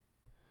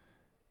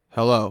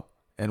Hello,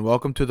 and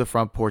welcome to the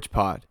Front Porch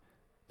Pod,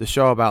 the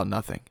show about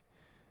nothing.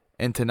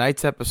 In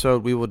tonight's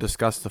episode, we will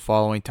discuss the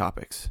following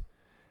topics: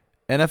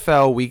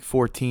 NFL Week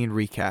 14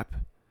 recap,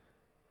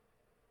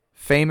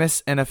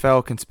 famous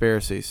NFL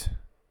conspiracies,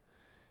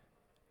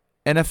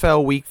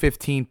 NFL Week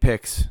 15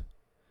 picks,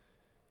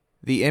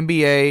 the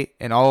NBA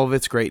and all of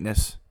its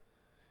greatness,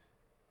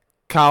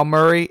 Kyle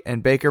Murray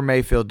and Baker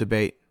Mayfield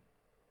debate,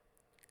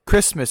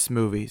 Christmas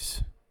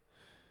movies,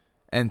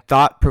 and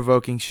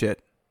thought-provoking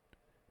shit.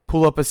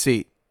 Pull up a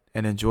seat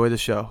and enjoy the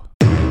show.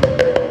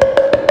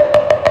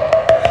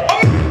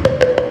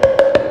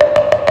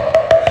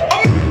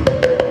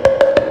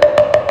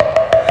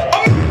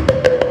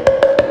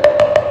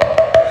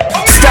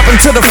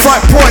 To the front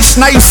porch,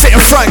 now you sit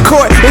in front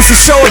court. It's a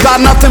show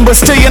about nothing but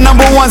still your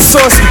number one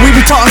source. We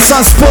be talking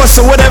Sun Sports,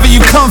 so whatever you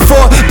come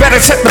for, better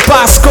check the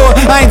box score.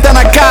 I ain't done,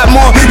 I got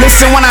more.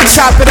 Listen when I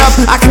chop it up,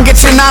 I can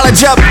get your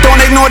knowledge up. Don't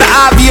ignore the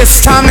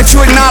obvious, time that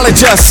you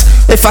acknowledge us.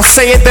 If I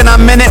say it, then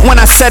I meant it. When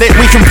I said it,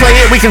 we can play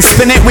it, we can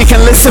spin it, we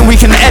can listen, we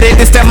can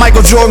edit. It's that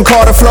Michael Jordan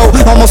Carter flow.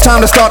 Almost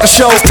time to start the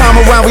show. Time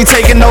around, we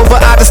taking over.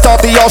 I just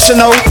thought the y'all should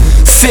know.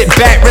 Sit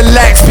back,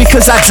 relax,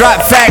 because I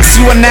drop facts.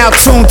 You are now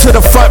tuned to the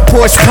Front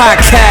Porch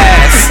Podcast.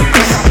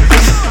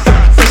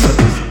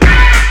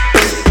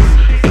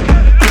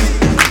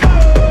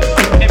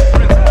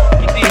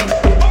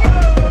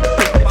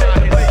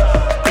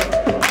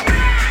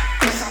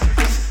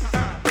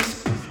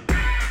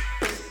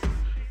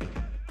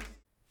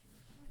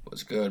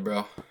 What's good,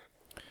 bro?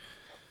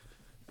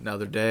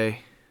 Another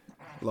day,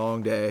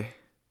 long day.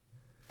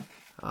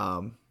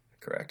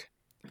 Correct.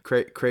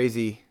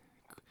 Crazy.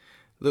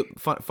 Look,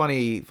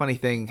 funny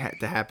thing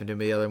to happen to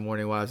me the other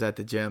morning while I was at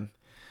the gym.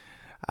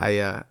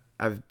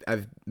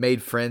 I've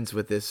made friends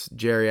with this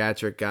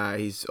geriatric guy.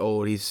 He's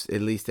old. He's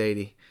at least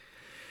 80.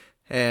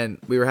 And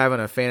we were having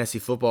a fantasy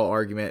football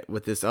argument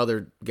with this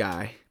other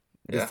guy.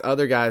 This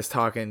other guy's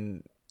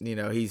talking,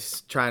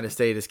 he's trying to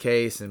state his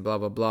case and blah,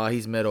 blah, blah.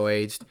 He's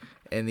middle-aged.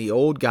 And the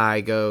old guy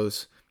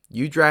goes,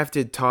 "You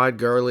drafted Todd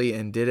Gurley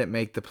and didn't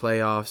make the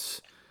playoffs.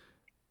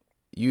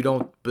 You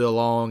don't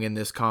belong in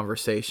this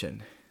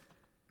conversation."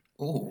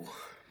 Ooh.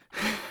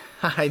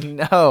 I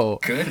know.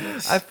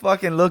 Goodness. I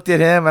fucking looked at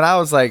him and I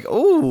was like,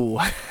 ooh.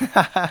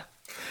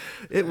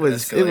 It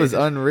was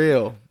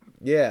unreal.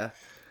 Yeah.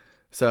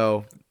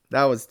 So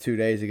that was 2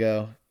 days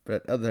ago.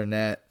 But other than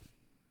that,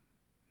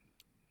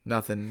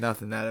 nothing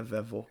that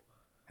eventful.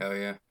 Hell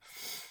yeah.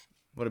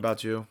 What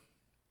about you?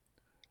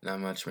 Not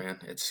much, man.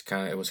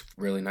 It was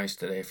really nice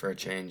today for a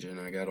change, and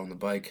I got on the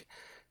bike.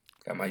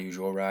 Got my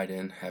usual ride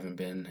in. Haven't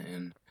been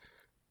in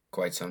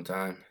quite some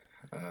time.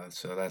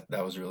 So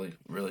that was really,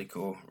 really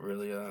cool.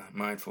 Really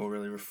mindful,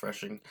 really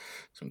refreshing.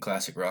 Some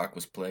classic rock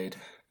was played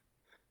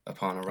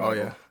upon arrival. Oh,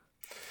 yeah.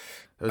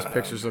 Those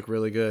pictures look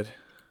really good.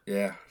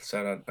 Yeah.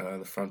 Sat on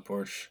the front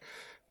porch.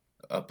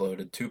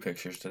 Uploaded 2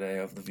 pictures today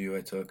of the view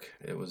I took.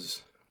 It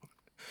was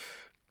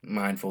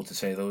mindful, to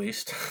say the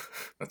least.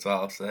 That's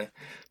all I'll say.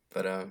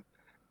 But,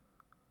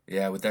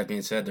 yeah, with that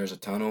being said, there's a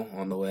tunnel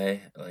on the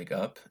way,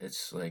 up.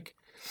 It's,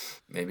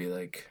 maybe,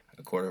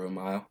 a quarter of a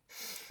mile.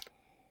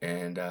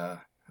 And,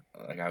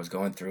 I was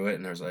going through it,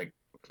 and there's,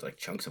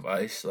 chunks of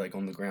ice,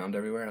 on the ground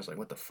everywhere. I was like,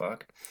 what the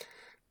fuck?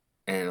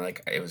 And,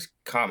 it was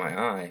caught my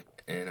eye,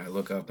 and I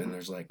look up, and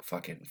there's,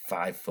 fucking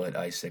 5-foot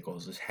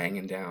icicles just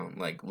hanging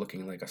down,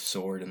 looking like a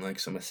sword and,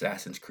 some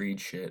Assassin's Creed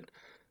shit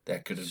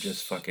that could have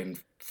just fucking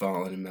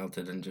fallen and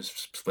melted and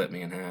just split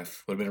me in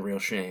half. Would have been a real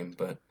shame,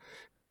 but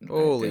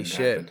Holy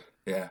shit. happen.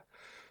 Yeah.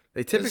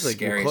 They typically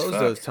will close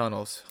those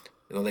tunnels.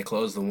 Well, they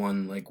closed the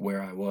one,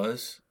 where I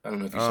was. I don't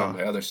know if you saw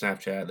my other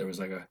Snapchat. There was,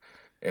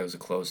 it was a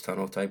closed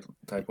tunnel type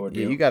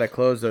ordeal. Yeah, you got to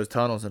close those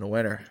tunnels in the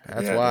winter.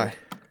 That's why.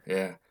 Dude.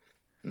 Yeah.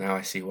 Now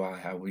I see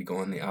how we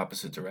go in the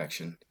opposite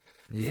direction.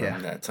 Yeah.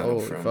 From that tunnel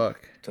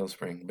fuck. Till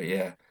spring. But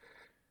yeah,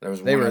 there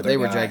was They one were other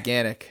guy.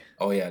 gigantic.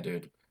 Oh yeah,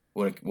 dude.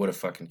 Would have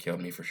fucking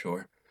killed me for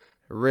sure.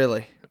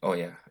 Really? Oh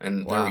yeah,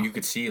 and wow. You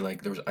could see there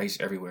was ice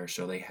everywhere,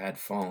 so they had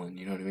fallen.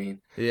 You know what I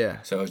mean?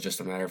 Yeah. So it was just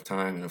a matter of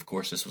time, and of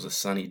course this was a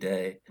sunny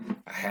day.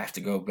 I have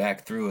to go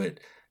back through it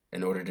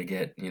in order to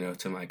get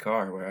to my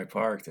car where I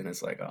parked, and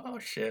it's like, oh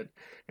shit!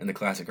 And the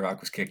classic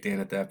rock was kicked in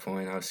at that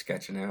point. I was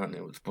sketching out, and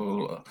it was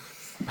blah.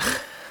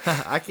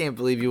 I can't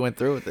believe you went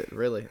through with it.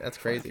 Really, that's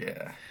crazy.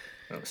 Yeah,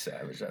 I was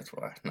savage. That's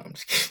why. No, I'm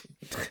just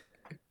kidding.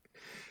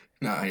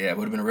 Nah, yeah, it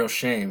would have been a real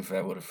shame if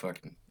that would have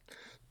fucking,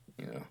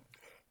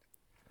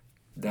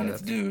 done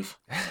its dues.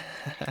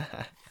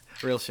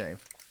 Real shame.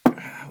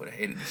 I would have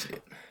hated to see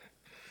it.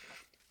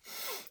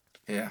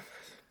 Yeah,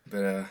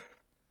 but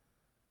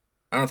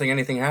I don't think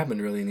anything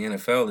happened really in the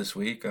NFL this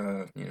week.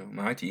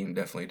 My team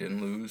definitely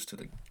didn't lose to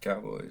the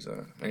Cowboys.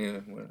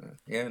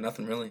 Yeah,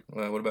 nothing really.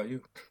 What about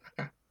you?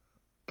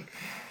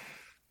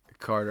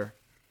 Carter,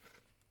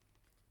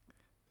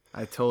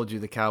 I told you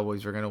the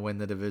Cowboys were going to win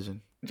the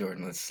division.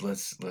 Jordan, let's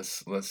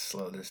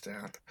slow this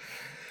down.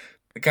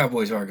 The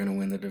Cowboys are going to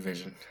win the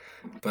division,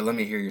 but let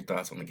me hear your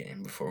thoughts on the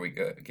game before we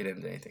get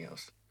into anything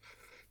else.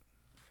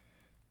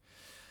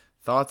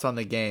 Thoughts on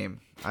the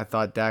game. I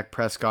thought Dak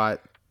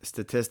Prescott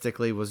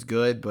statistically was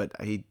good, but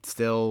I'm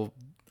still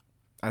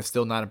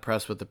not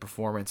impressed with the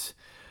performance.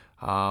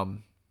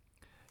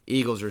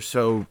 Eagles are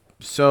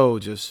so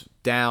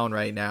just down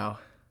right now.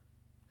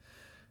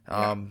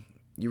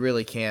 You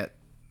really can't.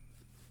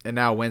 And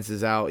now Wentz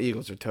is out.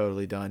 Eagles are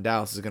totally done.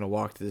 Dallas is going to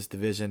walk to this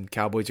division.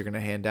 Cowboys are going to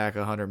hand Dak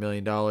 $100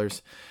 million.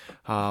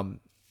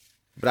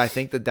 But I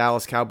think the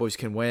Dallas Cowboys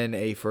can win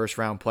a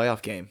first-round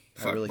playoff game.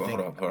 Hold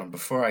on.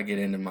 Before I get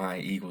into my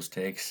Eagles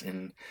takes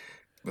and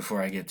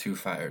before I get too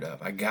fired up,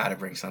 I got to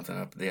bring something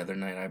up the other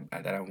night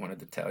that I wanted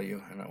to tell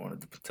you and I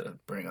wanted to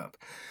bring up.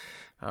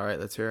 All right,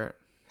 let's hear it.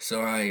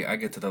 So I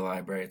get to the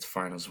library. It's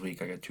finals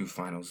week. I got 2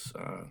 finals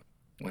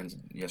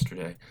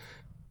yesterday.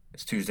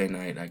 It's Tuesday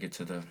night. I get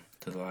to the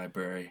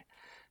library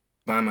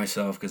by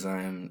myself because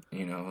I am,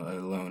 a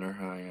loner.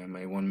 I am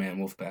a one-man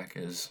wolfpack,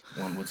 as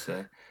one would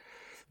say.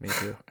 Me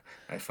too.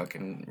 I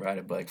fucking ride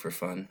a bike for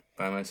fun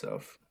by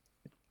myself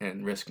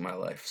and risk my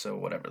life. So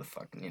whatever the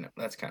fuck,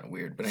 that's kind of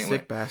weird. But anyway.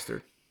 Sick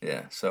bastard.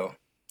 Yeah, so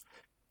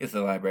get to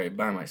the library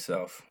by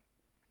myself.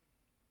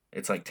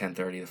 It's like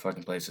 10:30. The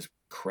fucking place is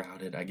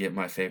crowded. I get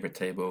my favorite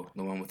table,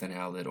 the one with an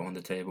outlet on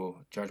the table,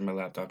 charge my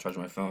laptop, charge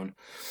my phone.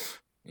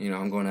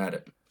 I'm going at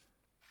it.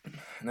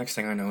 Next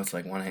thing I know, it's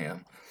like 1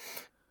 a.m.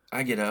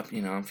 I get up,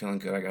 I'm feeling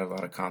good. I got a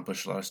lot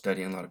accomplished, a lot of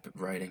studying, a lot of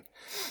writing.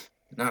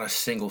 Not a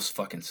single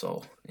fucking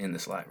soul in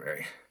this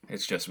library.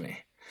 It's just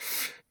me.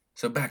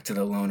 So back to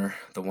the loner,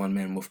 the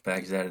one-man wolf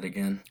bag's at it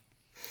again.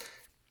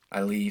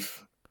 I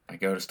leave. I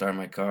go to start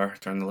my car,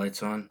 turn the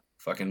lights on.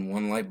 Fucking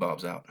 1 light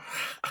bulb's out.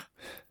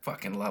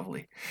 Fucking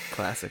lovely.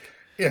 Classic.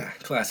 Yeah,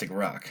 classic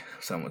rock,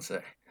 some would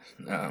say.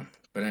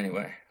 But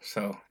anyway,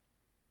 so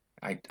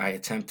I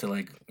attempt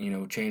to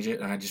change it,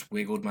 and I just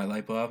wiggled my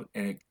light bulb,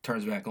 and it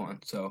turns back on.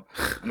 So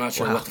I'm not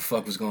sure what the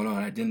fuck was going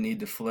on. I didn't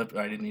need to flip.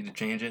 I didn't need to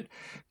change it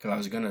because I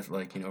was gonna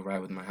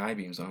ride with my high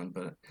beams on.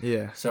 But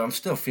yeah. So I'm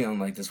still feeling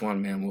like this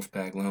one-man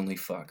wolfpack lonely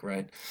fuck,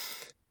 right?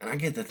 And I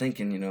get to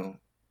thinking,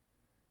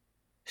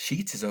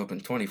 Sheetz is open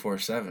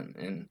 24/7,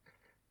 and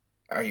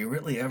are you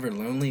really ever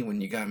lonely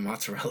when you got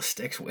mozzarella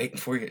sticks waiting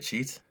for you at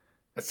Sheetz?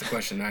 That's the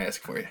question I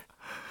ask for you.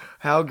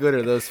 How good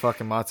are those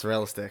fucking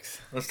mozzarella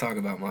sticks? Let's talk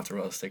about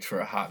mozzarella sticks for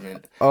a hot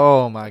minute.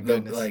 Oh my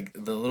goodness!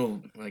 The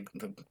little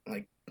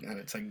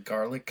it's like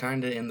garlic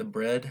kind of in the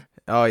bread.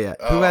 Oh yeah.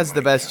 Who has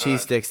the best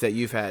cheese sticks that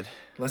you've had?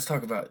 Let's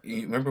talk about.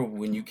 You remember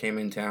when you came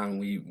in town?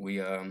 We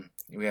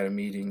had a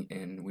meeting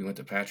and we went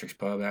to Patrick's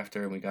Pub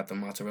after and we got the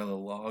mozzarella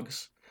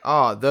logs.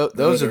 Oh,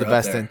 those are the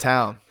best in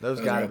town.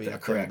 Those gotta be up there.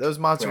 Correct. Those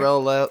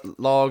mozzarella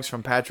logs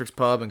from Patrick's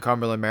Pub in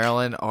Cumberland,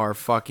 Maryland are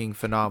fucking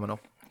phenomenal.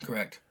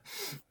 Correct.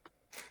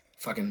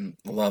 Fucking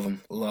love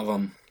them.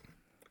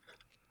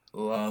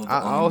 I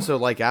also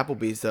like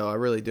Applebee's though. I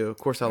really do. Of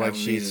course, I like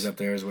Sheetz. Is up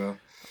there as well.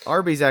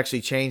 Arby's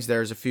actually changed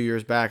theirs a few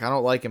years back. I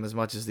don't like them as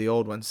much as the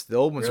old ones. The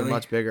old ones are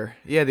much bigger.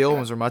 Yeah, the old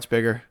ones are much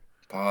bigger.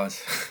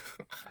 Pause.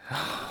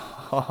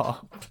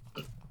 Oh.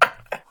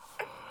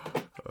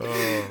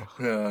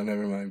 No,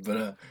 never mind.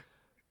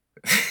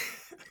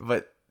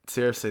 But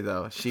seriously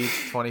though,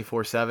 Sheetz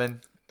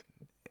 24/7.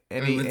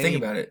 Think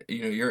about it.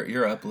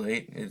 You're up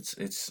late.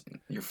 It's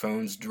your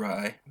phone's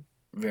dry.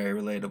 Very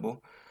relatable.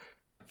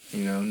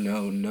 No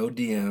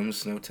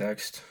DMs, no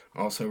text.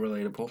 Also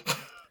relatable.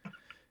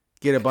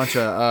 Get a bunch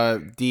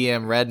of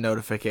DM red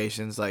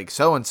notifications like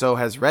so and so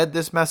has read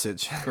this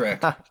message.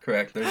 Correct.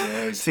 There's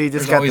always so you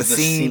just got the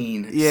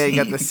scene. Yeah, you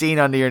got the scene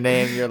under your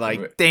name. You're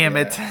like, damn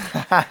it. It's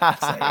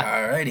like,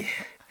 alrighty.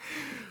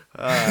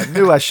 I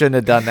knew I shouldn't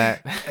have done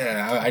that.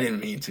 Yeah, I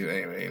didn't mean to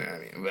anyway. You know what I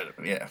mean?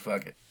 But yeah,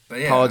 fuck it. But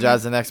yeah,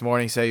 apologize the next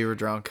morning. Say you were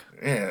drunk.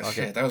 Yeah, okay.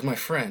 Shit. That was my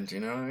friend. You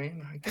know what I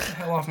mean? Get the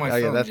hell off my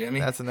phone, Jimmy.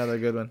 That's another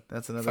good one.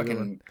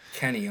 Fucking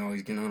Kenny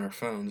always getting on our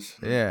phones.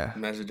 Yeah.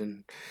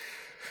 Messaging.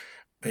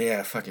 But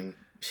yeah, fucking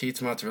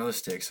Sheetz mozzarella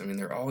sticks. I mean,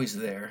 they're always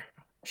there.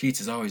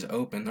 Sheetz is always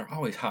open. They're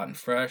always hot and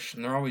fresh,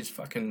 and they're always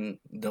fucking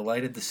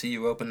delighted to see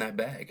you open that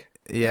bag.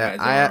 Yeah,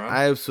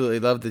 I absolutely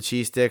love the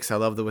cheese sticks. I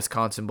love the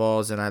Wisconsin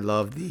balls, and I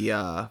love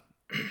the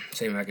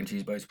say mac and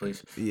cheese bites,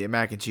 please. Yeah,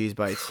 mac and cheese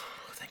bites.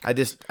 I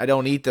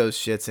don't eat those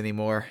shits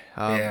anymore.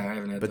 Yeah, I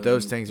haven't had but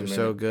those things are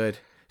so good.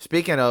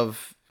 Speaking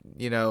of,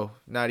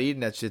 not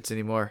eating that shits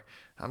anymore,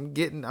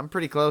 I'm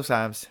pretty close,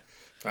 Himes.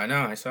 I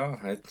know, I saw.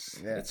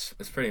 It's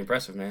pretty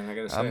impressive, man. I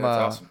gotta say, that's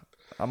awesome.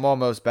 I'm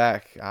almost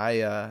back.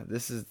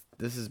 This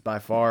is by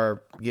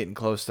far getting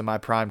close to my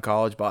prime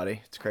college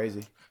body. It's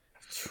crazy.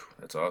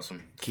 That's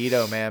awesome.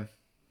 Keto, man.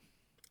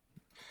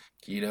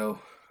 Keto.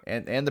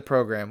 And the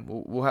program.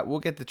 We'll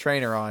get the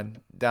trainer on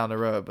down the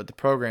road, but the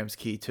program's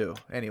key too.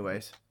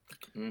 Anyways,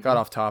 got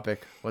off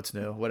topic. What's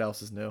new? What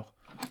else is new?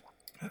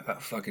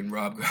 Fucking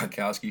Rob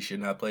Gronkowski should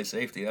not play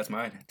safety. That's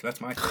my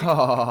take.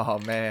 Oh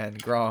man,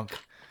 Gronk.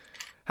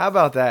 How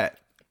about that?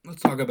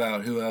 Let's talk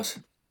about who else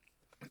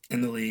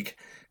in the league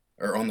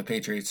or on the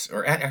Patriots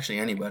or actually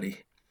anybody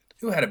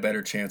who had a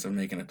better chance of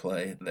making a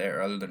play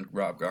there other than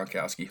Rob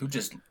Gronkowski, who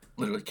just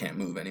literally can't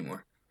move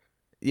anymore.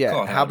 Yeah,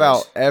 Call it how how it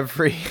is.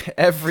 about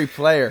every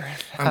player?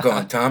 I'm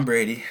going Tom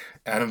Brady,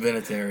 Adam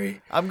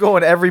Vinatieri. I'm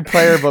going every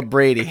player but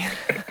Brady.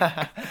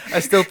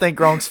 I still think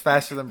Gronk's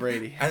faster than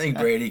Brady. I think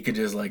Brady could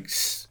just like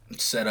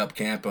set up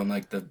camp on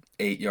like the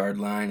 8-yard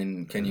line,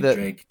 and Kenyon The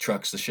Drake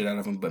trucks the shit out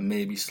of him, but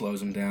maybe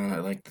slows him down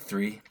at like the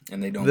 3,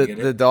 and they don't the get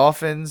the it.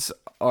 Dolphins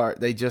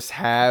they just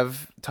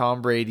have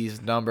Tom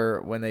Brady's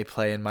number when they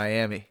play in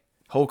Miami.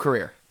 Whole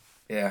career.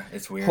 Yeah,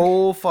 it's weird.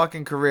 Whole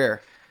fucking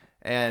career.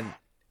 And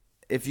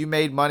if you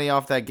made money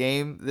off that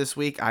game this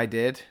week, I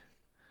did.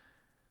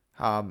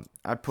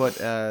 I put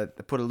a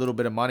little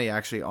bit of money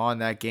actually on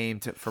that game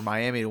for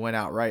Miami to win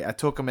outright. I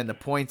took them in the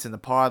points in the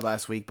pod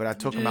last week, but I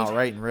took them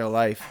outright in real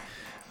life.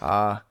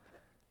 Thought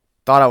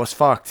I was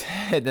fucked,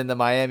 and then the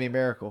Miami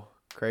Miracle,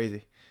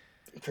 crazy.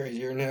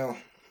 Crazier than hell.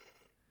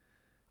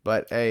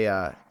 But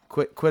hey,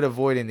 quit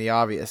avoiding the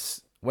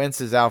obvious. Wentz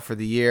is out for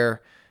the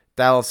year.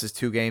 Dallas is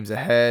 2 games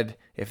ahead.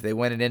 If they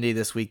win in Indy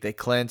this week, they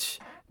clinch.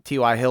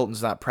 T.Y.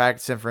 Hilton's not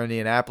practicing for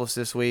Indianapolis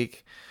this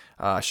week.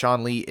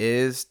 Sean Lee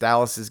is.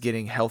 Dallas is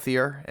getting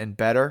healthier and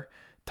better.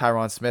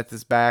 Tyron Smith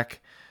is back.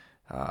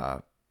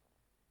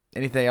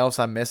 Anything else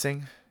I'm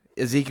missing?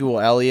 Ezekiel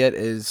Elliott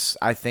is,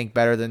 I think,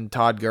 better than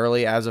Todd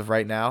Gurley as of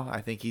right now.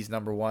 I think he's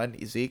number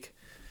 1, Zeke.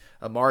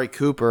 Amari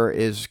Cooper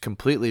is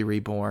completely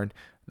reborn.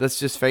 Let's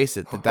just face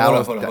it. Hold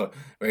on.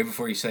 Right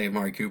before you say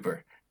Amari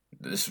Cooper,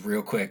 this is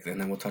real quick,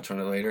 and then we'll touch on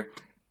it later.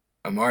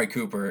 Amari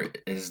Cooper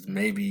is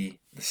maybe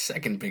the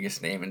second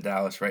biggest name in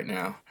Dallas right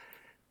now.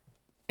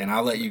 And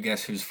I'll let you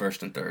guess who's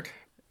first and third.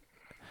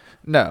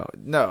 No.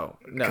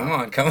 Come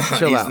on.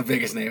 Chill He's out. the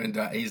biggest name in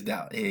Dallas. He's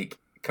Dallas. Hey,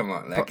 come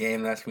on. That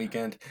game last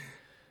weekend.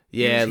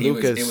 Yeah, it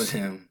was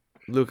him.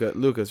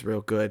 Luka's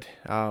real good.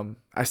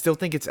 I still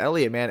think it's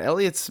Elliott, man.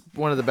 Elliott's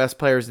one of the best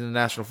players in the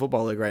National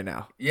Football League right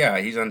now. Yeah,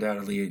 he's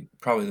undoubtedly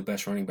probably the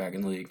best running back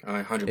in the league.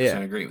 I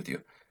 100% agree with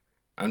you.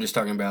 I'm just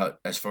talking about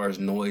as far as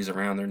noise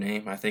around their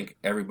name. I think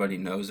everybody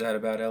knows that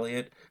about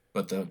Elliott,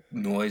 but the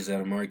noise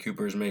that Amari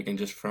Cooper is making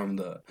just from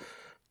the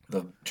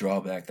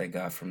drawback they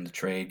got from the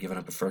trade, giving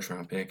up a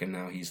first-round pick, and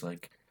now he's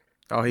like,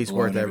 he's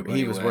worth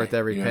worth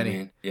every you know penny. what I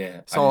mean?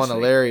 Yeah, Saw an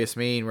hilarious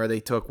meme where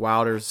they took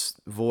Wilder's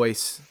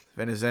voice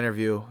in his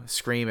interview,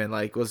 screaming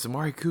like, "Was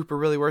Amari Cooper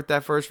really worth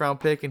that first-round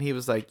pick?" And he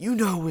was like, "You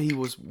know he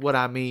was what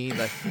I mean,"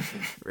 like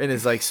in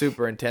his like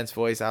super intense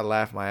voice. I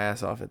laughed my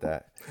ass off at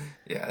that.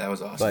 Yeah, that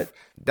was awesome. But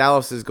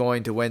Dallas is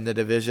going to win the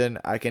division.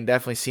 I can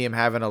definitely see him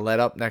having a let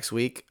up next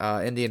week.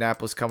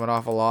 Indianapolis coming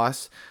off a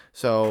loss.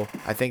 So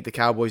I think the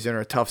Cowboys are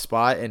in a tough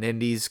spot, and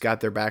Indy's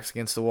got their backs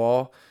against the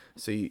wall.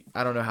 So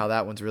I don't know how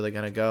that one's really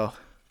going to go.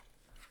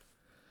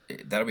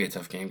 That'll be a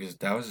tough game because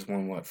Dallas has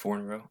won, 4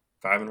 in a row?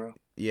 5 in a row?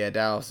 Yeah,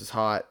 Dallas is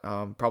hot.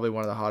 Probably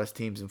one of the hottest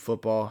teams in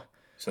football.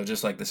 So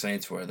just like the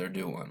Saints were, they're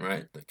due one,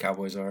 right? The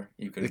Cowboys are?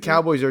 The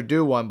Cowboys are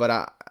due one,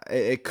 but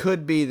it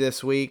could be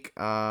this week.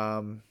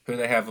 Who do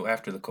they have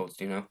after the Colts,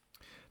 do you know?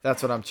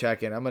 That's what I'm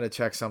checking. I'm going to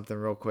check something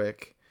real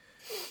quick.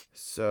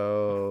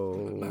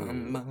 So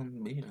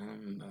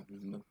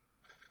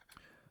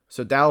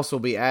Dallas will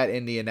be at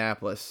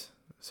Indianapolis.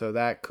 So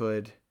that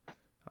could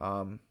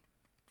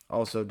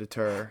also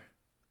deter.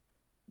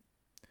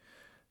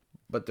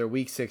 But their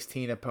Week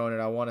 16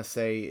 opponent, I want to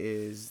say,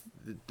 is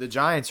the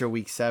Giants are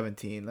Week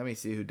 17. Let me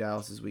see who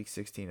Dallas's Week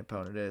 16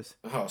 opponent is.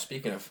 Oh,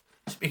 speaking of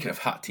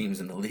hot teams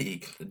in the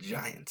league, the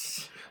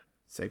Giants.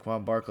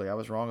 Saquon Barkley. I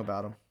was wrong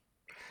about him.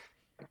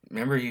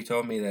 Remember you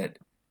told me that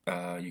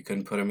you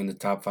couldn't put him in the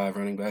top 5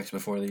 running backs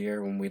before the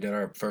year when we did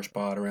our first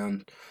pod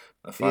around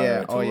a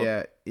 5?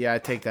 Yeah, I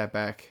take that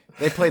back.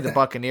 They play the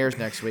Buccaneers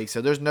next week,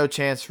 so there's no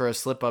chance for a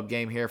slip-up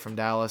game here from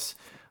Dallas.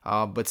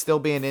 But still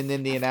being in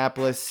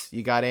Indianapolis,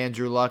 you got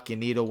Andrew Luck. You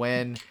need a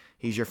win.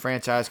 He's your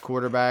franchise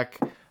quarterback.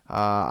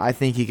 I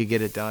think he could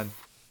get it done.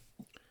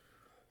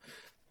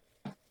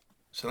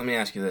 So let me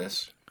ask you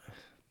this.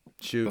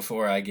 Shoot.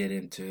 Before I get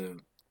into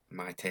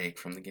my take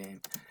from the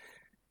game,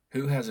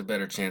 who has a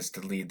better chance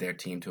to lead their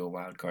team to a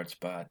wild card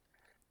spot?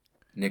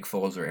 Nick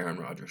Foles or Aaron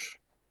Rodgers?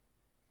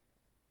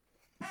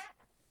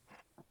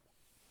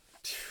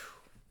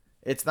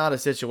 It's not a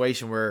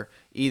situation where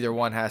either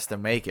one has to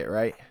make it,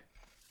 right?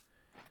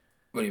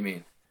 What do you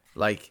mean?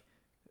 Like,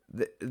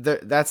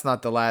 that's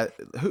not the last.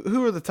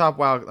 Who are the top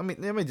wild?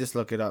 Let me just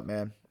look it up,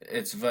 man.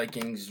 It's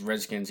Vikings,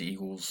 Redskins,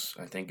 Eagles.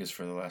 I think is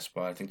for the last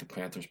spot. I think the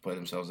Panthers play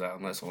themselves out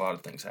unless a lot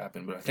of things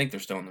happen, but I think they're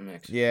still in the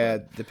mix. Yeah,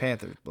 the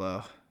Panthers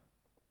blow.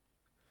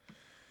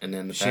 And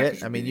then the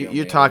shit. Packers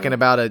You're talking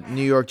about a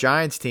New York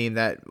Giants team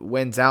that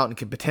wins out and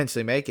could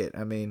potentially make it.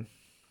 Yeah,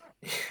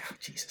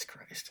 Jesus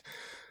Christ.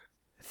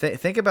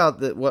 Think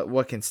about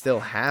what can still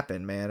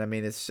happen, man.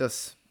 It's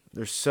just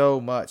there's so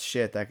much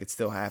shit that could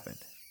still happen.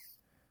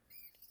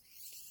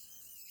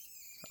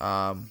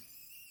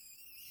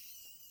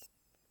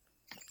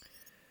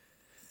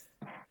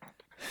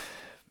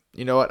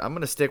 You know what? I'm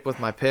going to stick with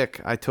my pick.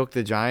 I took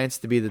the Giants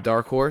to be the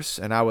dark horse,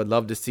 and I would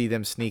love to see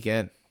them sneak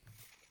in.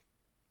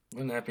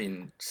 Wouldn't that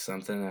be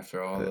something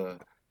after all the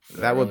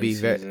that would be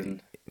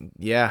season?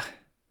 Yeah.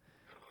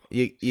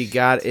 You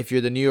got, if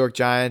you're the New York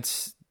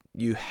Giants,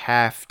 you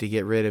have to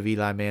get rid of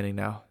Eli Manning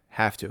now.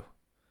 Have to.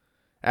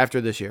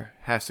 After this year,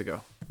 has to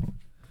go.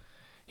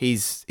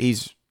 He's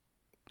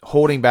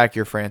holding back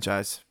your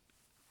franchise.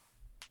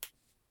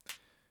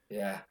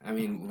 Yeah, I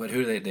mean, but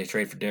who do they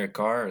trade for Derek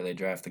Carr, or they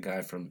draft the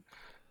guy from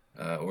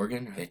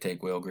Oregon, or they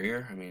take Will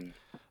Greer? I mean,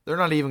 They're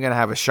not even going to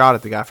have a shot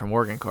at the guy from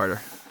Oregon,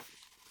 Carter.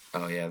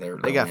 oh yeah, they're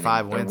They got winning.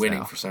 5 They're wins winning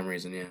now. for some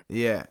reason.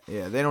 Yeah.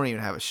 Yeah, they don't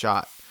even have a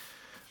shot.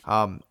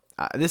 I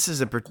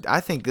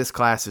think this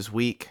class is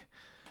weak.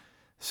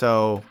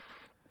 So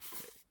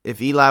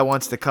if Eli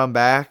wants to come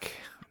back,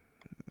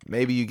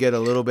 maybe you get a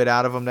little bit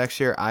out of him next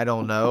year. I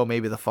don't know.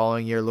 Maybe the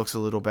following year looks a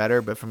little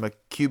better. But from a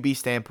QB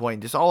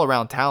standpoint, just all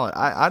around talent,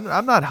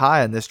 I'm not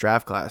high on this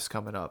draft class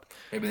coming up.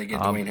 Maybe they get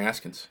Dwayne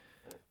Haskins.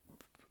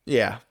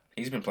 Yeah.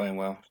 He's been playing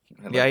well.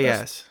 Yeah,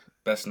 yes.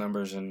 Best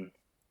numbers in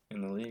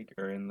the league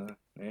or in the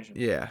nation.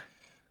 Yeah.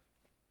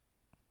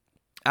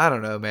 I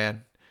don't know,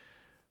 man.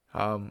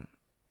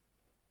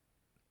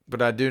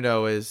 But I do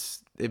know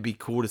it'd be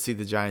cool to see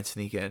the Giants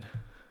sneak in.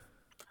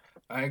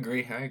 I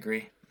agree.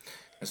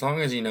 As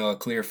long as, a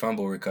clear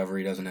fumble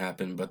recovery doesn't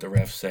happen, but the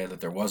refs say that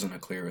there wasn't a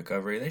clear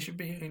recovery, they should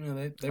be,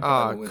 they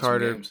probably will win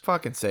Carter, some games.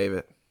 fucking save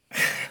it.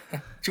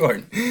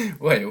 Jordan,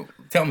 wait,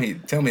 tell me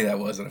that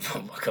wasn't a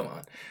fumble. Come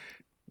on.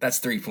 That's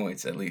 3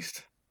 points at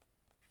least.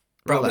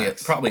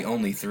 Probably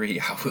only 3,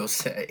 I will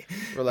say.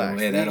 Relax. The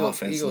way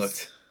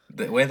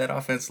that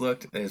offense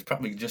looked, it's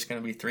probably just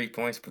going to be 3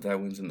 points, but that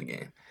wins in the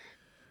game.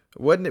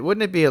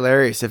 Wouldn't it be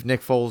hilarious if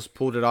Nick Foles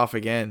pulled it off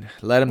again,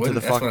 led him to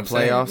the fucking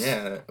playoffs?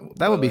 Yeah,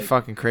 that would be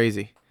fucking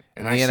crazy.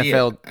 And the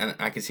NFL, and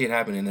I can see it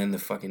happen, and then the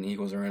fucking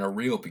Eagles are in a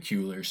real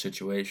peculiar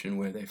situation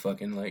where they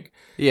fucking the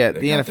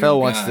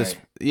NFL wants this.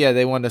 Yeah,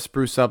 they want to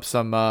spruce up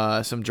some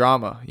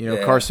drama.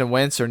 Carson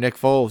Wentz or Nick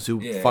Foles,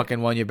 who fucking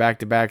won you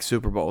back-to-back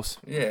Super Bowls.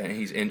 Yeah,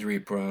 he's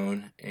injury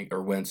prone,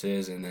 or Wentz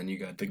is, and then you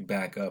got the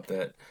backup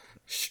that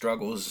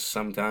struggles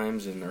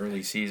sometimes in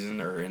early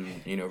season or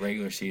in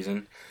regular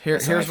season.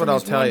 Here's what I'll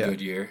tell you.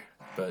 Good year,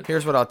 but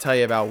here's what I'll tell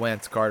you about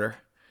Wentz, Carter.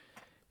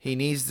 He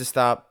needs to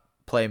stop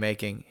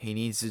playmaking. He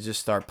needs to just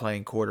start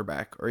playing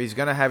quarterback, or he's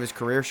gonna have his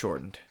career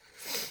shortened.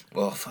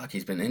 Well,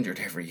 he's been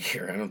injured every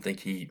year. I don't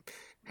think he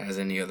has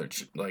any other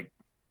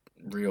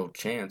real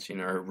chance,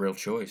 or real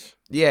choice.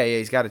 Yeah,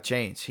 he's got to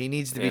change. He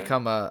needs to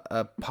become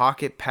a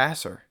pocket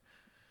passer.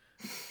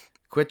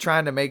 Quit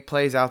trying to make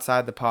plays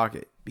outside the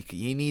pocket.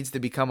 He needs to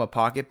become a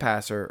pocket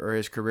passer, or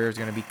his career is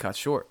going to be cut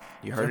short.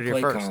 You heard it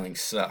here first. Play calling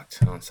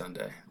sucked on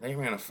Sunday. They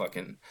ran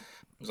it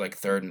was like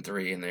 3rd and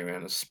 3, and they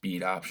ran a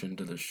speed option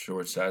to the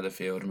short side of the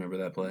field. Remember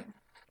that play?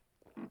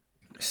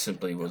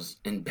 Simply was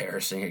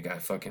embarrassing. It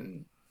got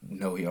fucking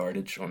no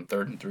yardage on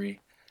 3rd and 3.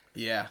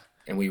 Yeah.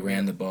 And we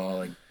ran the ball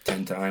like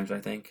 10 times,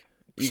 I think.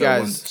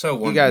 So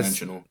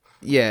one-dimensional.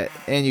 Yeah,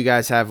 and you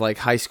guys have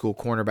high school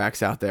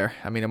cornerbacks out there.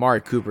 I mean,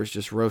 Amari Cooper's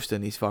just roasting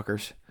these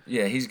fuckers.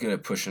 Yeah, he's good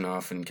at pushing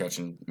off and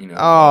catching,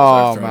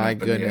 Oh, my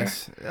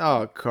goodness.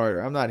 Oh,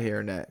 Carter, I'm not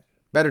hearing that.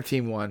 Better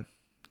team won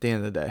at the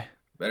end of the day.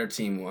 Better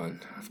team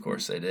won. Of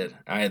course they did.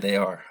 They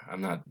are.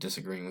 I'm not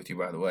disagreeing with you,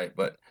 by the way,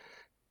 but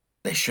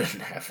they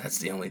shouldn't have. That's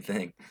the only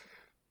thing.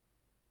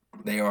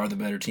 They are the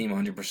better team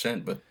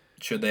 100%, but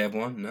should they have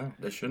won? No,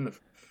 they shouldn't have.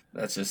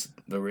 That's just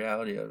the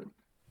reality of it.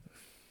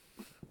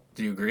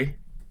 Do you agree?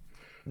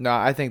 No,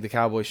 I think the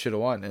Cowboys should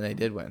have won, and they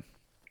did win.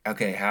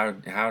 Okay, how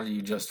do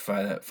you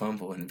justify that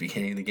fumble in the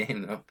beginning of the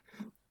game, though?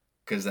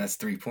 Because that's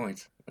 3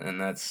 points, and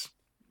that's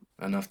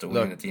enough to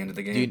win at the end of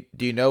the game.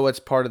 Do you know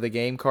what's part of the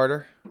game,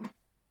 Carter?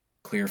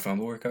 Clear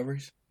fumble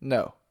recoveries?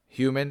 No.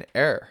 Human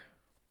error.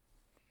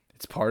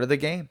 It's part of the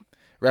game.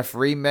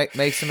 Referee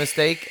makes a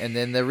mistake, and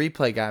then the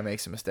replay guy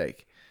makes a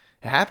mistake.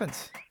 It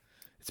happens.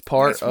 It's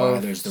part That's why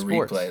of there's the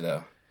sports. replay,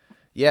 though.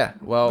 Yeah,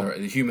 well,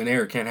 the human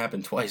error can't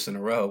happen twice in a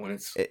row when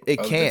it's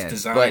it's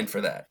designed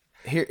for that.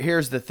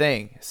 Here's the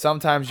thing.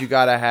 Sometimes you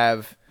got to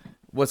have,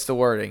 what's the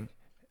wording?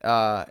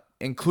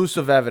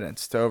 Inclusive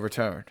evidence to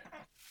overturn.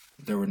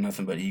 There were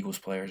nothing but Eagles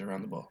players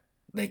around the ball.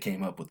 They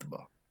came up with the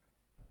ball.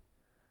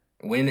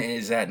 When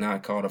is that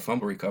not called a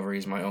fumble recovery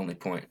is my only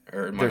point.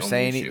 They're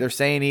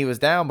saying he was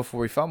down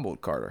before he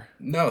fumbled, Carter.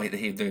 No, the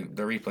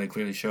replay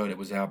clearly showed it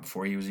was out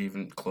before he was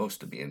even close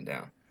to being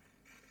down.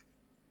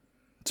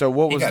 So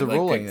what was the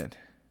ruling then?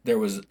 There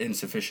was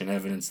insufficient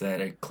evidence that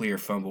a clear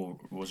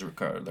fumble was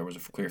recovered. There was a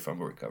clear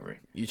fumble recovery.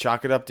 You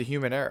chalk it up to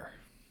human error.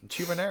 It's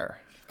human error.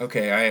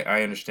 Okay,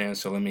 I understand.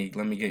 So let me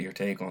get your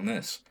take on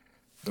this.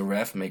 The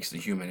ref makes the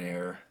human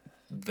error.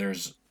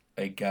 There's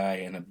a guy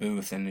in a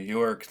booth in New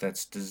York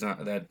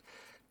that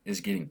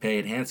is getting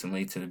paid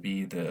handsomely to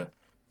be the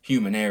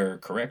human error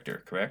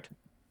corrector, correct?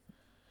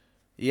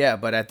 Yeah,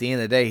 but at the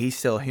end of the day, he's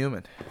still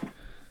human.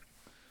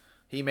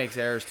 He makes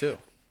errors too.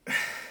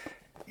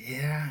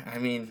 Yeah, I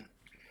mean,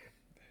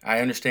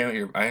 I understand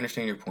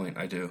your point.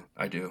 I do.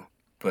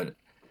 But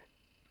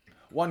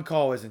one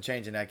call isn't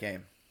changing that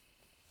game.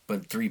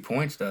 But 3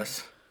 points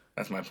does.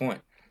 That's my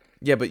point.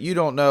 Yeah, but you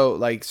don't know.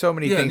 So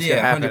many things can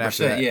happen 100%,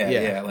 after that.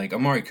 Yeah. Like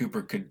Amari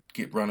Cooper could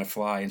run a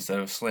fly instead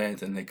of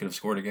slant, and they could have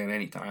scored again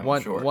anytime.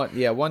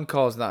 One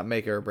call is not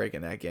make or break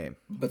in that game.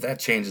 But that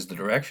changes the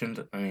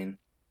direction. I mean,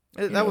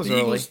 That was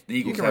early. The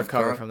Eagles you can have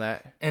recover from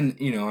that. And,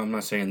 I'm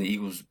not saying the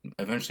Eagles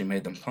eventually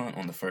made them punt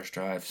on the first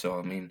drive. So,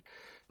 I mean,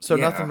 So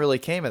nothing really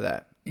came of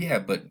that. Yeah,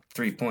 but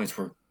 3 points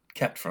were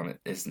kept from it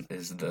is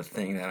the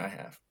thing that I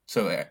have.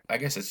 So I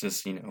guess it's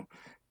just,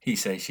 he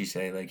say, she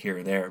say, like here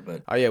or there.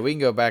 But oh, yeah, we can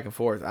go back and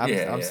forth. I'm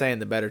yeah. saying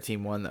the better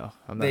team won, though.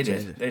 I'm not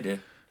changing. They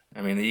did.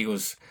 I mean, the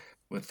Eagles,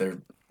 with their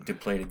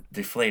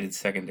deflated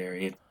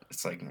secondary,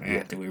 it's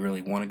like, do we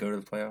really want to go to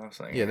the playoffs?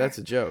 Like, yeah, that's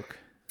a joke.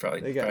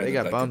 Probably they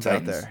got bums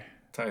out there.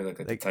 Probably look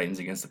like the Titans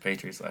against the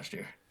Patriots last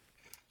year.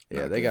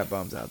 Yeah, they got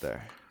bums out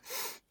there.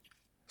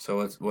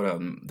 So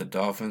the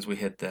Dolphins, we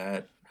hit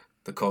that.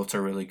 The Colts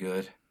are really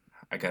good,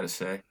 I gotta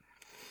say.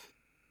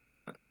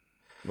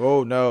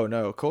 Oh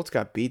no! Colts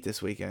got beat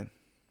this weekend.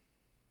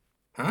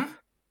 Huh?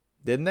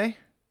 Didn't they?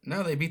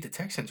 No, they beat the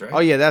Texans, right? Oh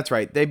yeah, that's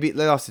right. They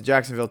lost to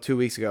Jacksonville 2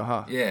 weeks ago,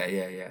 huh? Yeah.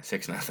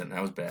 6-0.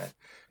 That was bad.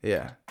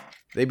 Yeah,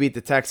 they beat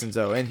the Texans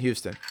though in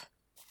Houston.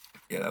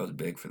 Yeah, that was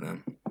big for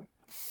them.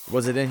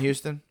 Was it in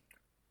Houston?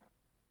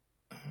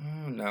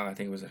 No, I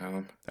think it was at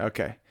home.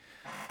 Okay,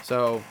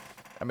 so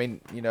I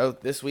mean,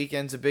 this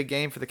weekend's a big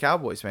game for the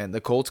Cowboys, man.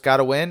 The Colts got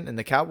to win, and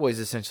the Cowboys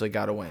essentially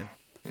got to win.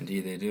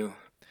 Indeed, they do.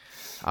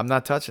 I'm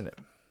not touching it.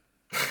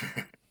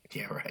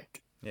 Yeah, right.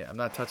 Yeah, I'm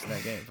not touching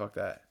that game. Fuck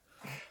that.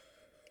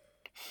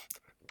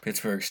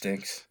 Pittsburgh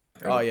stinks.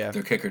 Oh, yeah.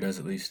 Their kicker does,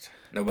 at least.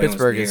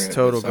 Pittsburgh is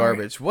total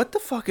garbage. What the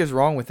fuck is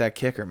wrong with that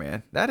kicker,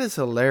 man? That is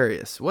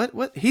hilarious.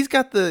 What? He's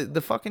got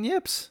the fucking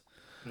yips.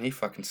 He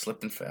fucking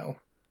slipped and fell.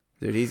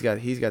 Dude, he's got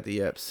the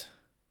yips.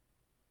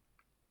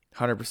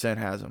 100%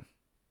 has him.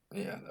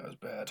 Yeah, that was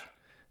bad.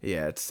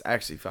 Yeah, it's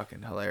actually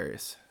fucking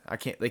hilarious.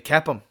 They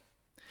kept him.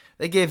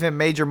 They gave him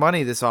major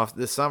money this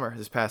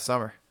past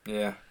summer.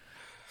 Yeah.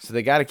 So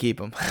they got to keep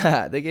him.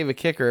 They gave a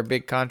kicker a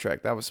big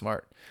contract. That was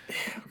smart.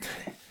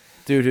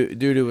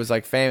 Dude who was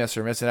like famous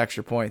for missing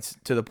extra points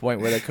to the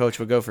point where the coach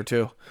would go for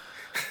 2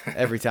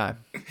 every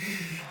time.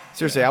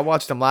 Seriously, I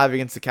watched them live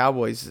against the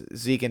Cowboys,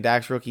 Zeke and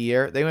Dak's rookie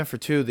year. They went for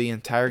 2 the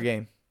entire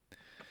game.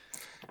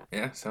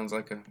 Yeah, sounds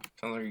like a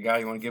guy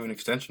you want to give an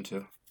extension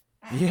to.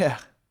 Yeah.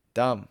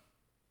 Dumb.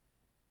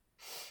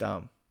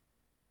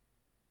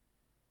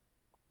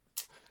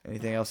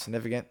 Anything else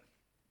significant?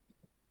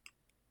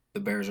 The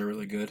Bears are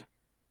really good.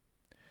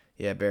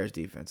 Yeah, Bears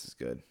defense is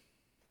good.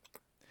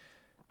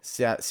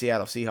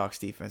 Seattle Seahawks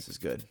defense is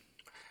good.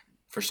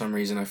 For some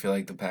reason, I feel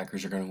like the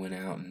Packers are going to win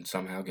out and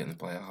somehow get in the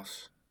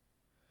playoffs.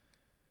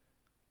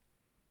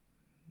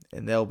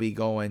 And they'll be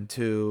going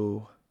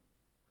to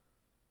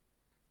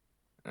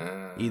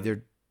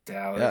either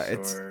Dallas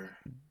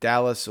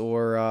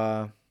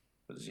or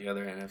what's the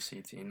other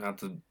NFC team? Not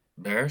the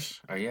Bears?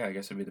 Oh, yeah, I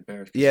guess it'd be the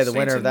Bears. Yeah, the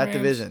winner of that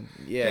division.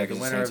 Yeah, the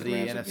the winner Saints of the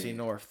and Rams NFC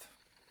North.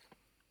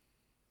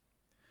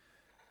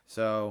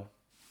 So,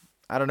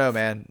 I don't know,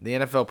 man. The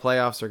NFL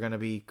playoffs are going to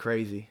be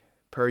crazy,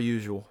 per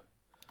usual.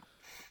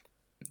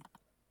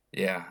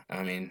 Yeah,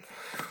 I mean,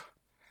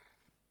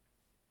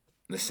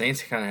 the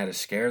Saints kind of had a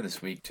scare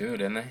this week, too,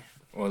 didn't they?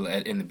 Well,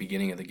 in the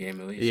beginning of the game,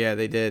 at least. Yeah,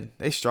 they did.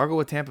 They struggled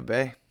with Tampa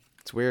Bay.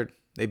 It's weird.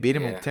 They beat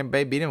him. Tampa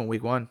Bay beat him in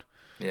week 1.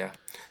 Yeah.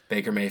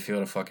 Baker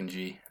Mayfield, a fucking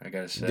G, I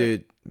gotta say.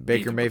 Dude,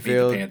 Baker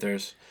Mayfield. Beat the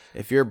Panthers.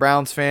 If you're a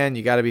Browns fan,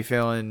 you got to be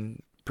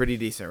feeling pretty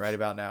decent right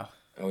about now.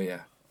 Oh,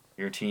 yeah.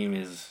 Your team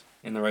is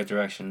in the right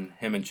direction.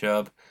 Him and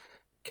Chubb.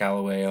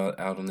 Callaway out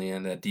on the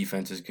end. That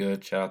defense is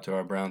good. Shout out to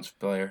our Browns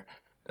player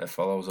that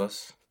follows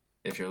us.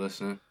 If you're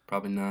listening.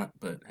 Probably not,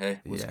 but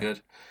hey, what's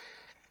good?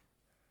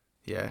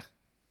 Yeah.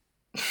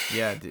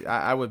 Yeah, dude,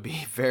 I would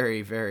be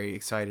very, very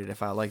excited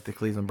if I liked the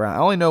Cleveland Browns.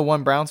 I only know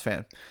one Browns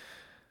fan.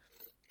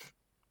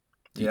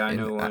 Yeah, I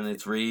know one.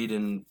 It's Reed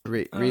and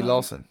Reed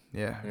Lawson.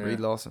 Yeah, Reed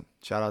Lawson.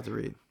 Shout out to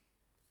Reed.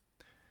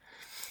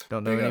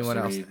 Don't know anyone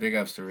else. Big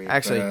ups to Reed.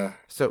 Actually,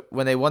 so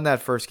when they won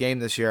that first game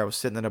this year, I was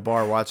sitting in a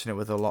bar watching it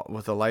with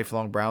a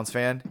lifelong Browns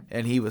fan,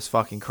 and he was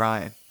fucking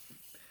crying.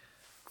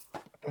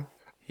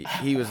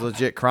 He was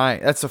legit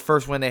crying. That's the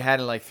first win they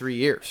had in like 3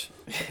 years.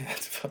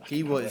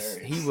 He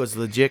was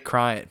legit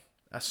crying.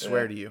 I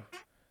swear to you.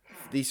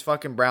 These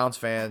fucking Browns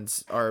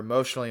fans are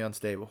emotionally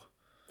unstable.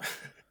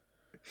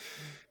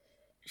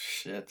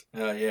 Shit.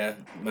 Yeah.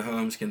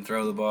 Mahomes can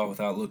throw the ball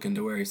without looking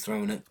to where he's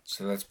throwing it,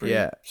 so that's pretty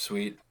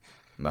sweet.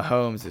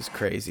 Mahomes is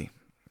crazy.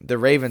 The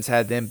Ravens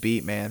had them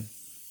beat, man.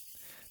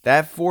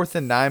 That 4th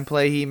and 9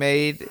 play he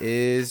made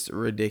is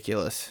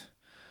ridiculous.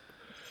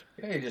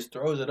 Yeah, he just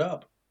throws it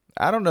up.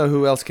 I don't know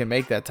who else can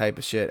make that type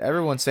of shit.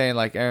 Everyone's saying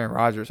like Aaron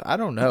Rodgers. I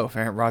don't know if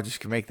Aaron Rodgers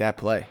can make that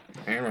play.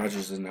 Aaron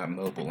Rodgers is not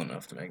mobile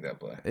enough to make that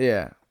play.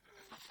 Yeah.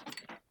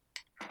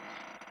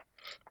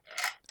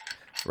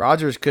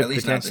 Rodgers could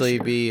potentially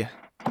be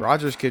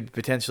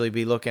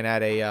looking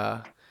at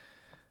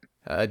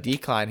a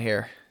decline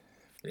here.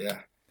 Yeah,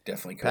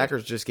 definitely could.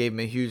 Packers just gave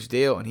him a huge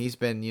deal, and he's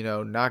been,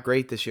 not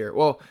great this year.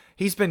 Well,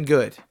 he's been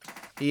good.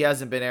 He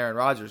hasn't been Aaron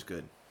Rodgers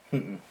good.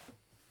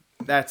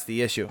 That's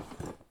the issue.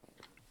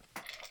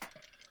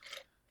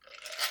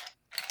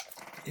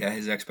 Yeah,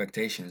 his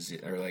expectations,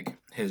 or like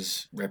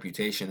his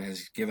reputation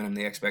has given him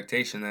the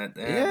expectation that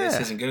this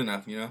isn't good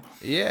enough,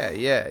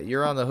 Yeah,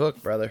 you're on the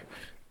hook, brother.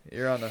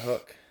 You're on the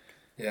hook.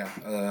 Yeah.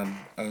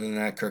 Other than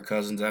that, Kirk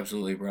Cousins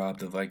absolutely robbed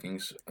the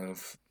Vikings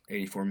of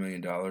 $84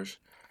 million.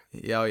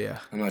 Yeah, oh yeah.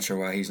 I'm not sure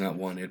why he's not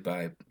wanted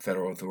by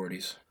federal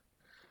authorities.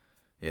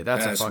 Yeah,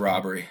 that's a That's fucking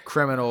robbery.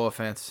 criminal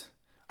offense.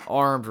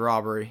 Armed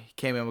robbery. He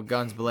came in with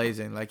guns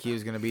blazing like he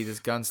was going to be this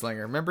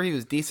gunslinger. Remember, he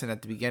was decent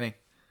at the beginning.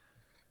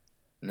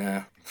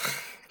 Nah.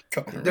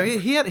 Don't No,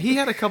 remember. he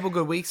had a couple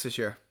good weeks this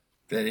year.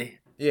 Did he?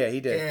 Yeah, he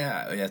did.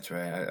 Yeah, that's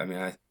right. I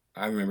mean,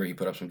 I remember he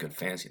put up some good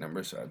fancy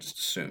numbers, so I just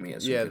assume he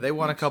has some Yeah, good they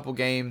won a weeks. couple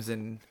games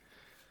and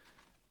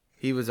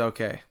he was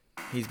okay.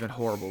 He's been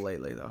horrible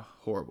lately, though.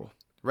 Horrible.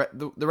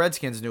 The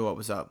Redskins knew what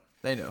was up.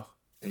 They knew.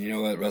 And you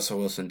know what? Russell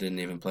Wilson didn't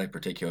even play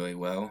particularly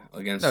well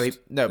against No,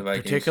 the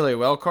Vikings. particularly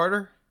well,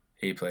 Carter.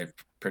 He played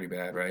pretty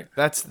bad, right?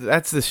 That's the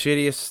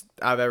shittiest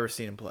I've ever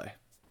seen him play.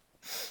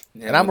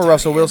 Yeah, And I'm a one time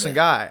Russell he had Wilson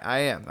guy. I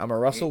am. I'm a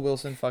Russell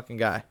Wilson fucking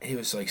guy. He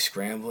was like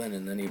scrambling,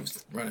 and then he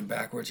was running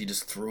backwards. He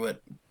just threw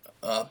it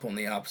up on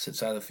the opposite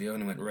side of the field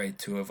and went right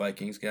to a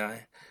Vikings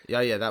guy.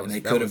 Yeah, that And was.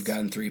 they could have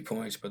gotten 3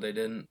 points, but they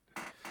didn't.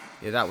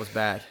 Yeah, that was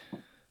bad.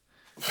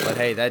 But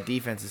hey, that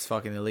defense is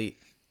fucking elite.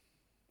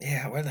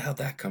 Yeah, where the hell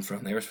did that come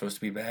from? They were supposed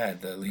to be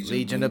bad. The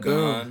Legion of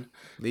Boom.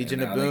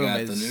 Legion of Boom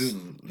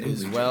is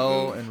Legion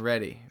well of Boom. and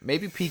ready.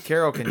 Maybe Pete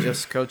Carroll can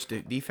just coach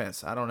the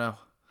defense. I don't know.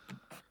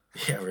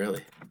 Yeah,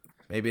 really.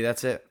 Maybe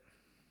that's it.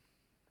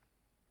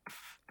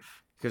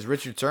 Because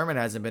Richard Sherman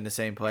hasn't been the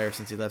same player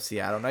since he left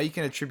Seattle. Now you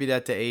can attribute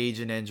that to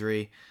age and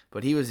injury,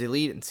 but he was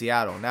elite in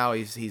Seattle. Now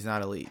he's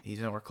not elite. He's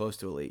nowhere close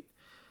to elite.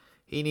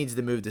 He needs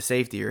to move to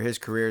safety, or his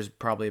career is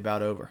probably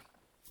about over.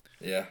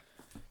 Yeah.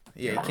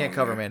 Yeah, he can't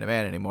cover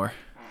man-to-man anymore.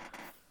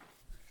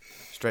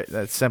 Straight,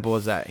 that's simple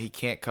as that. He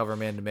can't cover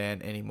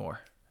man-to-man anymore.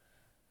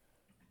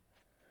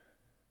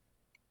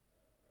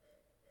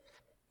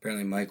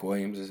 Apparently Mike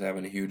Williams is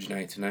having a huge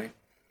night tonight.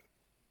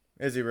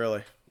 Is he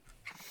really?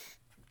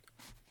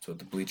 That's what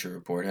the Bleacher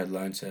Report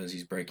headline says.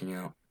 He's breaking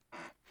out.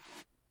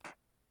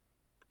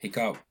 He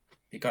caught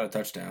a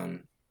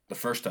touchdown. The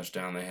first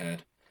touchdown they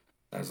had.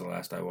 That was the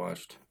last I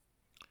watched.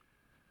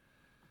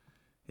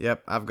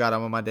 Yep, I've got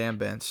him on my damn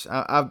bench.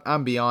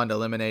 I'm beyond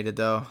eliminated,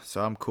 though,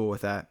 so I'm cool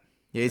with that.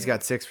 Yeah, he's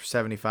got 6 for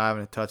 75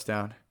 and a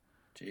touchdown.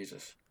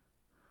 Jesus.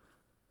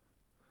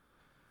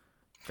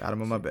 Got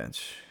him on my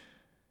bench.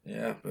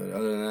 Yeah, but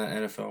other than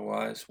that,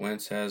 NFL-wise,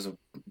 Wentz has a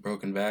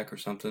broken back or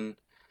something.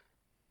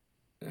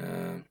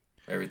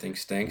 Everything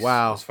stinks.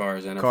 Wow. As far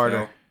as NFL.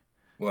 Carter.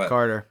 What?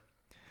 Carter.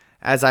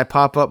 As I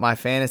pop up my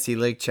fantasy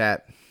league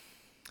chat,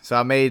 so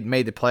I made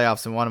the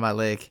playoffs in one of my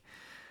league.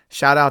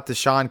 Shout out to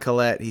Sean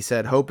Collette. He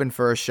said, hoping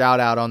for a shout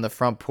out on the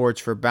front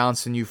porch for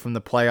bouncing you from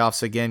the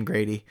playoffs again,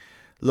 Grady.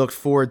 Looked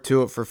forward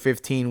to it for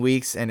 15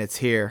 weeks, and it's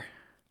here.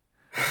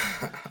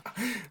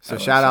 So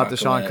shout out to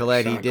Sean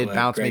Collette. He did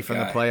bounce me from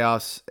the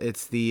playoffs.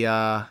 It's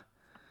either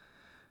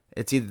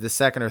the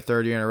second or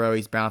third year in a row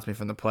he's bounced me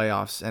from the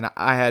playoffs. And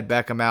I had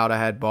Beckham out, I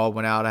had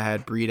Baldwin out, I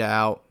had Breida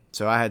out.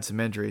 So I had some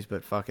injuries,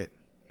 but fuck it.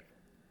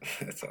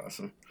 That's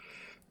awesome.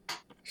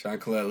 Sean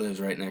Collette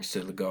lives right next to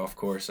the golf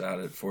course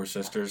out at Four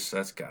Sisters.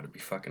 That's got to be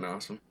fucking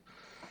awesome.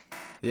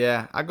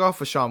 Yeah, I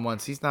golfed with Sean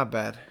once. He's not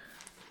bad.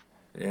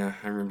 Yeah,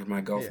 I remember my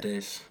golf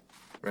days.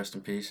 Rest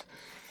in peace.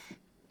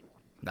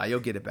 Now you'll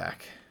get it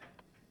back.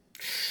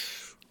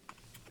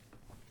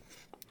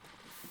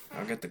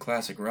 I'll get the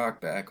classic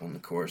rock back on the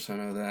course. I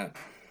know that.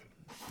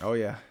 Oh,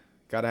 yeah.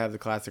 Got to have the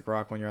classic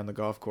rock when you're on the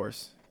golf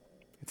course.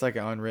 It's like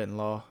an unwritten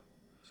law.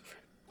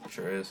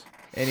 Sure is.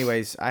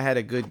 Anyways, I had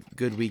a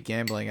good week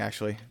gambling,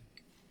 actually.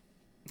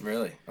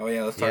 Really? Oh,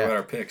 yeah, let's talk about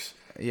our picks.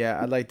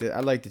 Yeah, I'd like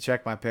to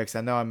check my picks.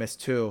 I know I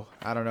missed 2.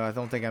 I don't know. I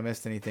don't think I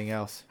missed anything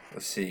else.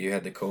 Let's see. You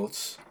had the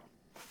Colts.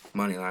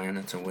 Money line,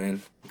 that's a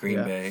win.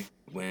 Green Bay,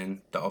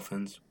 win.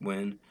 Dolphins,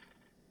 win.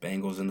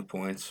 Bengals in the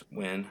points,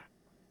 win.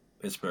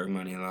 Pittsburgh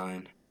money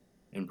line.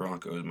 And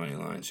Broncos money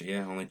line. So,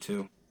 yeah, only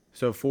 2.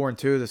 So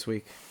 4-2 this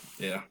week.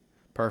 Yeah.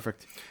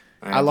 Perfect.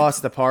 I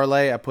lost the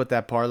parlay. I put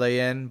that parlay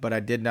in, but I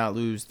did not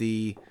lose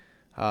the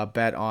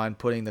bet on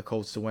putting the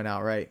Colts to win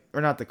outright. Or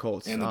not the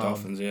Colts. And the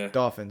Dolphins, yeah.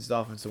 Dolphins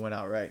to win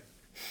outright.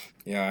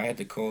 Yeah, I had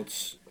the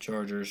Colts,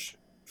 Chargers,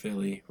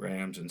 Philly,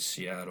 Rams, and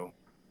Seattle.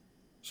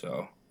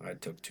 So I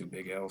took 2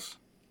 big L's.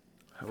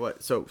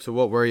 What? So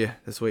what were you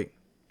this week?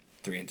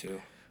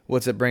 3-2.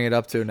 What's it bring it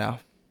up to now?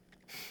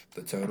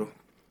 The total?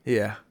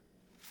 Yeah.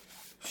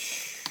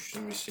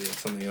 Let me see.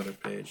 It's on the other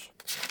page.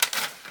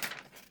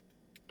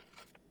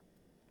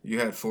 You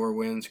had 4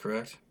 wins,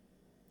 correct?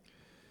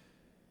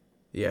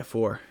 Yeah,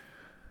 4.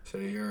 So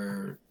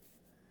you're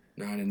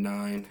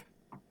 9-9.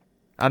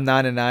 I'm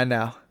 9-9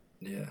 now.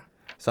 Yeah.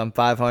 So I'm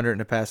 500 in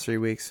the past 3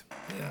 weeks.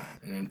 Yeah,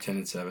 and I'm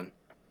 10-7.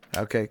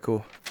 Okay,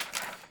 cool.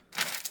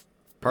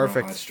 We're on a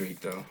Perfect. hot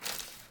streak, though.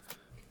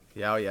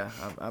 Yeah, oh yeah.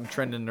 I'm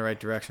trending in the right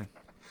direction.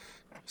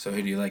 So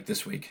who do you like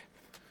this week?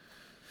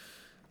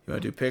 You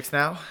want to do picks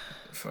now?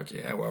 Fuck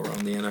yeah, while we're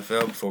on the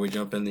NFL, before we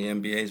jump in the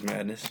NBA's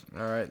madness.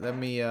 All right, let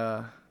me,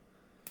 I'm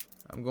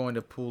going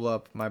to pull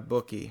up my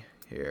bookie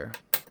here.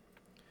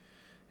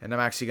 And I'm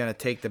actually going to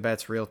take the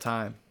bets real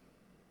time.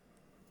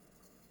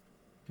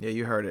 Yeah,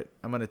 you heard it.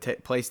 I'm going to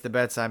place the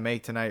bets I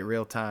make tonight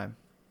real time.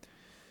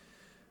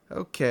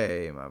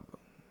 Okay,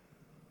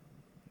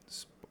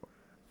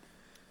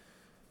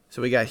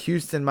 so we got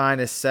Houston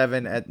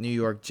 -7 at New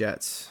York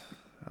Jets.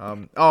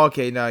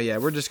 Okay, no, yeah,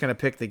 we're just gonna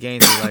pick the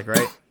games we like,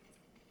 right?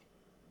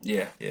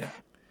 Yeah.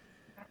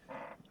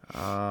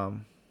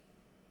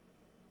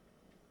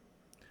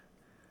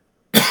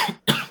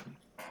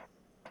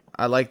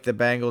 I like the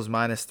Bengals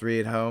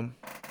 -3 at home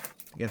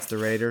against the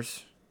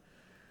Raiders.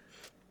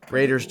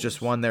 Raiders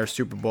just won their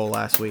Super Bowl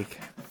last week.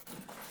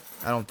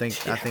 I think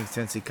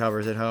Cincy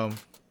covers at home.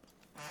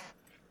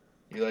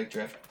 You like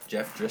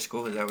Jeff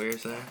Driscoll? Is that what you're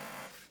saying?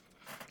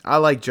 I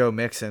like Joe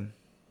Mixon.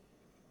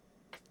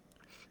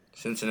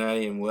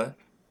 Cincinnati and what?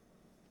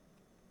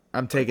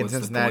 I'm taking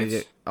Cincinnati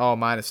to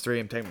 -3.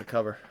 I'm taking the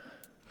cover.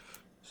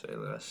 Say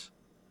less.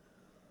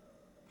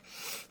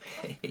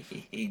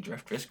 Hey,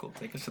 Jeff Driscoll,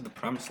 take us to the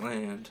promised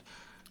land.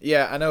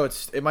 Yeah, I know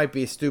it might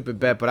be a stupid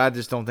bet, but I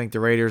just don't think the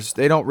Raiders,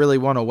 they don't really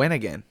want to win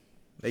again.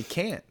 They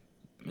can't.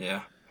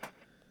 Yeah.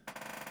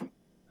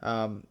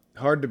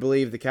 Hard to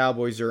believe the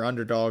Cowboys are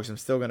underdogs. I'm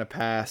still going to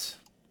pass.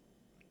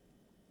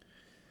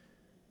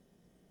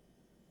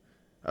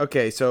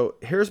 Okay, so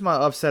here's my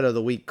upset of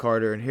the week,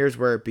 Carter, and here's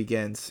where it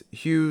begins.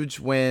 Huge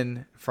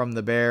win from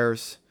the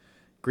Bears.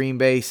 Green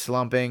Bay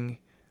slumping.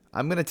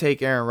 I'm going to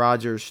take Aaron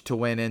Rodgers to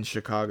win in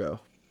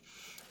Chicago.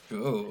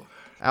 Ooh.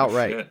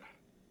 Outright. Shit.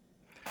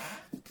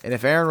 And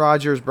if Aaron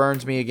Rodgers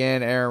burns me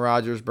again, Aaron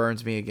Rodgers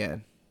burns me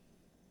again.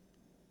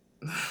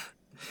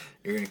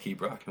 You're going to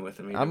keep rocking with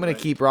him. I'm going to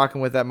keep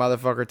rocking with that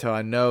motherfucker till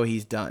I know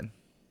he's done.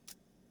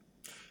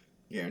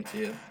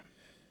 Guarantee it.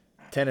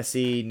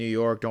 Tennessee, New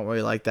York, don't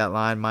really like that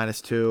line,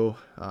 -2.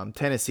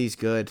 Tennessee's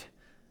good,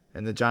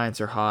 and the Giants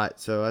are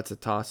hot, so that's a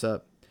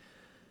toss-up.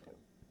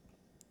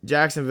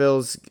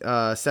 Jacksonville's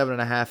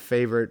 7.5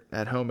 favorite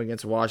at home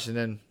against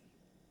Washington.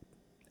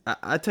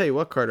 I tell you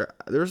what, Carter,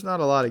 there's not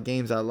a lot of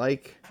games I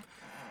like.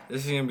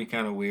 This is going to be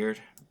kind of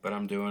weird, but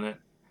I'm doing it.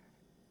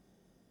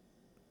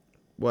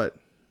 What?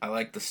 I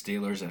like the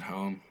Steelers at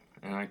home,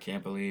 and I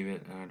can't believe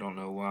it, and I don't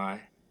know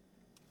why.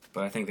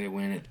 But I think they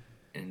win it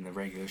in the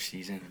regular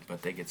season,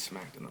 but they get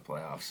smacked in the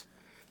playoffs.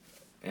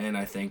 And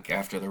I think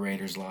after the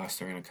Raiders lost,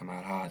 they're going to come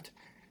out hot.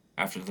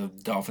 After the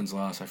Dolphins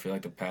lost, I feel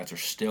like the Pats are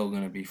still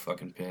going to be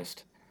fucking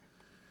pissed.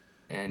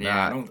 And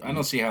yeah, I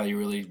don't see how you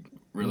really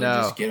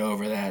just get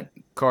over that.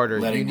 Carter,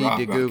 letting you need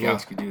to Google.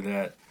 Gronkowski do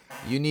that.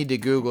 You need to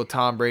Google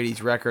Tom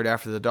Brady's record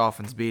after the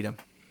Dolphins beat him.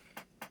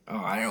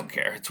 Oh, I don't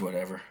care. It's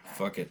whatever.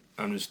 Fuck it.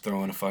 I'm just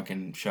throwing a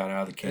fucking shot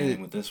out of the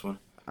cannon with this one.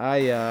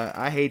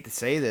 I hate to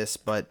say this,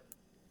 but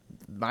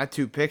my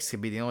two picks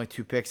could be the only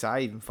two picks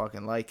I even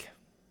fucking like.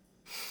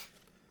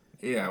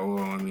 Yeah,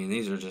 well, I mean,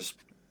 these are just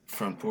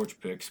front porch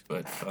picks,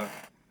 but fuck.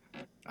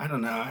 I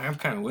don't know. I'm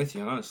kind of with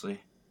you,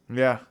 honestly.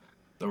 Yeah.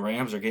 The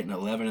Rams are getting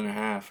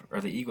 11.5,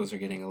 or the Eagles are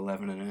getting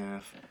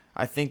 11.5.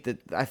 I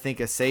think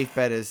a safe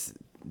bet is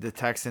the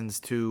Texans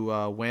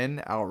to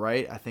win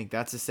outright. I think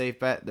that's a safe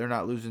bet. They're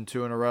not losing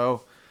 2 in a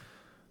row.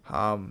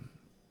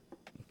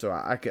 So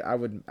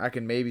I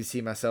can maybe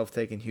see myself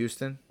taking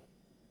Houston.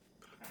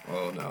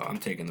 Oh no, I'm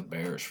taking the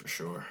Bears for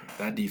sure.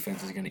 That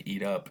defense is going to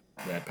eat up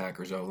that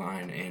Packers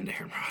O-line and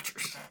Aaron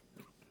Rodgers.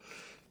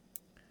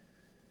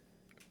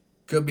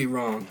 Could be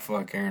wrong.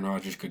 Fuck, Aaron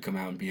Rodgers could come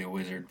out and be a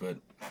wizard, but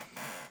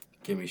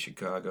give me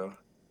Chicago.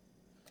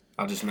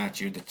 I'll just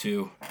match you the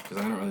 2 because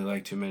I don't really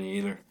like too many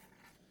either.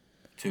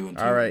 2 and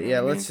 2. All right, yeah,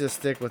 let's just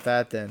stick with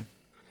that then.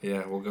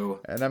 Yeah, we'll go.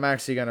 And I'm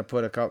actually gonna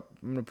put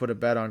a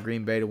bet on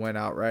Green Bay to win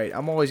outright.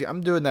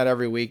 I'm doing that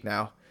every week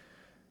now.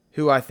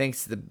 Who I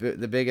think's the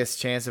biggest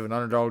chance of an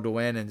underdog to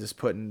win, and just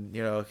putting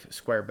a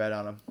square bet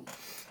on them.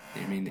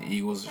 You mean the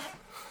Eagles?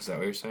 Is that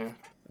what you're saying?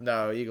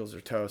 No, Eagles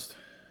are toast.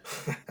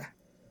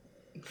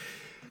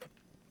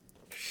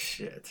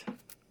 Shit.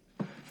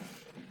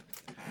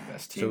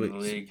 Best team in the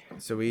league.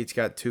 So we each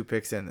got 2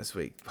 picks in this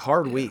week.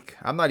 Hard week.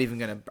 I'm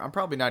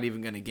probably not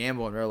even gonna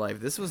gamble in real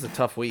life. This was a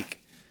tough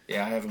week.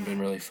 Yeah, I haven't been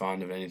really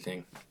fond of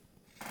anything.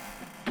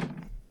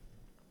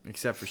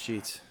 Except for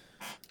Sheetz.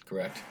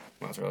 Correct.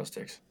 Mozzarella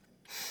sticks.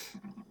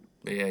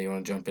 But yeah, you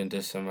want to jump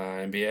into some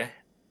NBA?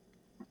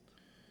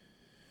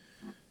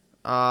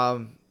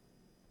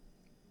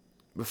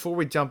 Before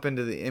we jump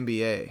into the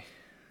NBA,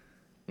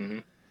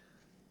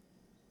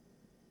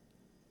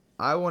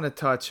 I want to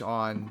touch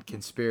on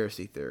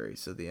conspiracy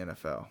theories of the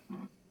NFL.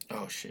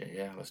 Oh shit!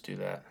 Yeah, let's do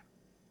that.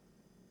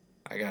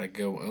 I gotta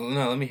go. Oh,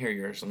 no, let me hear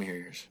yours.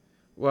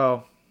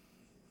 Well,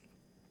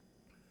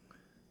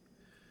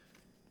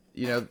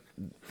 the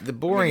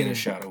boring. Get a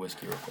shot of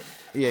whiskey real quick.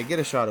 Yeah, get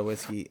a shot of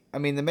whiskey. I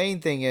mean, the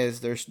main thing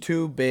is there's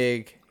 2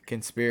 big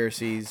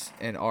conspiracies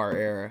in our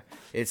era.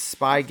 It's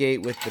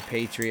Spygate with the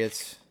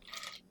Patriots.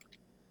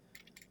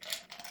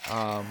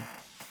 And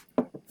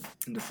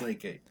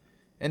Deflategate.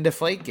 And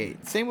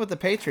Deflategate. Same with the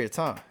Patriots,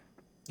 huh?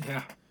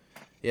 Yeah.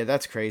 Yeah,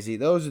 that's crazy.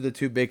 Those are the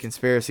 2 big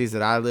conspiracies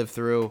that I lived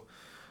through.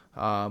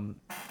 Other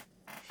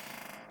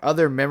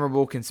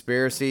memorable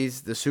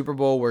conspiracies, the Super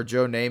Bowl where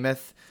Joe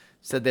Namath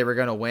said they were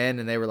going to win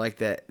and they were like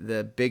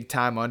the big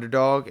time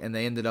underdog and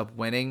they ended up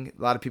winning.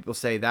 A lot of people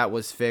say that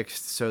was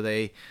fixed so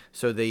the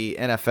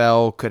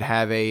NFL could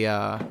have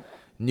a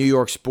New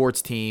York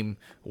sports team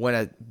win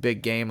a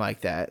big game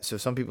like that. So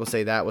some people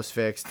say that was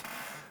fixed.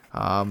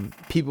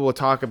 People will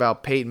talk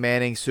about Peyton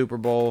Manning's Super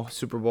Bowl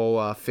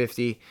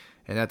 50,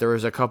 and that there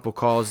was a couple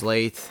calls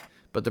late.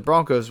 But the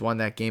Broncos won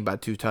that game by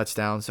 2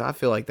 touchdowns, so I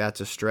feel like that's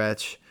a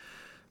stretch.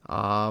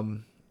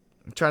 I'm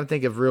trying to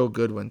think of real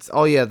good ones.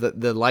 Oh, yeah,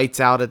 the lights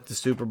out at the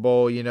Super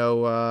Bowl,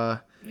 Yeah,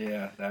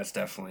 that's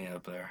definitely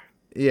up there.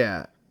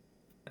 Yeah.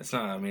 It's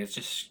not, I mean, it's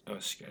just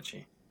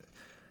sketchy.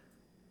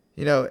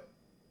 The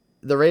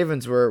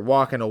Ravens were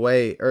walking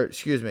away, or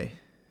excuse me.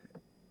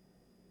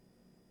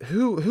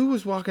 Who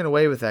was walking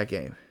away with that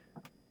game?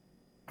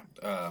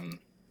 The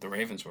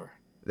Ravens were.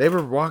 They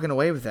were walking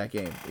away with that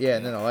game. Yeah,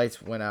 and then the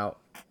lights went out.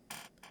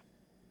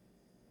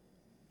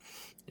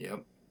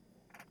 Yep.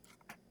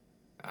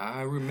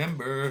 I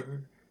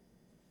remember.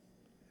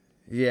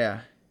 Yeah.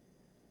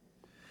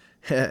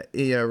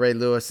 Ray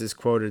Lewis is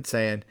quoted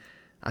saying,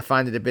 "I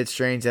find it a bit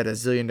strange that a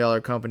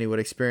zillion-dollar company would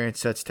experience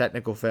such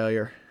technical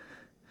failure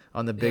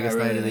on the biggest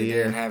night of the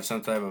year." Didn't have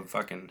some type of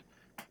fucking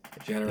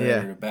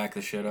generator to back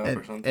the shit up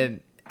or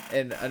something.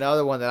 And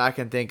another one that I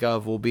can think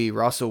of will be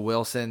Russell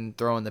Wilson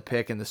throwing the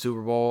pick in the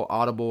Super Bowl,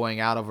 audibling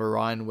out of a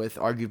run with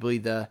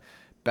arguably the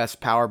best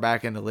power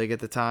back in the league at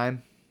the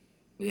time.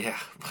 Yeah,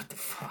 what the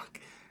fuck?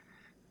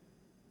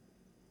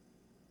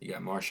 You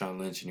got Marshawn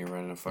Lynch and you're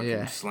running a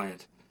fucking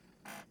slant.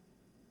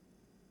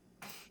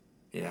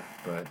 Yeah,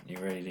 but you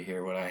ready to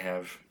hear what I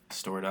have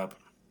stored up?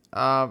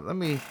 Let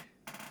me... I'm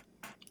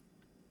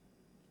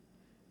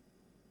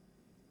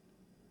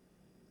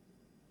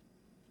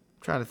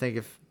trying to think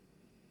if...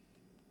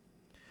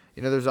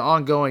 there's an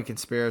ongoing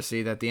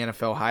conspiracy that the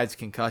NFL hides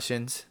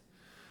concussions.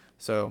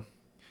 So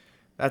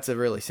that's a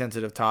really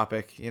sensitive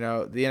topic. The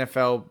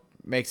NFL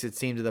makes it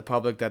seem to the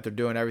public that they're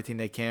doing everything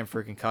they can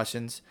for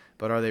concussions,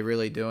 but are they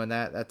really doing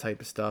that? That type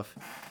of stuff.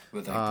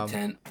 With like the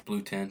tent,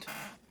 blue tent.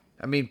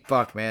 I mean,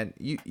 fuck, man.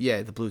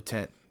 The blue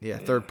tent. Yeah,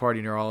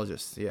 third-party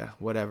neurologists. Yeah,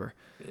 whatever.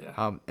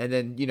 Yeah. And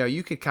then,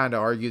 you could kind of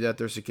argue that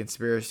there's a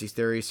conspiracy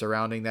theory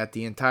surrounding that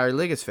the entire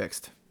league is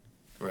fixed.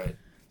 Right.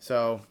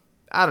 So,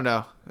 I don't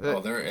know.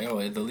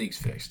 The league's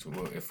fixed.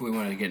 If we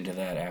want to get into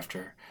that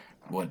after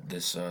what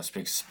this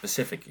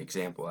specific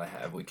example I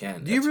have, we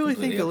can. Do you really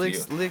think the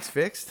league's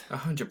fixed?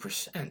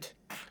 100%.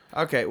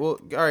 Okay, well,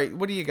 all right.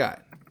 What do you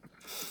got?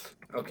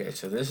 Okay,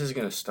 so this is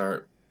going to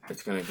start.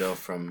 It's going to go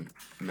from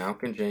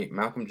Malcolm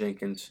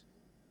Jenkins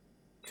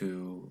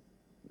to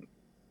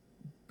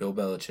Bill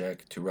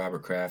Belichick to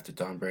Robert Kraft to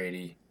Tom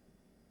Brady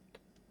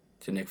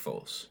to Nick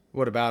Foles.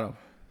 What about them?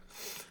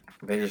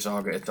 It's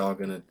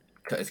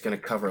going to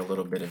cover a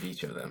little bit of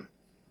each of them.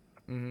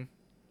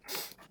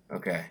 Mm-hmm.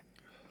 Okay.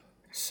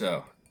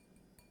 So,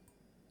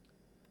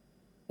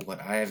 what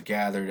I have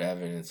gathered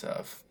evidence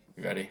of.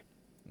 You ready?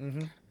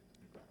 Mm-hmm.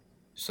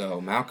 So,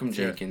 Malcolm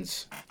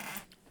Jenkins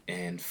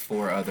and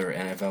 4 other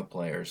NFL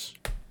players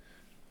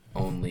I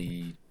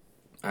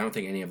don't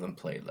think any of them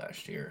played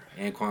last year.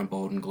 Anquan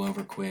Bolden,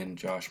 Glover Quinn,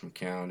 Josh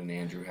McCown, and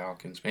Andrew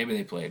Hawkins. Maybe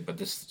they played, but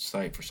this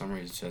site for some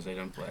reason says they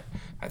didn't play.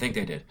 I think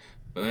they did,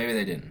 but maybe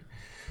they didn't.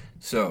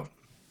 So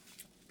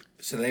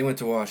they went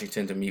to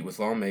Washington to meet with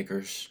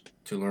lawmakers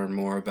to learn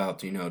more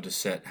about,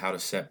 how to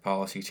set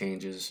policy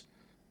changes.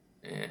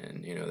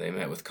 And, they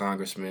met with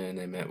congressmen,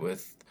 they met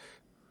with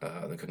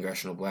the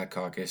Congressional Black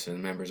Caucus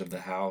and members of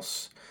the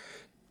House,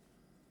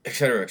 et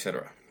cetera, et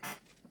cetera.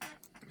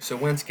 So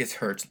Wentz gets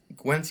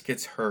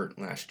hurt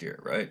last year,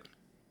 right?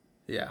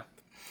 Yeah.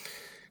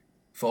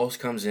 Foles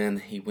comes in,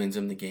 he wins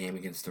him the game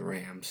against the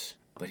Rams,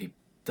 but he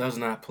does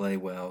not play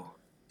well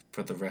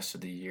for the rest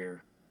of the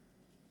year.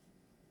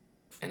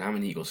 And I'm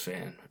an Eagles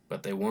fan,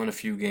 but they won a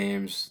few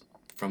games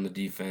from the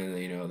defense.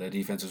 The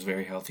defense was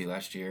very healthy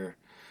last year,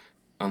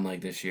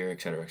 unlike this year,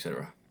 et cetera, et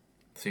cetera.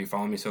 So you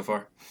follow me so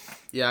far?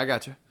 Yeah, I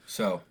got you.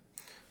 So,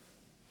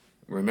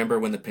 remember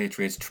when the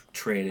Patriots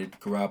traded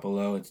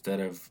Garoppolo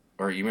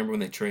you remember when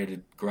they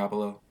traded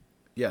Garoppolo?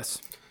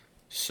 Yes.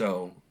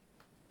 So,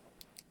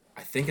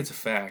 I think it's a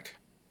fact.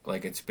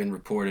 Like, it's been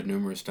reported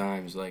numerous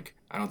times. Like,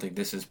 I don't think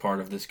this is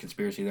part of this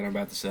conspiracy that I'm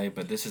about to say,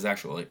 but this is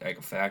actually like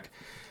a fact.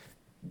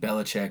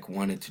 Belichick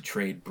wanted to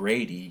trade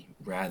Brady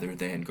rather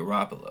than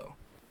Garoppolo.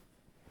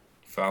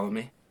 Follow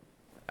me?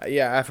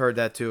 Yeah, I've heard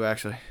that too,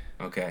 actually.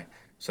 Okay.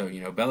 So,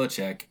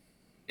 Belichick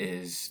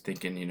is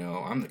thinking,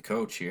 I'm the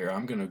coach here.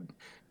 I'm going to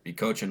be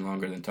coaching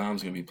longer than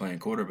Tom's going to be playing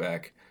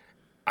quarterback.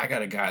 I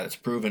got a guy that's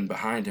proven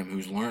behind him,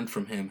 who's learned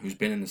from him, who's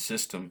been in the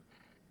system,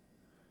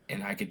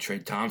 and I could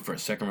trade Tom for a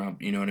second round.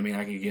 You know what I mean?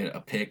 I could get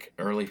a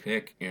early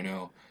pick,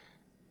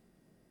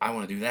 I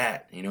want to do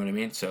that. You know what I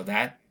mean? So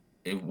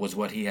it was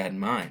what he had in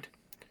mind.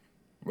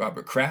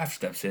 Robert Kraft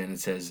steps in and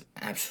says,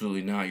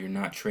 absolutely not. You're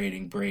not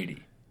trading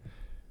Brady.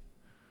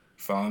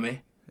 Follow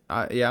me?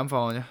 Yeah, I'm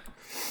following you.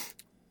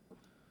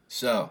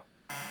 So,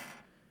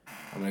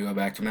 I'm going to go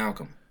back to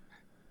Malcolm.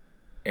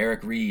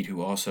 Eric Reed,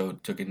 who also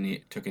took a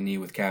knee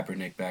with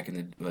Kaepernick back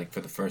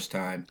for the first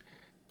time,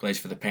 plays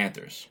for the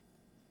Panthers.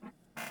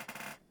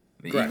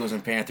 The Correct. Eagles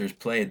and Panthers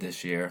played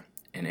this year,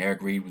 and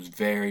Eric Reed was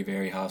very,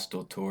 very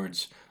hostile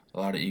towards a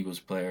lot of Eagles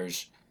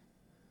players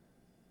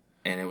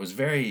and it was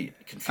very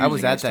I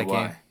was confusing at as to that game.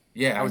 why.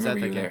 Yeah, I I was at remember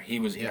that you were game. there. He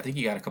was. I Yeah, think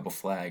he got a couple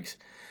flags,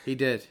 he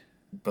did.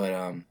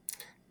 but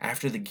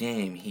after the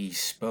game, he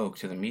spoke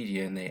to the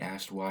media, and they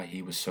asked why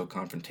he was so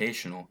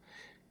confrontational,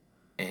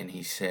 and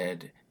he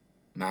said,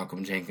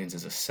 "Malcolm Jenkins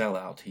is a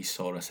sellout. He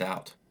sold us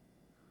out."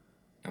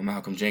 Now,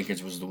 Malcolm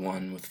Jenkins was the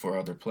one with 4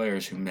 other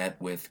players who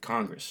met with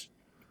Congress.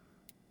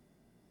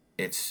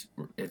 It's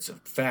it's a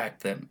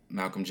fact that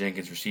Malcolm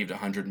Jenkins received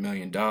 $100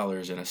 million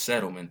in a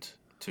settlement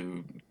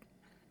to,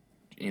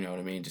 you know what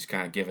I mean, just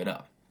kind of give it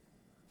up.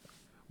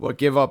 What,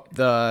 give up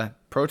the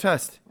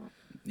protest?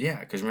 Yeah,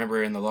 because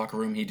remember in the locker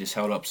room he just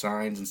held up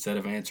signs instead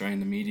of answering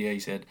the media. He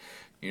said,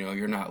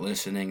 you're not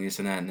listening, this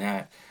and that and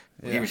that.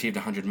 Well, he Yeah. received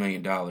 $100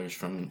 million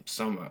from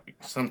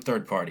some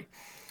third party.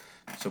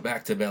 So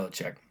back to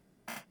Belichick.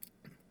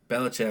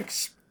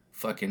 Belichick's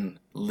fucking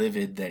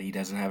livid that he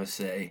doesn't have a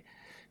say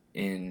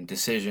in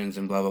decisions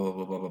and blah blah blah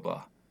blah blah blah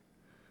blah.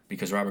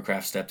 Because Robert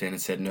Kraft stepped in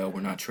and said, no,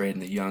 we're not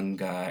trading the young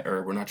guy,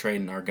 or we're not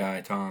trading our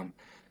guy Tom.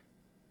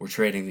 We're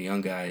trading the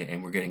young guy,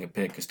 and we're getting a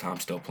pick because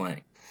Tom's still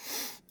playing.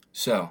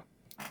 So,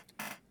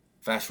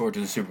 fast forward to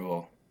the Super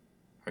Bowl.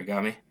 You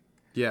got me?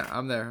 Yeah,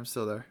 I'm there. I'm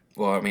still there.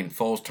 Well, I mean,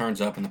 Foles turns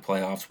up in the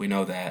playoffs. We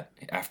know that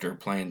after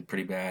playing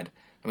pretty bad.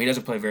 I mean, he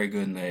doesn't play very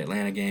good in the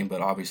Atlanta game,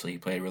 but obviously he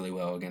played really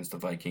well against the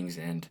Vikings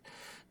and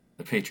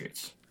the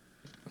Patriots.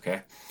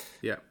 Okay?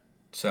 Yeah.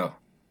 So,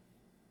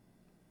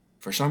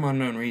 for some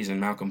unknown reason,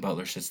 Malcolm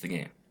Butler sits the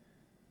game.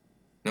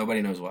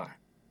 Nobody knows why.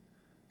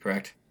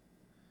 Correct?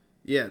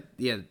 Yeah,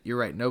 you're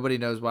right. Nobody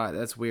knows why.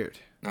 That's weird.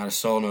 Not a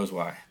soul knows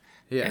why.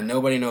 Yeah. And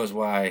nobody knows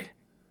why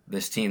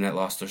this team that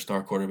lost their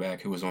star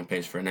quarterback, who was on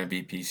pace for an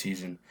MVP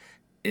season,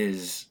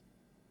 is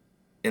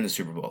in the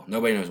Super Bowl.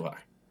 Nobody knows why.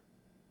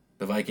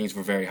 The Vikings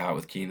were very hot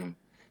with Keenum.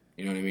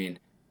 You know what I mean?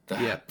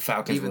 The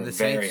Falcons Even were the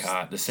very Saints,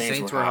 hot. The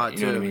Saints were hot. You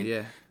too. know what I mean?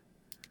 Yeah.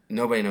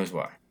 Nobody knows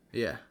why.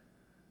 Yeah.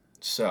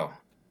 So,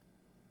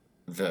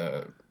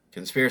 the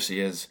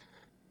conspiracy is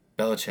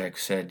Belichick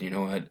said, you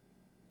know what?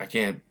 I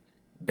can't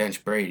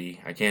bench Brady.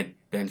 I can't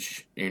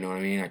bench, you know what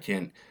I mean?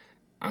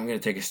 I'm going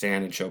to take a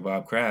stand and show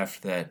Bob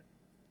Kraft that,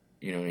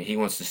 he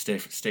wants to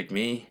stick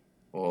me.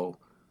 Well,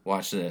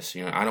 watch this.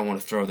 I don't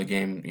want to throw the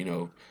game,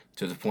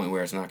 to the point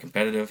where it's not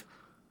competitive,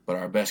 but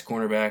our best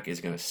cornerback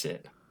is going to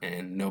sit,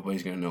 and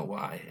nobody's going to know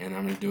why. And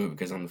I'm going to do it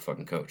because I'm the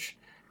fucking coach.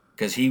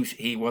 Because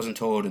he wasn't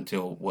told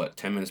until,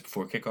 10 minutes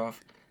before kickoff?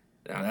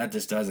 Now, that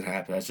just doesn't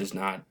happen. That's just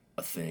not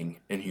a thing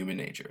in human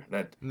nature.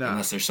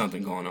 Unless there's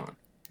something going on.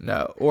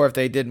 No, or if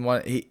they didn't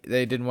want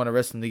to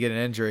risk him to get an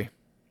injury.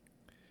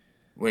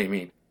 What do you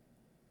mean?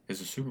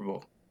 It's a Super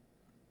Bowl.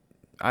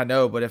 I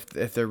know, but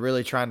if they're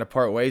really trying to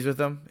part ways with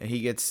him and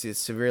he gets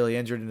severely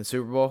injured in the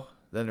Super Bowl,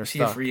 then they're Is he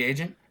stuck. a free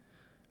agent?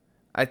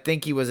 I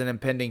think he was an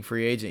impending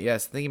free agent.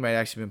 Yes, I think he might have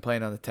actually been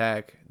playing on the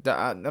tag.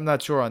 I'm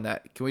not sure on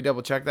that. Can we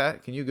double check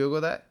that? Can you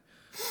Google that?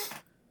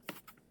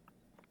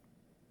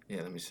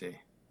 Yeah, let me see.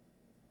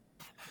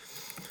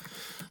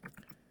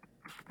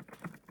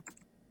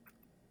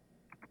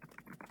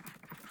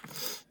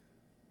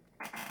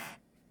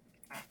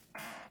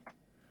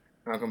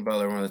 Malcolm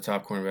Butler, one of the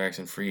top cornerbacks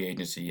in free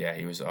agency. Yeah,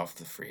 he was off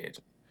the free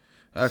agent.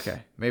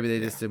 Okay, maybe they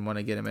just didn't want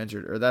to get him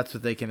injured, or that's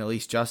what they can at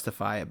least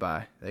justify it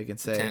by. They can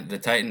say The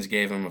Titans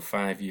gave him a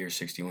 5-year,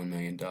 $61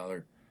 million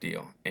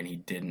deal, and he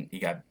didn't. He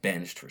got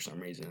benched for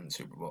some reason in the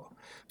Super Bowl.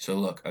 So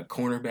look, a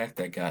cornerback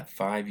that got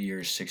 5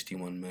 years,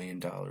 $61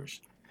 million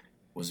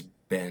was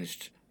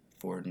benched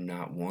for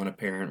not one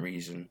apparent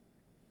reason,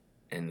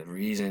 and the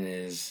reason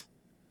is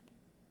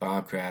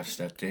Bob Kraft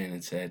stepped in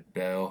and said,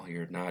 "Bill,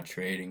 you're not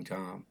trading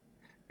Tom.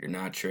 You're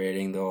not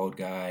trading the old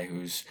guy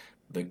who's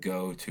the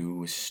go-to,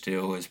 who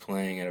still is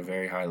playing at a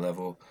very high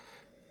level.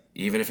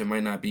 Even if it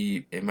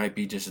might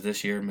be just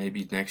this year,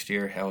 maybe next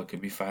year. Hell, it could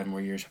be 5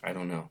 more years. I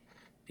don't know.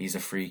 He's a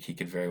freak. He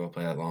could very well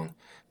play that long.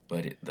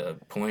 But the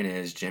point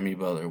is, Jimmy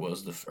fucking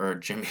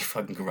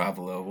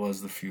Garoppolo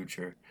was the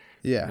future.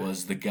 yeah.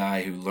 Was the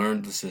guy who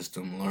learned the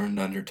system, learned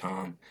under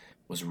Tom,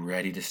 was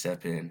ready to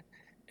step in.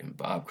 And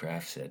Bob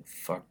Kraft said,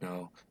 fuck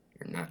no,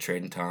 you're not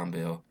trading Tom,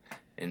 Bill.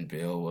 And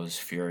Bill was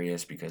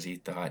furious because he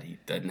thought he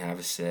didn't have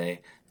a say.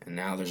 And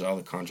now there's all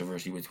the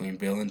controversy between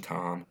Bill and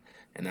Tom.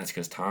 And that's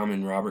because Tom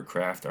and Robert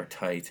Kraft are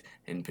tight,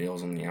 and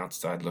Bill's on the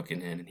outside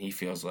looking in. And he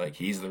feels like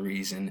he's the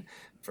reason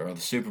for all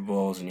the Super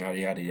Bowls and yada,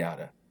 yada,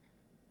 yada.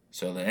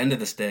 So the end of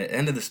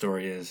the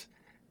story is,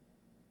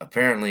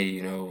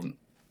 apparently,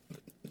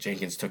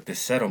 Jenkins took this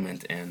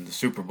settlement, and the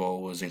Super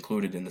Bowl was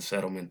included in the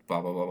settlement,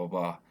 blah, blah, blah, blah,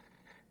 blah.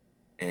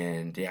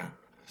 And, yeah,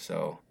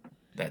 so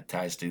that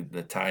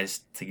ties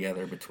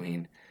together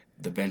between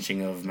the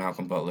benching of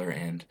Malcolm Butler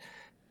and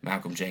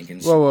Malcolm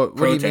Jenkins Well,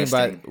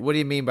 protesting. what do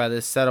you mean by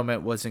this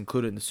settlement was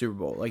included in the Super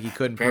Bowl? Like he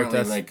couldn't Apparently,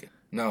 protest?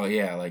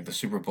 like the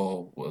Super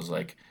Bowl was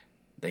like,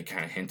 they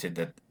kind of hinted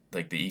that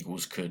like the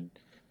Eagles could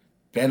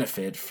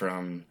benefit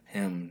from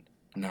him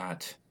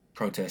not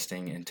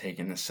protesting and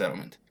taking the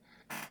settlement.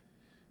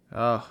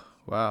 Oh,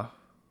 wow.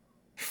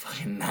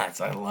 Fucking nuts.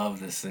 I love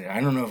this thing.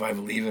 I don't know if I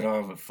believe it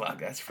all, but fuck,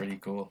 that's pretty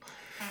cool.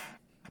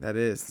 That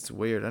is. It's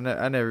weird.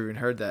 I never even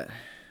heard that.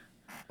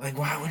 Like,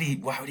 why would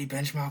he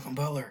bench Malcolm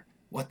Butler?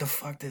 What the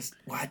fuck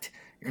what?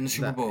 You're in the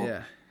Super Bowl.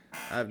 Yeah.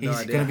 I have no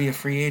He's idea. going to be a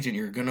free agent.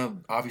 You're going to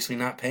obviously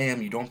not pay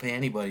him. You don't pay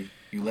anybody.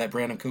 You let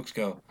Brandon Cooks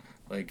go.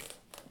 Like,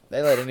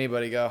 They let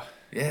anybody go.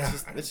 yeah.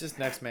 It's just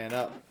next man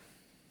up.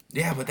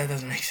 Yeah, but that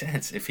doesn't make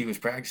sense. If he was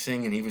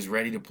practicing and he was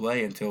ready to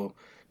play until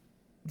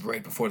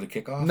right before the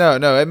kickoff.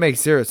 No, it makes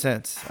zero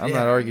sense. I'm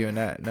not arguing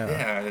that. No.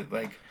 Yeah,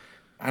 like,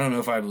 I don't know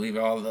if I believe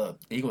all the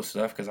Eagles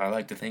stuff because I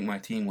like to think my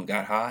team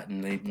got hot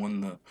and they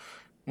won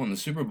the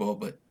Super Bowl,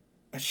 but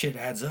that shit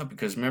adds up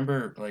because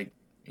remember, like,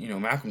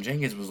 Malcolm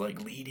Jenkins was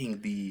like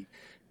leading the,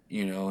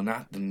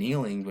 not the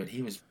kneeling, but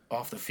he was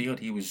off the field.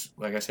 He was,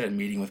 like I said,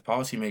 meeting with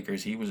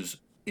policymakers. He was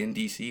in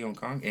D.C.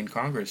 in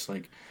Congress,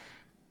 like,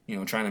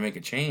 trying to make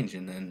a change,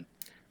 and then,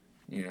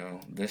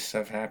 this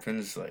stuff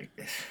happens. Like,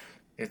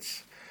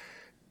 it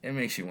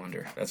makes you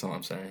wonder. That's all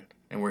I'm saying.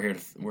 And we're here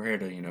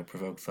to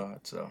provoke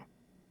thought. So.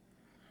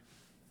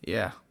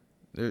 Yeah,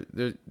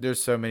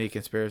 there's so many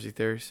conspiracy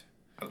theories.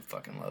 I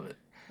fucking love it.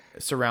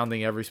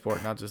 Surrounding every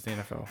sport, not just the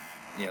NFL.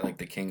 Yeah, like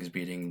the Kings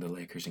beating the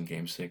Lakers in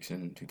Game 6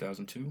 in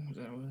 2002. Was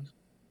that what it was?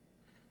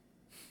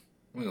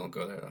 We don't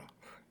go there, though.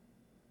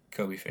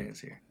 Kobe fans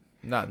here.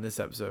 Not in this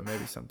episode.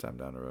 Maybe sometime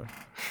down the road.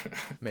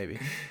 Maybe.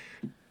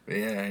 But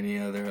yeah, any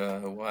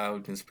other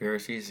wild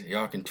conspiracies?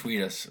 Y'all can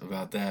tweet us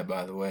about that,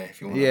 by the way,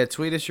 if you want. Yeah,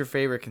 tweet us your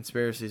favorite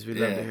conspiracies. We'd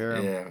love to hear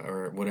them. Yeah,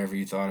 or whatever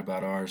you thought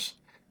about ours.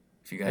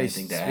 If you got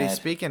anything to add.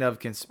 Speaking of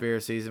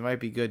conspiracies, it might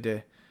be good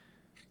to,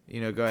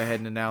 go ahead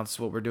and announce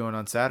what we're doing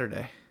on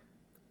Saturday.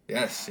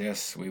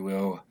 Yes, we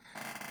will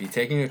be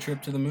taking a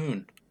trip to the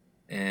moon,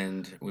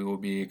 and we will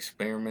be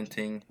we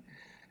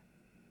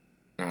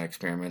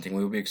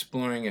will be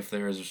exploring if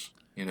there is,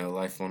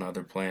 life on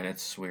other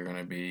planets. We're going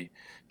to be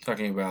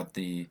talking about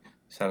the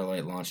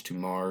satellite launch to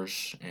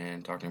Mars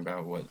and talking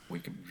about what we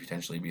could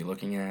potentially be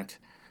looking at,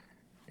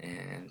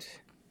 and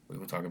we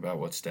will talk about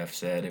what Steph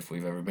said if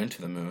we've ever been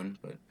to the moon,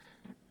 but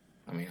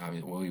I mean,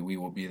 obviously, we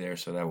will be there,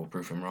 so that will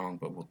prove him wrong,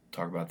 but we'll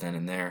talk about then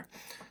and there.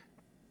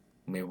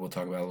 Maybe we'll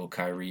talk about a little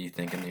Kyrie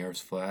thinking the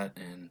Earth's flat,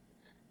 and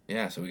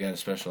yeah, so we got a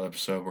special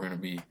episode. We're going to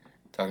be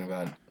talking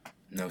about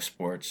no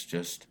sports,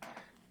 just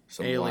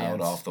some aliens.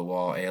 Wild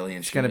off-the-wall alien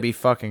It's shit. going to be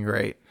fucking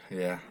great.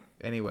 Yeah.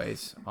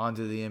 Anyways, on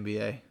to the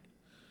NBA.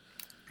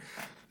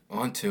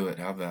 On to it.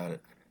 How about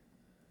it?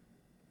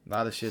 A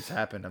lot of shit's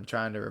happened. I'm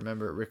trying to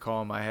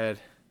recall in my head.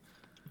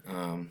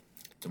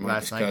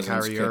 DeMarcus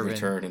Cousins could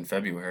return in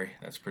February.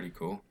 That's pretty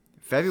cool.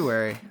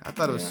 February? I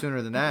thought it was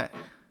sooner than that.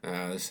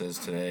 This says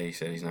today. He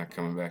said he's not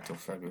coming back till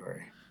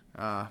February.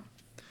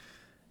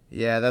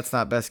 Yeah, that's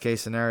not best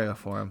case scenario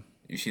for him.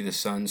 You see the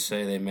Suns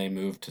say they may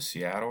move to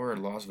Seattle or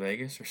Las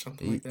Vegas or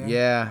something like that?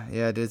 Yeah,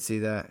 I did see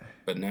that.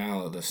 But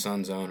now the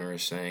Suns owner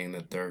is saying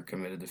that they're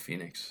committed to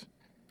Phoenix.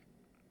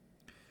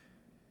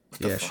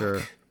 Yeah,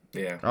 sure.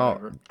 Yeah.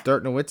 Whatever.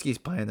 Dirk Nowitzki's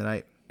playing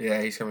tonight.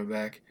 Yeah, he's coming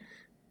back.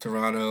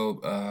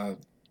 Toronto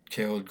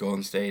killed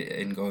Golden State,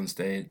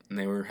 and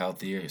they were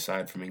healthy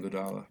aside from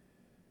Iguodala,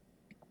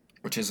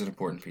 which is an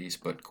important piece.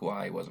 But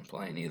Kawhi wasn't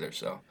playing either,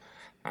 so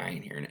I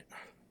ain't hearing it.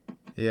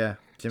 Yeah,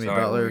 Jimmy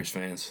Sorry, Butler. Warriors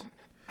fans.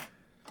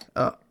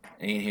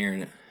 Ain't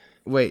hearing it.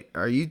 Wait,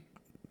 are you?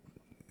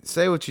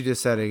 Say what you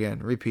just said again.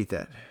 Repeat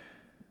that.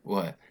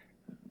 What?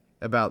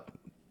 About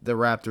the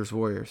Raptors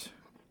Warriors.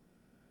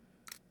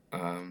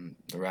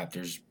 The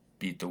Raptors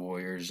beat the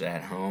Warriors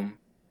at home,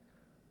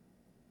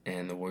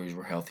 and the Warriors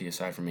were healthy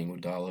aside from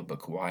Iguodala, but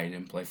Kawhi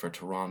didn't play for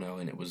Toronto,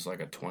 and it was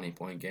like a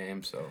 20-point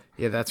game. So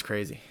yeah, that's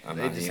crazy.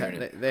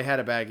 They had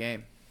a bad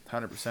game,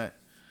 100%.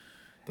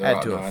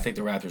 I think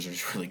the Raptors are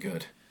just really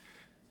good.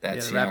 The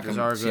Raptors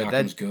are good.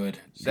 Siakam's good.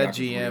 That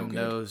GM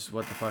knows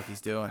what the fuck he's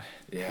doing.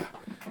 Yeah,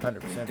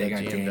 100%. They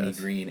got Danny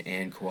Green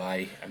and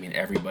Kawhi. I mean,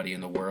 everybody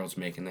in the world's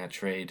making that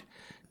trade.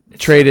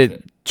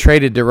 Traded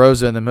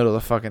DeRozan in the middle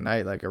of the fucking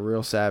night like a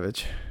real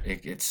savage.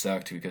 It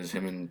sucked because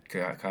him and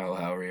Kyle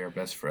Lowry are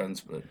best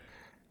friends, but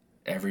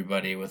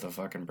everybody with a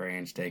fucking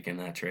brain's taking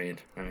that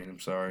trade. I mean, I'm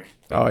sorry.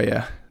 Oh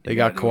yeah, they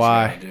got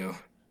Kawhi.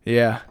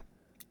 Yeah.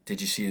 Did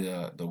you see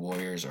the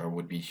Warriors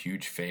would be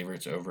huge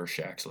favorites over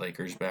Shaq's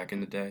Lakers back in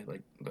the day,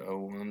 like the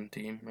 01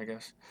 team, I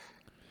guess?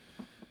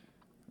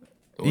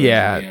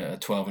 Yeah. A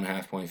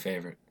 12.5-point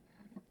favorite.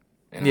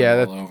 And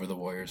I'm all over the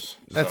Warriors.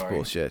 That's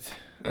bullshit.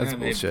 That's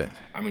bullshit.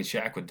 I mean,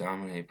 Shaq would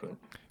dominate, but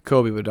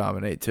Kobe would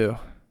dominate too.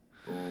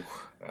 Ooh,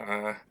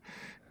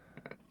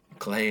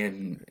 Clay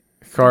and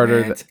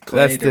Carter. Durant,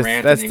 that's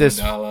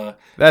disrespectful.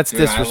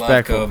 I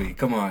love Kobe.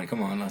 Come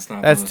on. Let's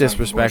not. That's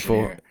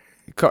disrespectful.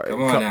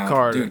 Come on now,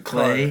 Carter, dude.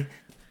 Clay,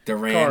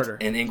 Durant, Carter.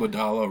 and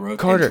Iguodala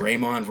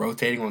Draymond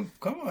rotating on.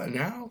 Come on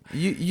now.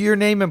 You're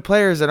naming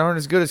players that aren't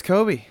as good as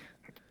Kobe.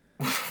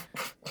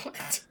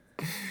 What?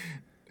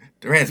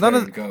 Durant's better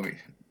than Kobe.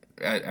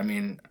 I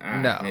mean,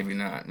 no, maybe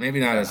not. Maybe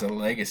not as a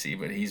legacy,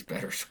 but he's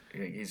better.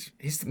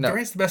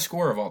 Durant's the best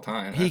scorer of all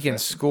time. He can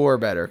score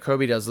better.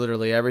 Kobe does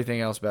literally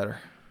everything else better.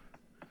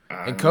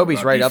 And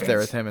Kobe's right up there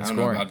with him in scoring.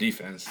 I don't know about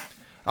defense.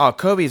 Oh,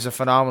 Kobe's a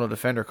phenomenal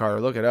defender,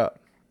 Carter. Look it up.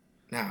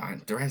 No,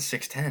 Durant's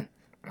 6'10".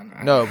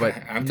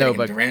 I'm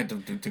taking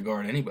Durant to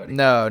guard anybody.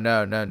 No.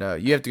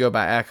 You have to go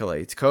by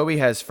accolades. Kobe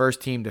has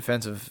first-team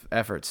defensive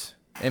efforts.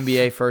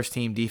 NBA first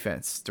team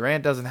defense.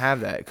 Durant doesn't have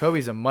that.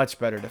 Kobe's a much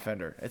better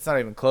defender. It's not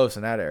even close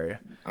in that area.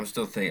 I'm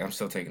still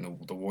taking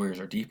the Warriors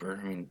are deeper.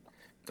 I mean,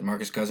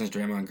 DeMarcus Cousins,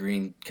 Draymond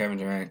Green, Kevin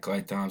Durant,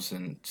 Klay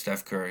Thompson,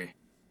 Steph Curry.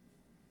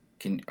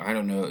 I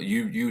don't know.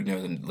 You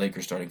know the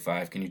Lakers starting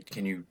five. Can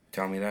you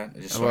tell me that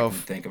just so I can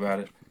think about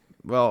it?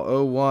 Well,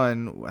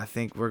 0-1, I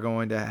think we're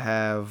going to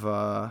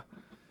have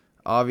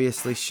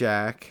obviously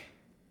Shaq.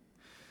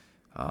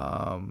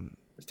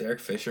 Is Derek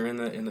Fisher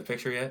in the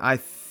picture yet? I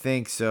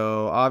think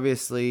so.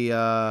 Obviously,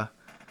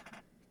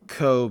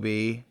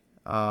 Kobe,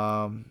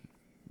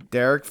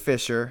 Derek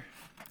Fisher,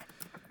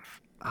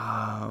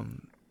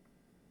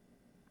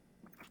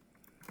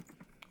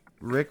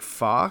 Rick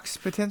Fox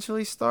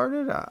potentially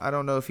started. I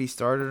don't know if he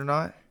started or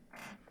not.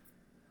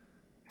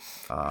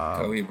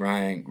 Kobe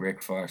Bryant,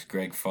 Rick Fox,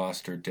 Greg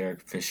Foster, Derek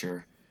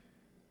Fisher.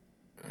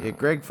 Yeah,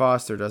 Greg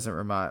Foster doesn't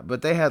remind,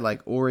 but they had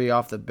like Ori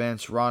off the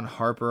bench, Ron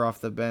Harper off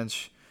the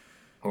bench,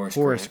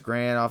 Horace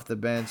Grant off the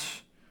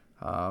bench.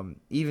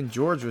 Even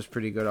George was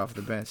pretty good off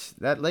the bench.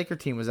 That Laker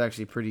team was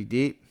actually pretty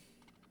deep.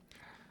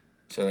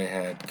 So they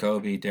had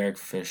Kobe, Derek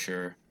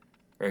Fisher,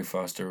 Greg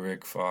Foster,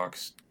 Rick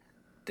Fox,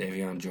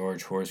 Davion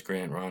George, Horace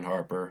Grant, Ron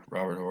Harper,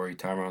 Robert Horry,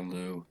 Tyronn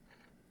Lue,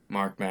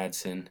 Mark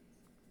Madsen.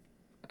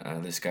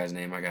 This guy's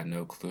name I got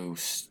no clue.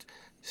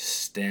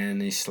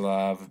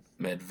 Stanislav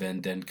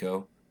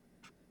Medvedenko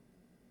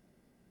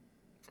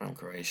from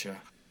Croatia,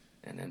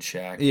 and then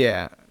Shaq.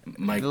 Yeah,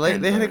 Mike.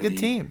 They had a good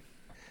team.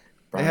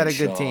 Brian they had a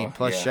good Shaw. team.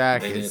 Plus,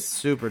 Shaq is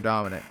super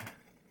dominant.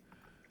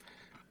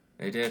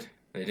 They did.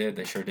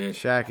 They sure did.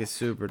 Shaq is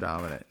super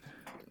dominant.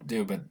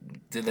 Dude,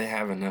 but did they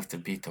have enough to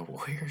beat the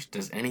Warriors?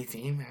 Does any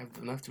team have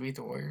enough to beat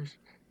the Warriors?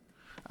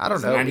 I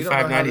don't know.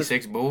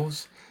 95-96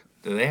 Bulls?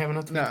 Do they have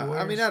enough to beat the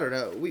Warriors? I mean, I don't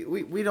know.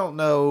 We don't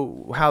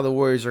know how the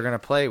Warriors are going to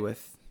play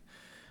with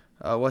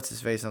what's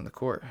his face on the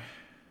court.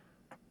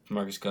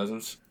 Marcus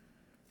Cousins?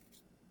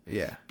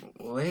 Yeah.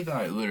 Well, they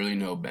got literally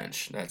no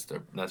bench. That's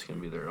going to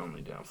be their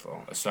only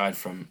downfall. Aside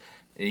from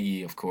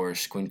Iggy, of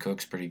course, Quinn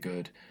Cook's pretty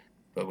good.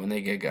 But when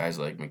they get guys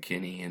like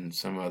McKinney and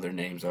some other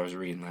names I was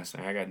reading last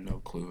night, I got no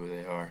clue who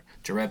they are.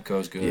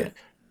 Jerebko's good. Yeah.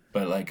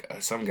 But, like,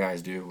 some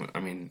guys do.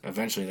 I mean,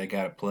 eventually they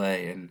got to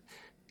play, and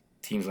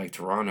teams like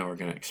Toronto are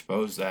going to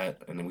expose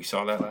that. And then we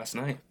saw that last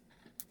night.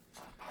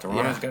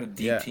 Toronto's got a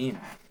deep team.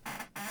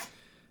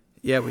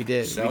 Yeah, we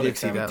did. Celtics we did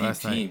see have that a deep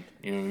last team. night.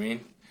 You know what I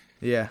mean?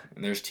 Yeah.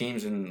 And there's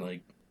teams in,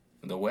 like,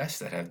 the West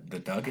that have the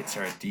Nuggets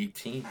are a deep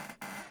team,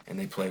 and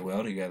they play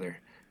well together.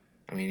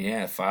 I mean,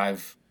 yeah,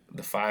 the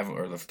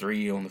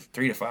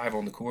 3 to 5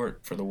 on the court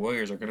for the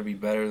Warriors are going to be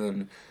better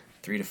than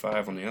 3 to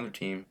 5 on the other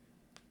team.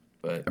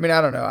 But I mean,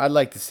 I don't know. I'd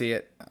like to see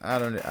it. I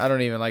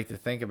don't even like to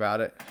think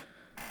about it,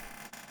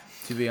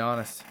 to be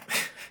honest.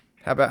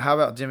 How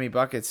about Jimmy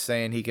Buckets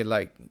saying he could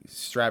like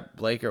strap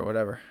Blake or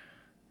whatever?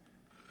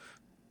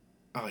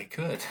 Oh, he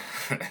could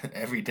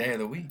every day of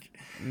the week.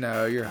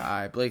 No, you're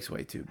high. Blake's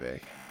way too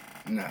big.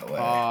 No way.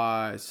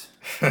 Pause.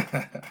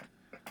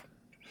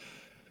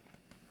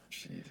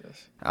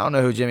 Jesus. I don't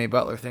know who Jimmy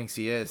Butler thinks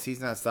he is. He's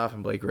not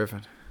stopping Blake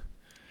Griffin.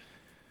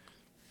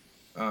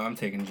 I'm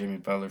taking Jimmy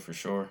Butler for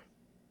sure.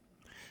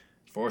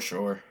 For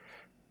sure.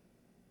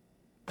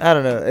 I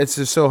don't know. It's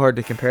just so hard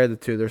to compare the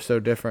two. They're so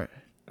different.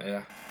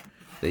 Yeah.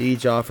 They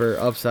each offer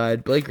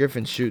upside. Blake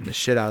Griffin's shooting the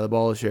shit out of the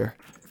ball this year.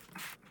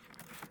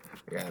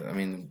 Yeah, I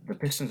mean, the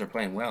Pistons are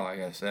playing well, I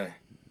gotta say.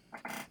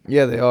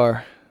 Yeah, they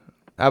are.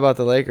 How about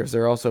the Lakers?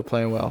 They're also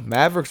playing well.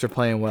 Mavericks are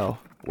playing well.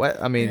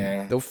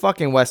 The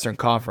fucking Western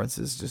Conference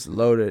is just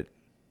loaded.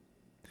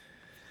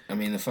 I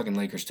mean, the fucking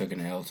Lakers took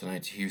an L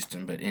tonight to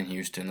Houston, but in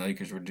Houston, the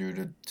Lakers were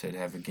due to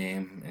have a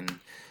game, and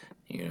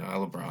you know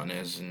how LeBron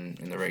is in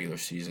the regular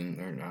season.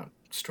 They're not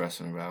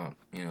stressing about,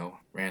 you know,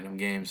 random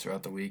games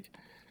throughout the week.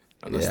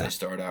 Unless they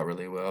start out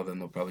really well, then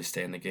they'll probably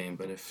stay in the game.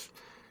 But if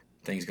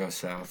things go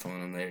south on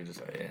them, they're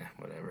just like, yeah,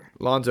 whatever.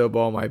 Lonzo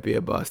Ball might be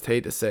a bust.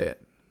 Hate to say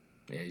it.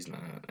 Yeah, he's not.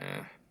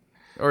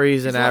 Or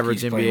he's an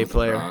average NBA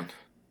player. LeBron.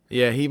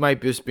 Yeah, he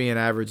might just be an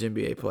average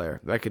NBA player.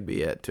 That could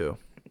be it, too.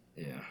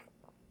 Yeah.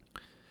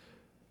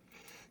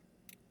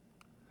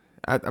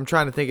 I'm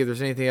trying to think if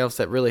there's anything else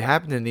that really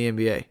happened in the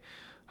NBA.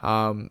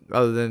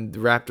 Other than the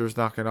Raptors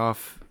knocking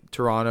off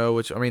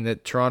Toronto,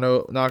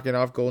 Toronto knocking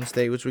off Golden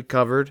State, which we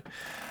covered.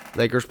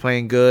 Lakers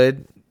playing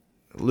good.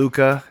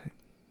 Luka,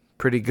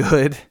 pretty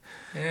good.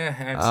 Yeah,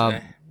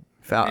 I'd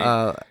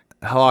say.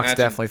 Hawks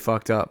definitely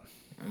fucked up.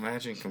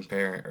 Imagine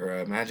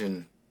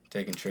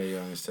taking Trae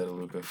Young instead of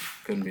Luka.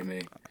 Couldn't be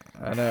me.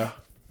 I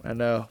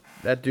know.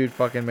 That dude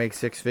fucking makes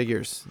 6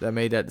 figures that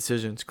made that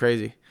decision. It's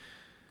crazy.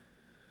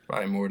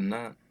 Probably more than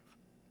that.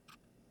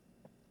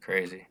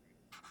 Crazy.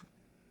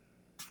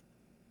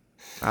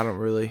 I don't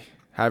really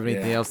have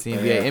anything else in the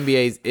NBA.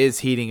 NBA is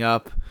heating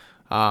up.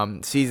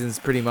 Season's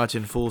pretty much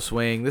in full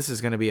swing. This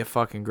is going to be a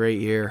fucking great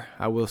year.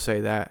 I will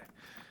say that.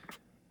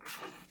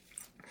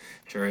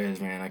 Sure is,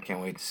 man. I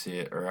can't wait to see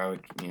it. I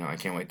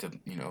can't wait to,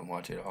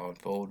 watch it all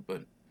unfold.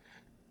 But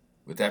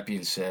with that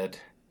being said,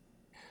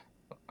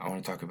 I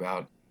want to talk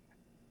about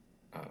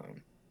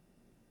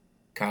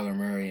Kyler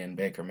Murray and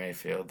Baker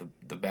Mayfield,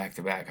 the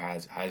back-to-back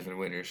Heisman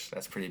winners.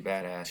 That's pretty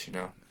badass, you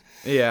know?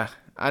 Yeah,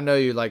 I know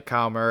you like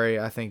Kyle Murray.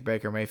 I think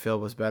Baker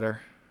Mayfield was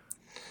better.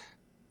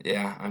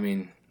 Yeah, I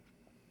mean,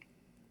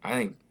 I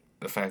think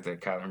the fact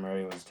that Kyler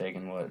Murray was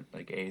taken,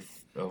 like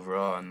 8th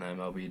overall in the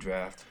MLB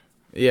draft.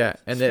 Yeah,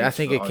 and then I Speaks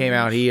think it came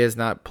out volumes. he is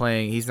not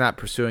playing. He's not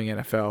pursuing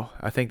NFL.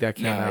 I think that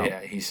came No, out.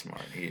 yeah, he's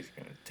smart. He's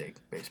going to take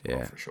baseball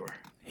Yeah. for sure.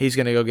 He's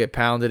going to go get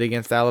pounded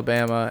against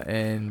Alabama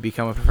and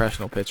become a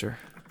professional pitcher.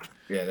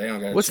 Yeah, they don't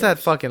got a What's that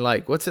chance. fucking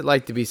like? What's it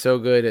like to be so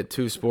good at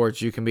two sports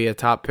you can be a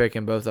top pick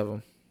in both of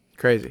them?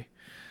 Crazy.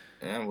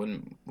 Yeah,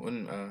 wouldn't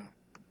doesn't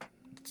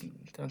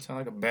sound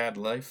like a bad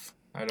life.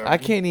 I'd I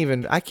argue. can't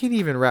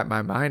even wrap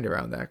my mind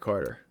around that,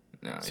 Carter.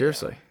 No,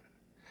 Seriously.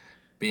 yeah.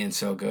 Being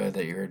so good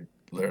that you're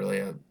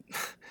literally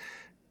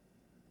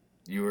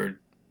you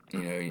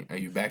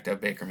backed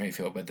up Baker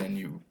Mayfield, but then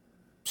you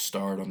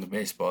starred on the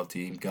baseball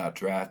team, got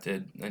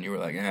drafted, and you were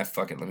like,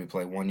 fuck it, let me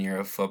play 1 year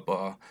of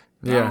football.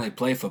 Not Yeah. only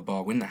play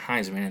football, win the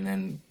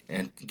Heisman,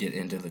 and get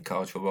into the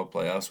college football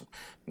playoffs,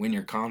 win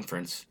your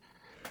conference.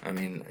 I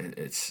mean,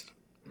 it's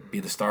be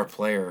the star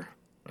player.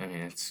 I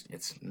mean, it's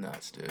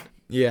nuts, dude.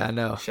 Yeah, I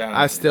know. Shout out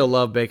I to still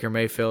love Baker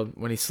Mayfield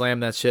when he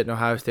slammed that shit in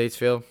Ohio State's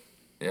field.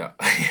 Yeah,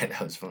 yeah,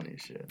 that was funny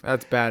as shit.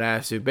 That's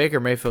badass, dude. Baker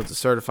Mayfield's a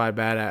certified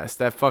badass.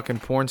 That fucking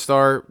porn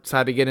star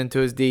tried to get into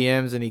his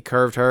DMs and he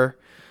curved her.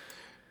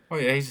 Oh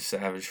yeah, he's a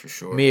savage for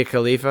sure. Mia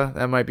Khalifa,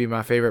 that might be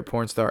my favorite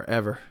porn star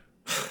ever.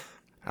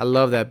 I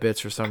love that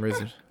bitch for some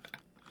reason.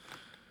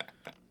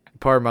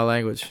 Pardon my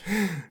language.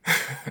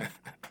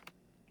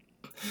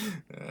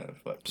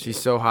 Fuck, She's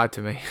so hot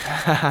to me.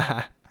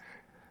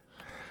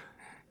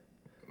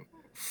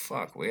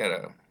 fuck, we had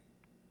a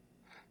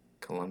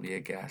Columbia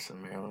Gas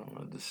in Maryland. I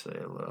wanted to say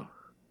hello.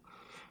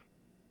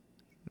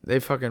 They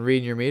fucking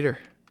reading your meter.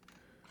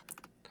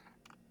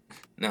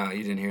 No,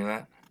 you didn't hear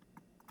that?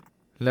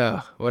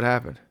 No, what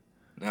happened?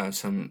 No,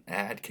 some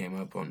ad came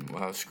up on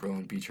while I was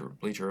scrolling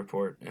Bleacher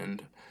Report,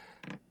 and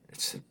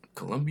it said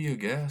Columbia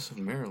Gas of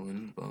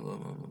Maryland. Blah blah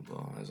blah blah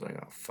blah. I was like,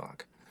 oh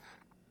fuck.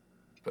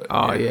 But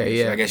Oh,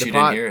 yeah. I guess The you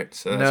pod- didn't hear it.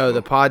 So that's No, cool.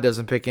 the pod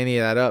doesn't pick any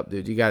of that up,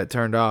 dude. You got it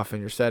turned off in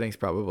your settings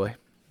probably.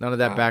 None of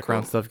that Oh,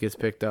 background cool. stuff gets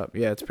picked up.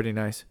 Yeah, it's pretty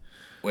nice.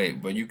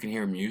 Wait, but you can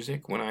hear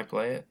music when I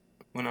play it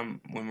when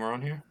we're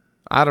on here.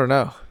 I don't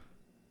know.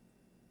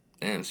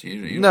 Damn, so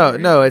you No,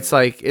 don't no, hear it's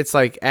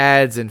like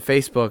ads and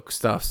Facebook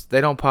stuff.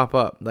 They don't pop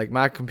up. Like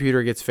my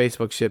computer gets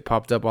Facebook shit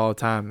popped up all the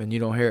time, and you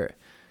don't hear it.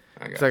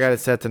 it. So I got it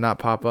set to not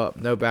pop up.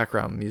 No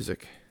background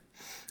music.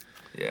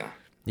 Yeah,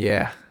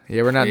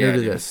 Yeah, we're not new Yeah, to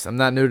dude. this. I'm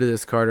not new to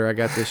this, Carter. I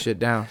got this shit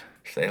down.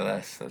 say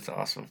less. That's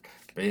awesome.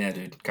 But yeah,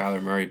 dude,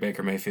 Kyler Murray,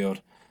 Baker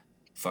Mayfield,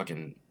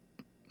 fucking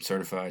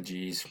certified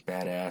G's,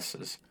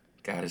 badasses.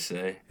 Gotta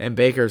say. And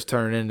Baker's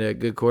turning into a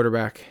good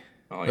quarterback.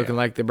 Oh Looking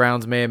yeah, like the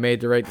Browns may have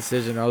made the right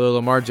decision, although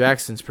Lamar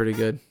Jackson's pretty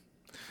good.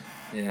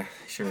 yeah,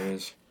 sure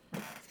is.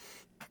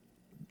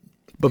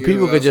 But You know people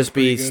who could else is just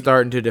be pretty good?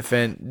 starting to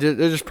defend. They're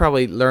just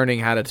probably learning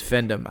how to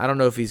defend him. I don't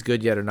know if he's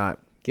good yet or not.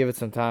 Give it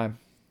some time.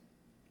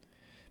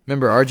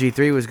 Remember,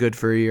 RG3 was good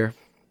for a year.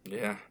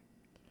 Yeah.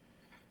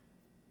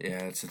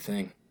 Yeah, that's the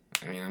thing.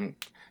 I mean,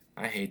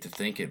 I hate to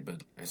think it, but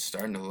it's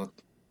starting to look.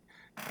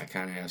 I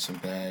kind of have some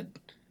bad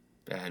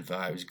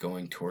vibes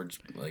going towards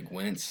like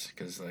Wentz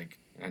because like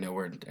I know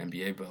we're in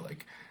NBA, but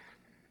like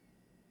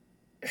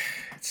it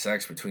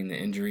sucks between the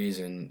injuries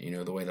and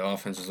the way the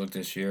offense has looked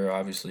this year.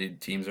 Obviously,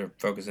 teams are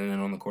focusing in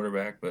on the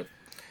quarterback, but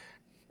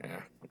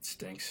yeah, it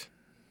stinks.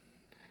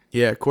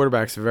 Yeah,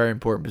 quarterback's a very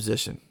important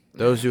position.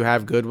 Those who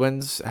have good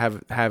ones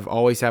have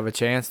always have a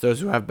chance.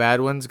 Those who have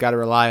bad ones got to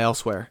rely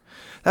elsewhere.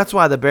 That's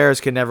why the Bears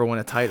can never win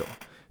a title.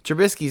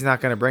 Trubisky's not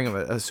going to bring them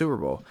a Super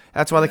Bowl.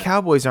 That's why the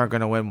Cowboys aren't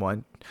going to win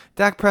one.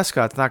 Dak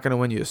Prescott's not going to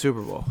win you a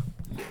Super Bowl.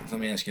 Let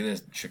me ask you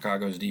this: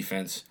 Chicago's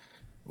defense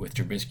with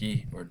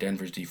Trubisky or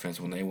Denver's defense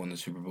when they won the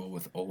Super Bowl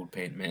with old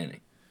Peyton Manning?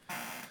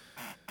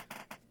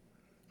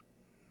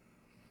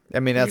 I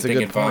mean, that's a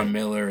You're good thinking Von point.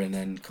 Miller and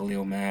then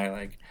Khalil Mack,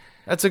 like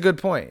That's a good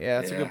point. Yeah,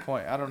 that's a Yeah. good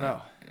point. I don't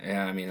know.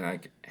 yeah, I mean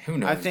like who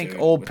knows? I think dude?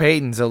 old With-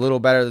 Peyton's a little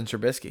better than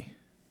Trubisky.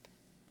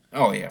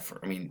 Oh yeah,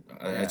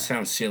 Yeah. it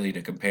sounds silly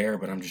to compare,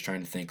 but I'm just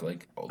trying to think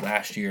like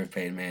last year of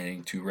Peyton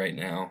Manning to right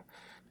now,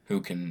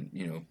 who can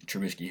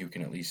Trubisky who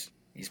can at least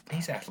he's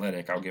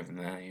athletic. I'll give him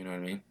that. You know what I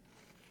mean?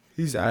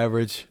 He's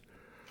average.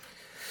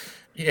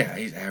 Yeah,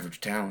 he's average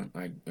talent.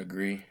 I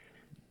agree.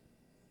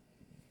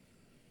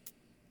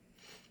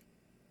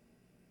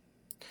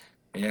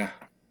 Yeah,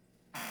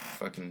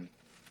 fucking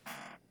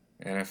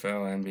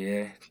NFL,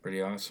 NBA,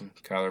 pretty awesome.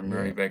 Kyler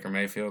Murray, Yeah. Baker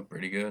Mayfield,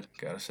 pretty good.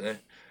 Gotta say.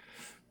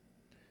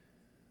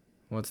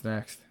 What's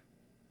next?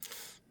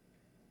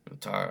 We'll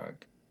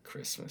talk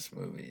Christmas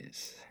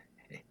movies.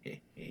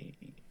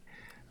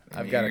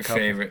 I've got a your couple.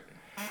 favorite.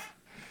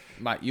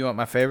 You want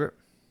my favorite?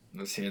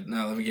 Let's see it.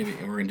 No, let me give you.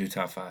 We're gonna do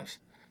top fives.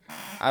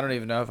 I don't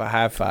even know if I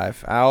have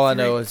five. All I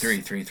know is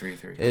three.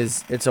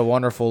 is It's a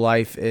Wonderful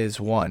Life is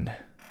one.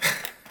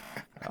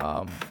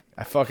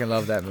 I fucking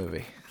love that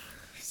movie.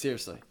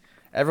 Seriously.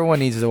 Everyone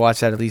needs to watch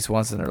that at least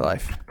once in their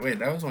life. Wait,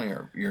 that was one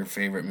of your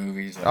favorite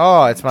movies. Like,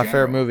 Oh, it's my general.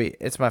 favorite movie.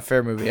 It's my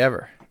favorite movie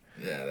ever.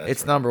 Yeah, that's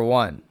It's right. number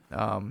one.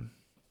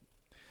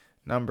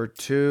 Number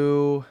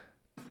two,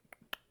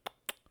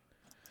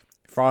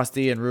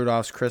 Frosty and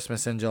Rudolph's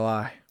Christmas in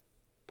July.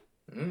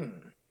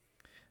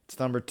 It's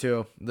number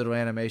two. Little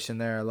animation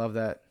there. I love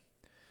that.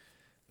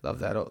 Love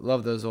that.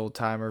 Love those old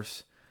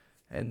timers.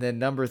 And then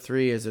number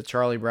three is a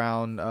Charlie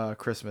Brown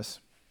Christmas.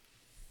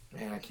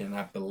 Man, I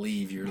cannot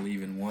believe you're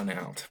leaving one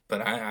out.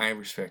 But I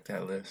respect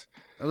that list.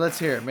 Let's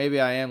hear it. Maybe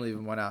I am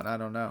leaving one out. I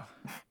don't know.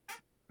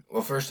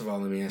 Well, first of all,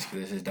 let me ask you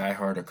this. Is Die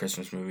Hard a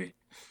Christmas movie?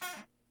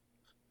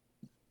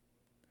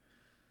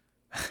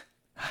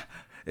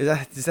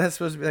 Is that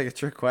supposed to be like a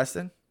trick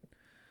question?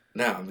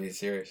 No, I'm being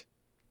serious.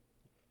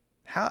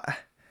 How?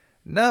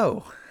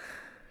 No.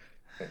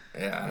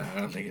 Yeah, I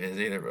don't think it is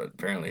either, but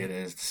apparently it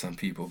is to some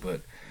people.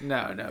 But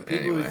No.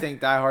 People who Anyway.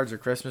 think Die Hard's a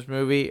Christmas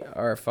movie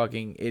are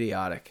fucking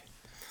idiotic.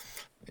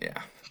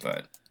 yeah,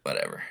 but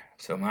whatever.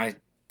 So my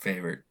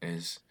favorite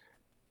is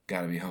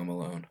got to be Home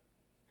Alone.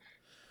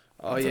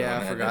 Oh That's yeah,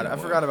 all I that forgot. it I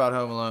was. forgot about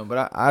Home Alone,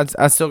 but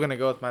I'm still gonna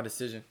go with my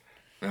decision.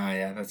 Oh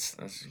yeah, that's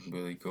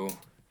really cool.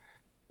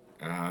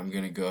 I'm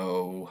gonna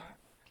go.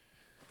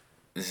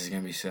 This is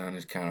gonna be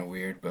sounding kind of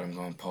weird, but I'm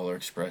going Polar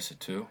Express at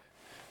 2.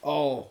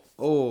 Oh.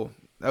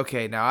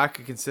 Okay, now I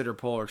could consider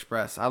Polar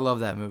Express. I love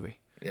that movie.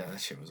 Yeah, that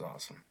shit was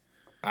awesome.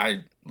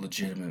 I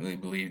legitimately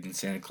believed in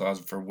Santa Claus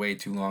for way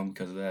too long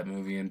because of that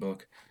movie and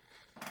book.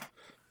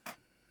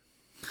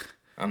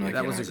 I'm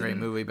That was a great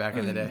movie back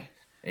in the day.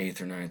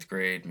 8th or 9th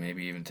grade,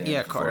 maybe even 10th.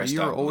 Yeah, before I Carter, you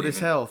were stopped old as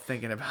believing. hell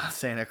thinking about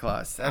Santa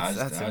Claus.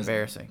 That's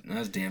embarrassing. I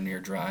was damn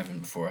near driving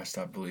before I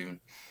stopped believing.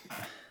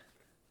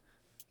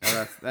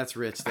 No, that's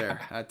rich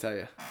there. I tell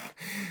you.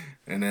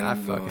 And then I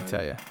I'm fucking going,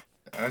 tell you.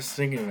 I was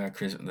thinking about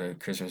the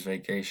Christmas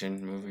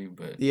Vacation movie,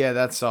 but Yeah,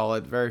 that's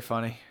solid. Very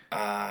funny.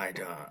 I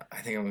don't.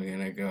 I think I'm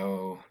gonna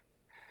go.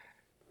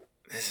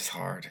 This is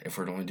hard. If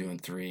we're only doing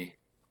 3,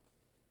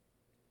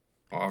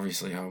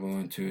 obviously Home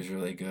Alone 2 is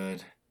really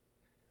good,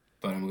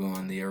 but I'm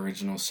going the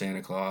original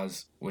Santa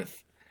Claus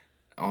with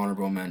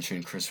honorable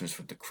mention Christmas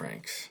with the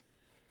Cranks.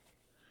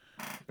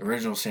 The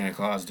original Santa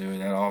Claus,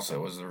 dude. That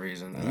also was the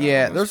reason. That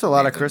Yeah, I there's a lot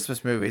of believed in.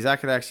 Christmas movies. I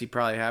could actually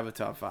probably have a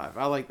top 5.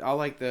 I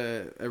like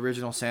the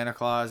original Santa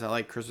Claus. I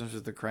like Christmas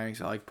with the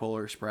Cranks. I like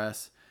Polar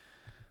Express.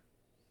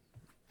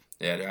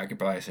 Yeah, dude, I could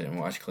probably sit and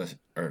watch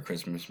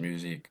Christmas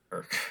music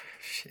or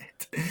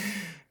shit.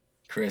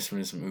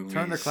 Christmas movies.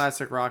 Turn the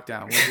classic rock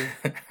down, would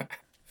you?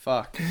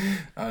 Fuck.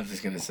 I was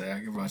just gonna say I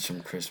could watch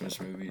some Christmas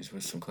movies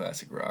with some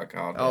classic rock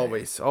all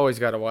day. Always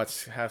got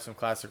to have some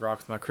classic rock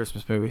with my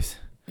Christmas movies.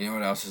 You know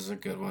what else is a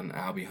good one?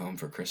 I'll Be Home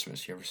for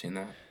Christmas. You ever seen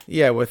that?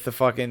 Yeah, with the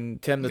fucking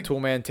Tim the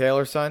Toolman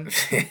Taylor son.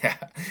 yeah.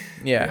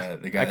 Yeah,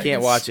 the guy I that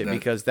can't gets watch it the-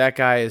 because that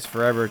guy is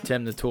forever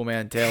Tim the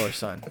Toolman Taylor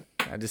son.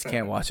 I just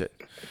can't watch it.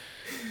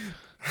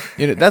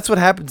 You know, that's what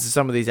happens to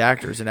some of these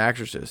actors and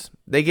actresses.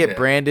 They get Yeah.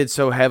 branded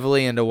so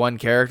heavily into one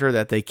character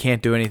that they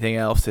can't do anything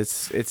else.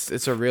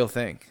 It's a real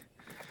thing.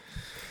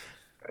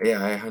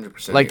 Yeah, I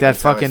 100%. Like that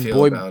that's how I fucking feel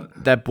boy,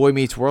 about- that Boy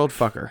Meets World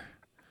fucker.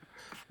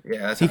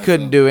 Yeah, that's He how I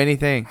couldn't feel. do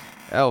anything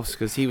else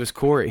because he was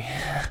Corey,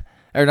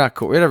 or not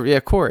Corey. Whatever. Yeah,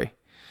 Corey.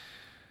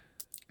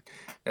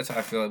 That's how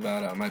I feel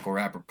about Michael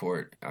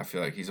Rappaport. I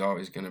feel like he's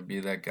always gonna be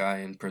that guy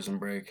in Prison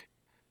Break,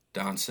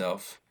 Don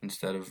Self,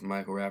 instead of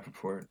Michael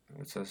Rappaport.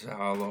 That's how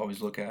I'll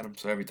always look at him.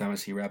 So every time I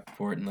see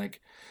Rappaport in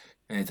like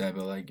any type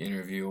of like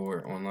interview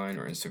or online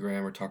or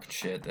Instagram or talking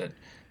shit that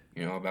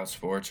about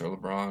sports or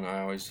LeBron, I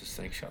always just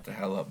think, shut the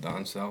hell up,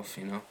 Don Self.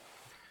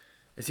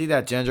 Is he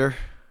that ginger?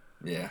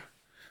 Yeah,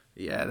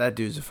 Yeah, that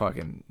dude's a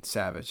fucking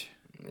savage.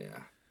 yeah,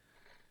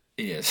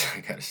 he is.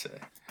 I gotta say.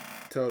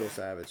 Total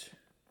savage.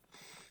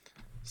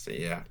 So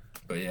yeah,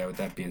 but yeah. With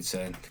that being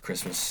said, the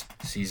Christmas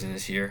season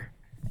is here.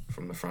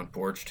 From the front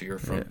porch to your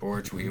front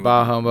porch, we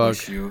Bah humbug.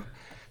 wish you,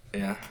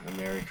 a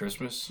Merry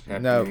Christmas,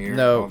 Happy New Year,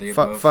 all the No,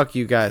 above. fuck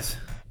you guys,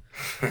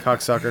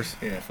 cocksuckers.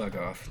 Yeah, fuck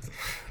off.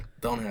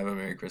 Don't have a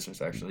Merry Christmas,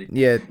 actually.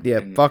 Yeah,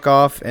 And- fuck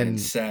off And and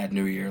sad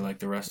New Year like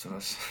the rest of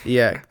us.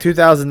 yeah,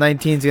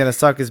 2019 is gonna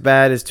suck as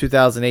bad as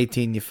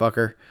 2018, you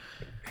fucker.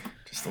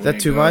 Just the Is way that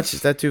it too goes. much?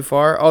 Is that too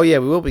far? Oh yeah,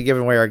 we will be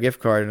giving away our gift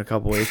card in a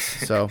couple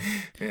weeks, so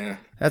Yeah.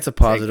 that's a Take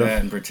positive.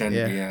 that and pretend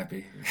Yeah. to be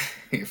happy.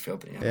 You're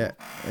filthy. Yeah,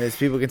 as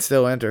people can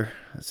still enter,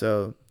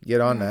 so get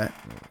on that.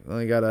 We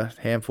only got a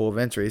handful of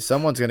entries.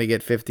 Someone's gonna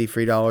get $50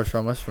 free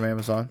from us from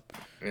Amazon.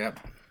 Yep.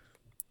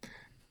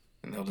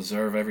 And they'll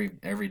deserve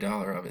every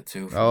dollar of it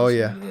too. For Oh, listening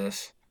yeah. to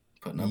this,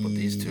 putting up with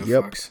these two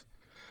Yep. fucks.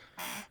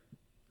 Shout out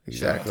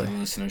Exactly. to the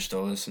listeners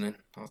still listening.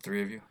 All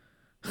 3 of you.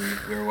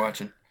 We're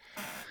watching.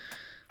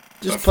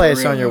 Just But play for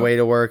us on real, your though- way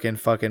to work and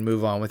fucking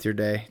move on with your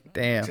day.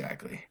 Damn.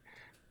 Exactly.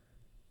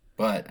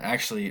 But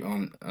actually,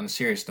 on a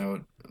serious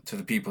note, to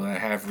the people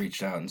that have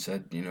reached out and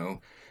said,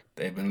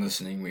 they've been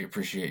listening, we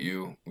appreciate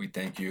you, we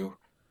thank you.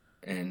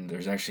 And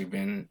there's actually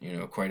been,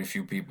 quite a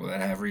few people that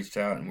have reached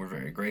out, and we're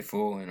very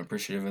grateful and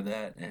appreciative of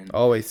that. And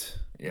Always.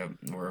 yeah,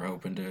 we're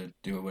hoping to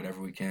do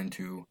whatever we can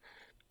to,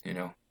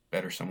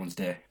 better someone's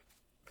day.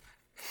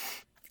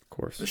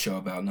 course. the show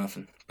about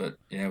nothing. But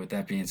yeah, with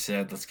that being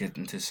said, let's get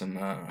into some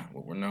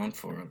what we're known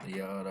for,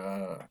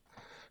 the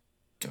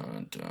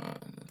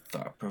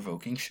thought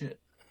provoking shit.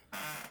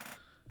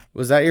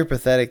 Was that your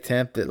pathetic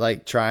attempt at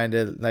like trying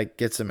to like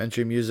get some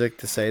entry music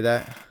to say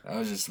that? That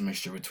was just a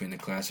mixture between the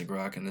classic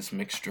rock and this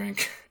mixed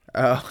drink.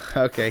 Oh,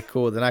 okay,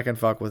 cool. Then I can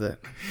fuck with it.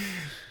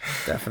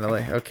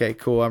 Definitely. Okay,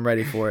 cool. I'm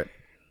ready for it.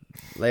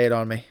 Lay it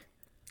on me.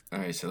 All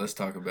right, so let's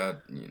talk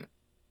about,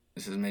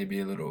 this is maybe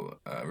a little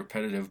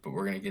repetitive, but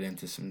we're gonna get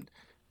into some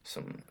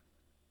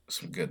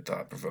good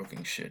thought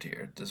provoking shit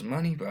here. Does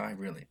money buy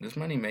really? Does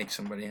money make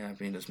somebody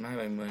happy? Does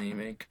my money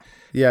make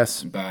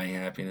Yes. buying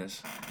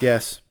happiness?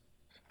 Yes.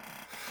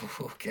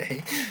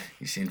 Okay,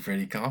 you seem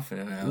pretty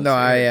confident now. No,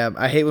 I am.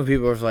 I hate when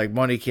people are like,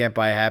 money can't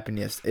buy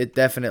happiness. It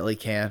definitely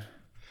can.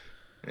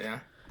 Yeah.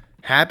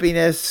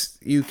 Happiness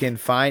you can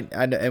find,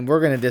 and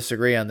we're going to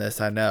disagree on this,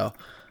 I know.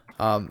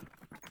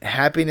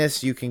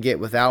 Happiness you can get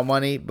without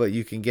money, but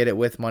you can get it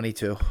with money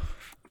too.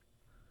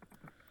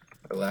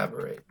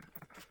 Elaborate.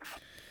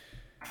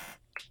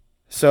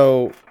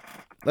 So,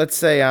 let's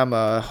say I'm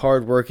a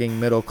hardworking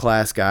middle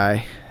class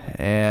guy,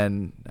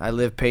 and I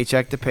live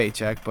paycheck to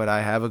paycheck, but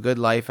I have a good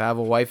life. I have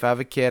a wife, I have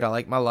a kid. I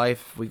like my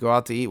life. We go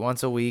out to eat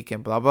once a week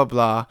and blah, blah,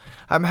 blah.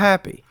 I'm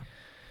happy.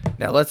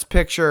 Now, let's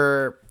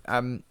picture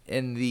I'm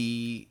in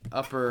the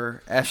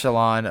upper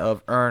echelon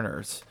of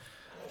earners.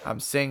 I'm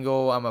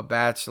single. I'm a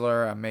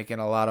bachelor. I'm making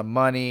a lot of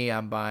money.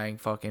 I'm buying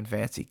fucking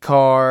fancy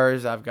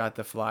cars. I've got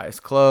the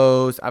flyest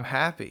clothes. I'm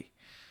happy.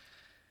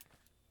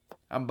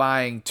 I'm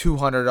buying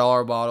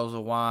 $200 bottles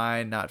of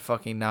wine, not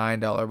fucking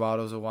 $9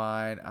 bottles of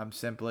wine. I'm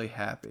simply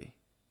happy.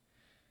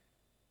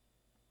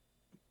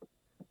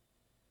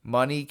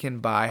 Money can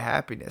buy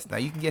happiness. Now,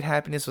 you can get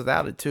happiness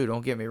without it too,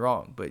 don't get me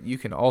wrong, but you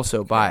can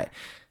also buy it.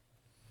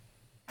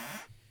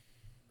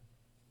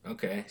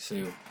 Okay,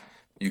 so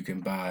you can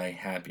buy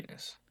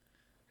happiness.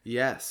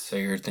 Yes. So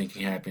you're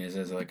thinking happiness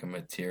as like a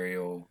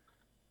material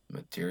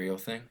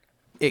thing?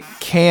 It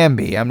can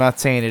be. I'm not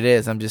saying it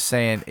is. I'm just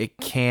saying it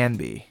can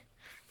be.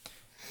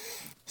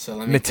 So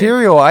let me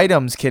material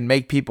items can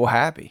make people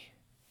happy.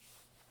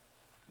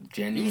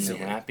 Genuinely Easily.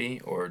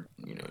 happy or,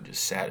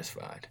 just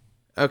satisfied.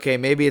 Okay,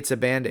 maybe it's a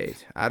Band-Aid.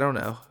 I don't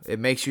know. It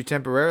makes you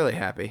temporarily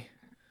happy.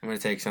 I'm going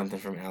to take something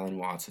from Alan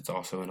Watts. It's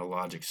also in a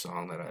Logic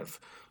song that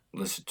I've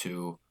listened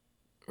to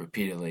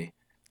repeatedly.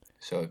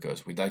 So it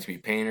goes, we'd like to be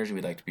painters,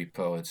 we'd like to be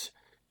poets,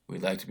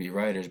 we'd like to be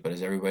writers, but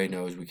as everybody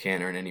knows, we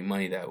can't earn any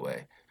money that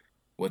way.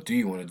 What do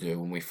you want to do?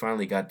 When we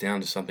finally got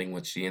down to something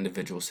which the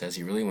individual says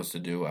he really wants to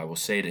do, I will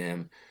say to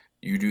him,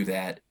 you do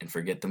that and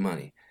forget the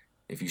money.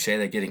 If you say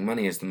that getting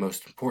money is the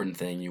most important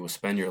thing, you will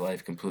spend your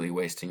life completely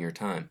wasting your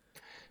time.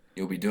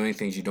 You'll be doing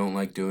things you don't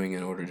like doing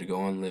in order to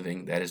go on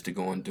living. That is to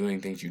go on doing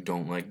things you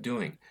don't like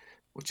doing,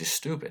 which is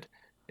stupid.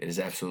 It is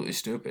absolutely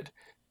stupid.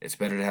 It's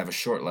better to have a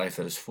short life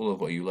that is full of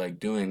what you like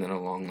doing than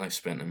a long life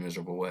spent in a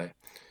miserable way.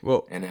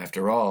 Well, and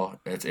after all,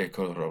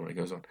 it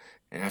goes on.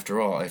 And after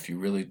all, if you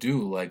really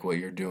do like what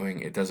you're doing,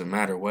 it doesn't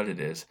matter what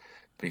it is,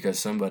 because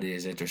somebody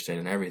is interested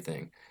in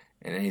everything.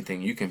 And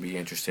anything you can be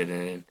interested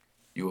in,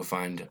 you will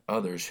find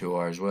others who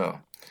are as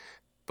well.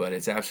 But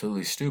it's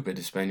absolutely stupid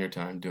to spend your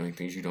time doing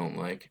things you don't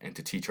like and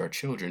to teach our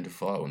children to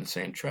follow in the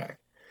same track.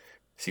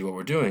 See, what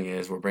we're doing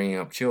is we're bringing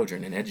up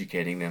children and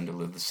educating them to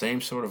live the same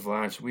sort of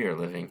lives we are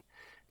living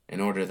in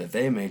order that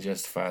they may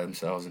justify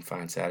themselves and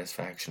find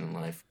satisfaction in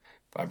life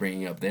by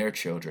bringing up their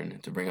children,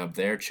 to bring up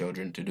their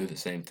children to do the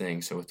same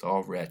thing, so it's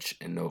all retch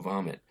and no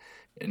vomit.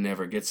 It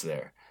never gets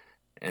there.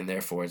 And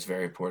therefore, it's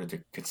very important to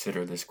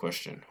consider this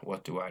question.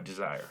 What do I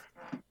desire?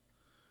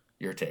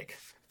 Your take.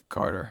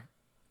 Carter,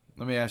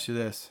 let me ask you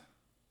this.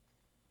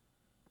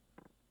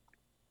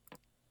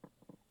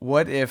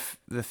 What if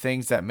the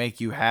things that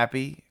make you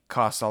happy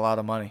cost a lot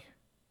of money?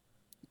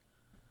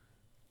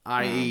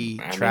 I.e.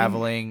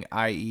 traveling,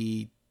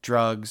 i.e.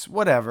 drugs,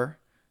 whatever.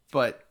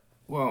 But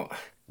well,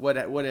 what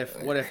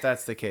if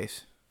that's the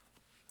case?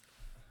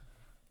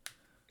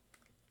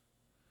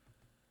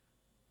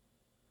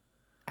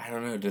 I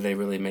don't know. Do they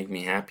really make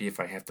me happy if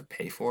I have to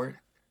pay for it?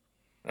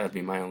 That'd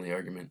be my only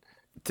argument.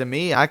 To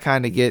me, I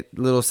kind of get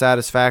little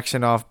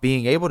satisfaction off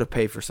being able to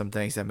pay for some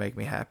things that make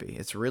me happy.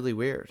 It's really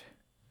weird.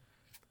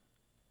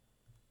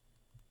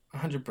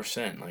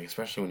 100%, like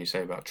especially when you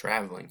say about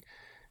traveling.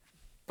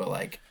 But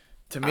like,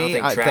 to me,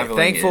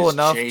 thankful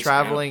enough,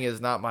 traveling is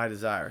not my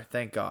desire.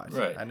 Thank God.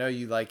 Right. I know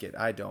you like it.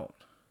 I don't.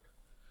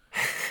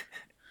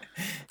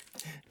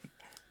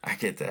 I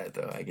get that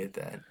though. I get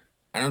that.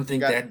 I don't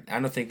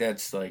think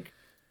that's like.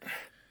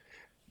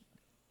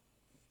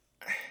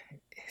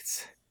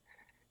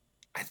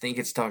 I think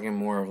it's talking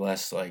more or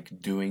less like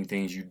doing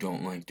things you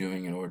don't like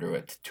doing in order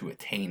to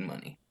attain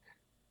money.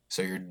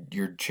 So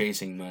you're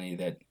chasing money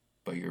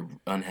but you're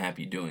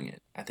unhappy doing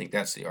it. I think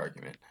that's the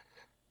argument.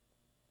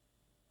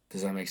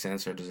 Does that make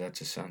sense, or does that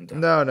just sound dumb?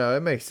 No,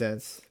 it makes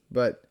sense.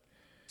 But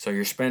so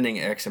you're spending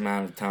X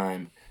amount of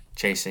time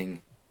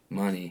chasing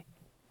money,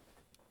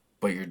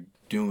 but you're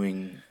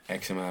doing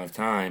X amount of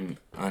time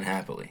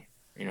unhappily.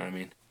 You know what I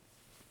mean?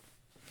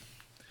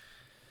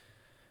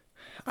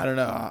 I don't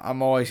know.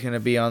 I'm always going to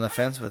be on the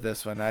fence with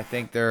this one. I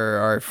think there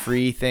are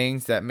free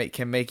things that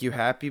can make you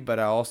happy, but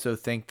I also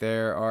think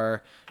there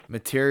are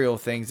material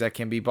things that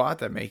can be bought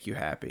that make you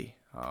happy.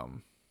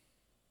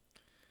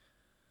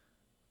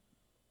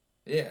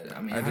 Yeah,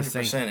 I mean, I just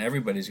think, 100%.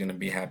 Everybody's going to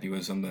be happy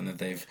with something that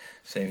they've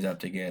saved up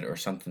to get, or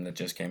something that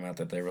just came out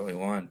that they really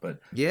want. But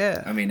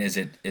yeah, I mean, is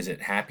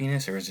it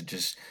happiness, or is it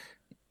just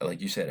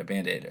like you said, a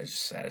band-aid, a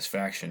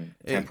satisfaction,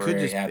 it could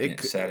temporary just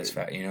happiness,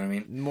 satisfaction? You know what I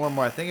mean? more and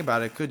more I think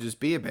about it, it could just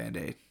be a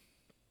band-aid.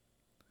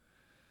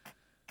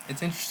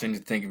 It's interesting to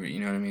think of it. You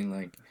know what I mean?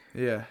 Like,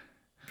 Yeah.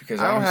 because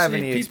I don't have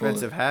obviously any people,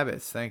 expensive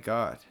habits, thank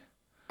God.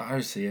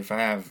 obviously, if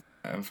I'm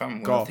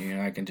wealthy Golf.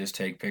 and I can just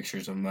take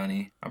pictures of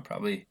money, I'm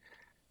probably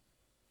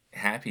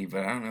happy.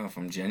 But I don't know if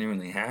I'm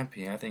genuinely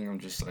happy. I think I'm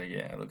just like,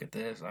 yeah, look at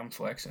this, I'm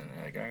flexing.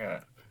 Like, I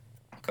got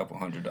a couple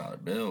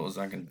 $100 bills.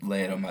 I can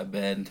lay it on my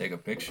bed and take a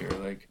picture.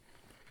 Like,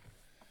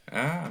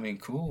 I mean,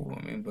 cool.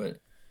 I mean, but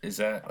is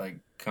that like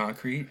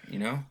concrete? You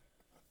know?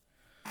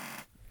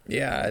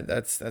 Yeah,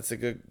 that's a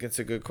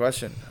good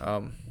question.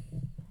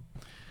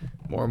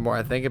 More and more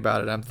I think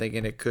about it, I'm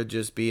thinking it could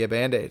just be a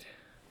band-aid.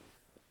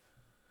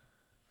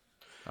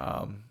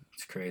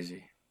 It's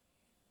crazy.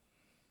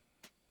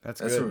 That's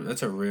That's a good.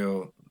 that's a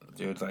real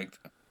dude. Like,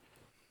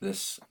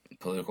 this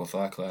political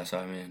thought class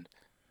I'm in,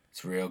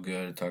 it's real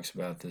good. It talks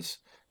about this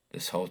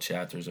whole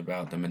chapter is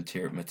about the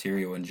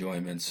material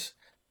enjoyments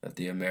that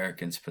the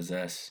Americans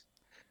possess.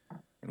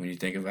 And when you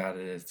think about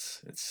it,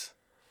 it's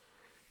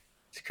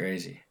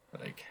crazy.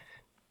 Like,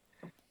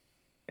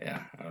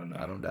 yeah, I don't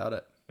I know. don't doubt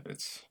it.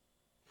 It's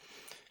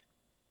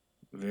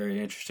very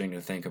interesting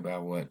to think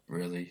about what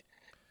really,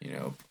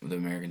 the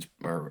Americans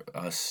or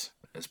us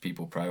as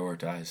people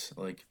prioritize.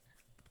 Like,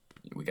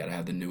 we gotta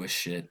have the newest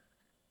shit.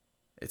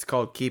 It's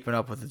called keeping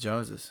up with the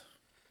Joneses.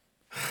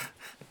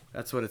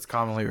 That's what it's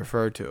commonly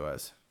referred to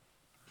as.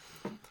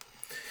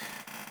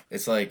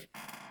 It's like,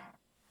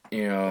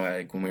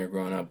 like when we were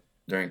growing up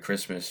during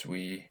Christmas,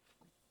 we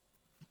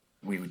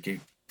would get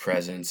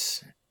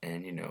presents,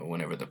 and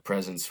whenever the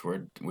presents we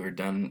were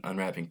done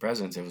unwrapping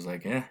presents, it was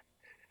like, all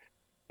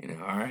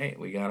right,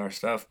 we got our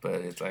stuff, but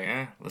it's like,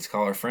 let's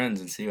call our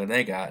friends and see what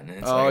they got, and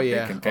it's like Oh a big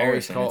yeah,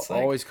 comparison.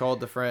 always called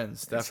the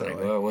friends, It's like,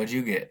 definitely. well, what'd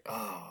you get?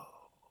 Oh,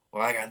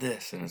 well, I got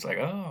this, and it's like,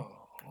 oh,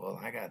 well,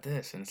 I got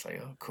this, and it's like,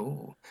 oh,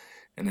 cool,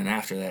 and then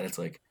after that, it's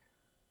like,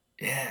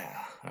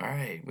 yeah, all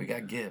right, we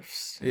got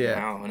gifts. Yeah,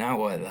 Now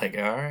what? Like,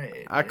 all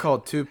right, I yeah.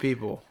 called two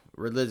people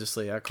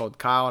religiously. I called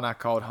Kyle and I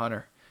called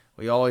Hunter.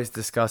 We always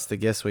discussed the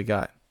gifts we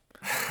got.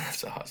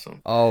 That's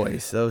awesome.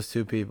 Always those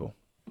two people.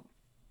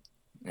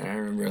 And I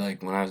remember,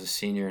 like, when I was a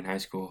senior in high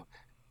school,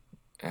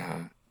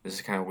 uh, this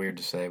is kind of weird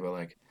to say, but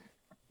like,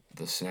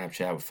 the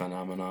Snapchat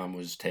phenomenon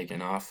was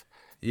taking off,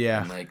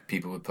 Yeah, and like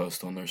people would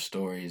post on their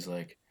stories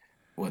like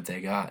what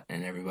they got,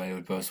 and everybody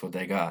would post what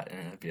they got,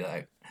 and it'd be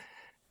like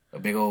a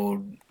big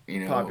old,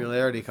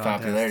 popularity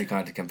popularity contest.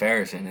 contest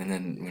comparison. And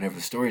then whenever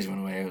the stories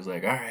went away, it was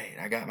like, all right,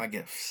 I got my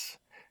gifts.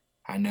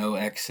 I know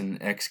X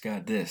and X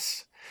got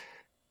this.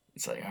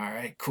 It's like, all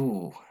right,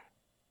 cool.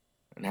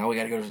 Now we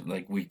gotta go.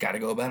 Like, we gotta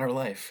go about our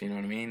life. You know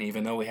what I mean?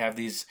 Even though we have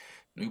these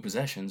new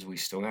possessions, we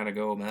still gotta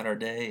go about our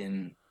day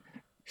and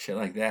shit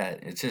like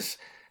that. It's just,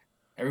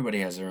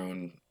 everybody has their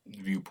own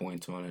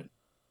viewpoints on it.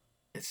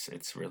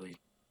 It's really,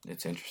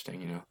 it's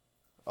interesting.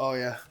 Oh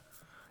yeah,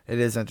 it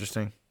is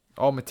interesting.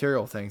 All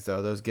material things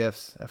though. Those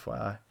gifts,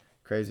 FYI,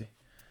 crazy.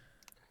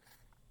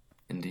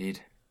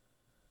 Indeed.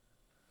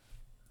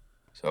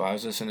 So I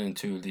was listening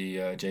to the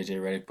JJ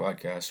Redick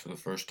podcast for the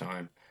first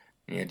time,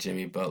 and he had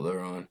Jimmy Butler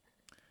on,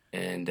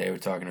 and they were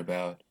talking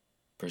about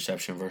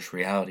perception versus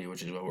reality,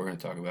 which is what we're going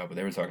to talk about. But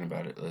they were talking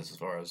about it as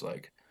far as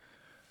like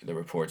the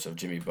reports of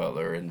Jimmy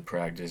Butler in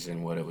practice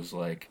and what it was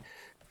like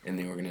in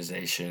the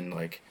organization.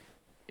 Like,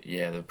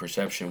 yeah, the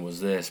perception was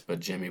this, but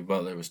Jimmy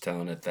Butler was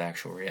telling it the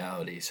actual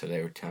reality. So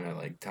they were kind of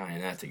like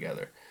tying that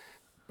together.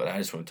 But I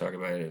just want to talk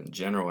about it in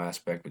general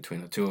aspect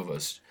between the two of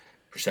us,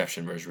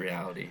 perception versus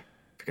reality,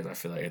 because I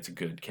feel like it's a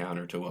good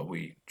counter to what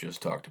we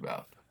just talked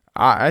about.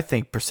 I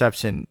think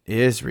perception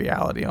is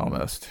reality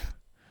almost.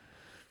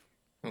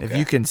 If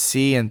you Okay. can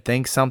see and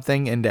think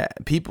something into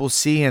people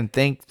see and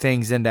think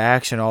things into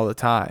action all the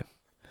time,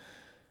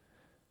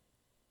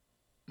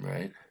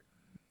 Right.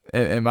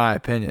 in my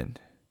opinion.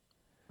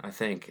 I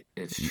think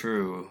it's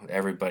true.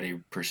 Everybody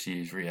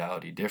perceives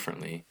reality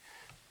differently,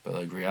 but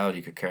like,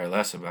 reality could care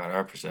less about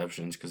our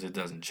perceptions because it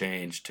doesn't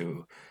change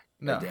to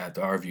No. adapt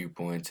our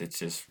viewpoints. It's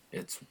just,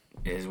 it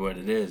is what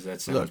it is.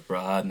 That sounds Look,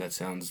 broad and that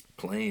sounds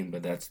plain,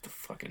 but that's the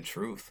fucking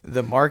truth.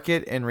 the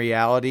market and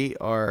reality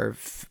are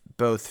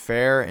both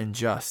fair and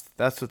just.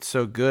 That's what's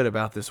so good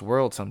about this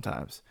world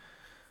sometimes.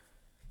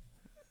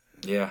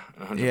 Yeah,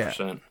 Yeah.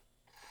 100%.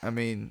 I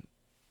mean,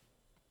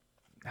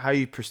 how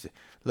you perceive.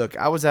 Look,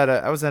 I was at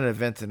an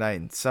event tonight,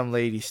 and some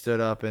lady stood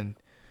up and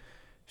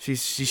she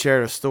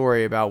shared a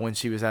story about when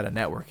she was at a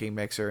networking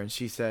mixer, and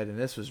she said, and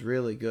this was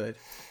really good.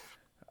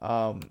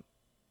 Um,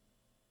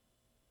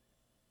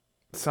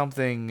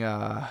 something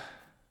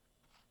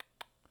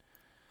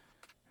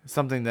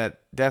something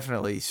that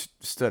definitely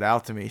stood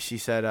out to me. She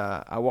said,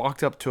 I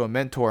walked up to a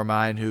mentor of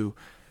mine who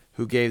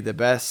gave the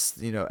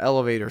best,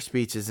 elevator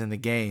speeches in the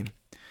game.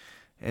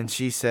 And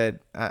she said,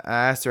 I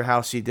asked her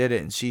how she did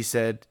it, and she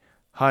said,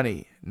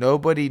 honey,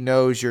 nobody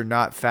knows you're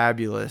not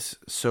fabulous,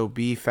 so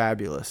be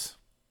fabulous.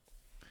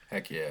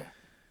 Heck yeah.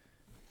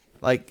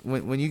 Like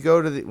when you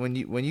go to when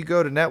you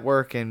go to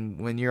network and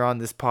when you're on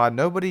this pod,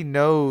 nobody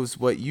knows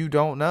what you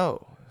don't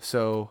know.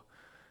 So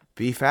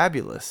be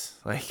fabulous.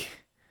 Like,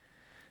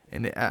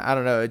 and I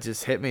don't know, it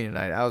just hit me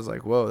tonight. I was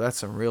like, whoa, that's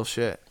some real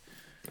shit.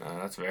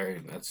 That's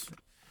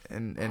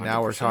and 100%.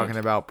 Now we're talking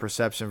about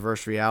perception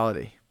versus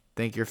reality.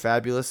 Think you're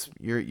fabulous,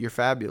 you're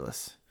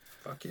fabulous.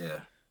 Fuck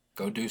yeah.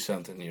 Go do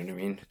something, you know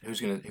what I mean?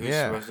 Who's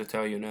Yeah. supposed to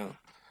tell you no?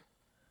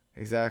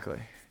 Exactly.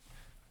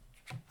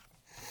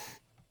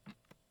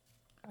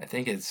 I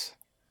think it's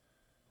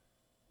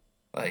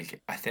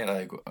like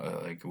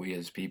like we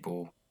as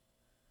people,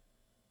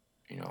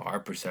 our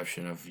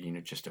perception of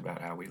just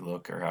about how we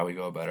look or how we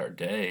go about our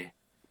day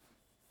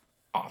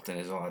often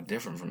is a lot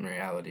different from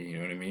reality. You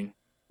know what I mean?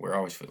 We're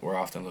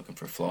often looking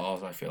for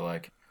flaws. I feel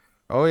like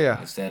Oh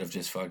yeah. instead of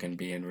just fucking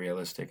being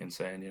realistic and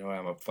saying,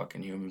 I'm a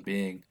fucking human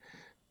being.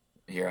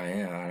 Here I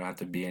am. I don't have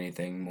to be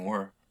anything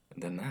more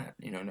than that.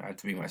 I have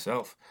to be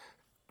myself.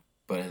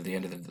 But at the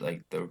end of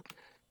the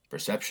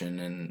perception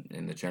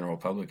in the general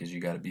public is you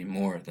got to be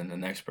more than the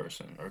next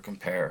person or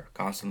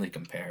constantly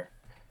compare.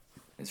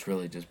 It's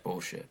really just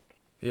bullshit.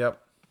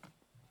 Yep.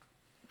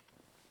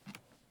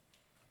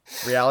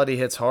 Reality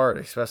hits hard,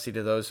 especially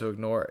to those who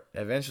ignore it.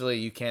 Eventually,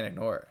 you can't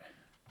ignore it.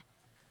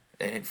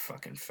 They ain't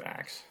fucking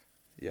facts.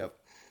 Yep.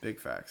 Big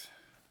facts.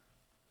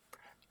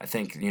 I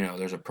think,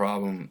 there's a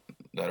problem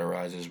that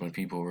arises when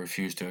people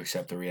refuse to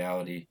accept the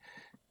reality.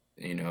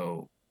 They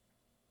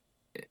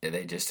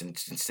just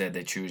instead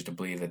they choose to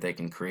believe that they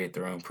can create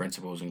their own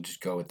principles and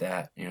just go with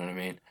that. You know what I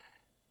mean?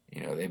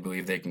 They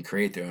believe they can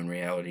create their own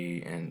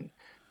reality, and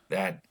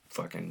that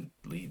fucking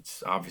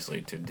leads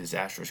obviously to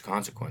disastrous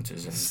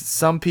consequences. And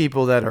some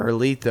people that are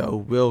elite though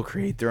will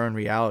create their own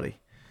reality.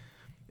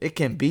 It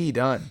can be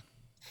done.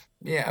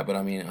 Yeah, but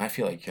I mean, I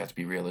feel like you have to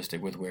be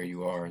realistic with where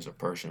you are as a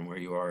person, where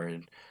you are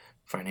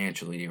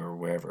financially or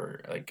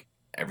wherever, like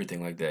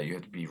everything like that. You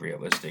have to be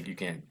realistic. You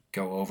can't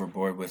go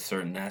overboard with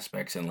certain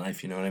aspects in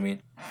life. You know what I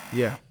mean?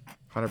 Yeah,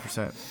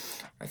 100%.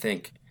 I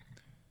think,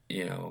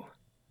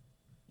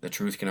 the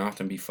truth can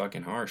often be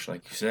fucking harsh,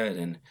 like you said,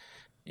 and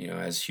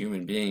as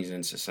human beings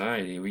in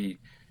society, we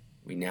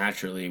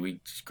naturally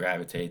just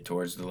gravitate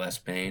towards the less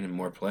pain and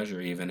more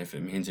pleasure, even if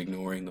it means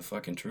ignoring the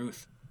fucking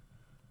truth.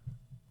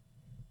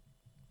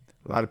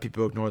 A lot of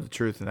people ignore the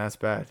truth, and that's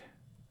bad.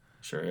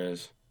 Sure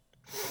is.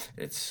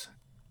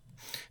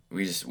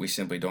 We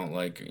simply don't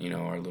like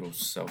our little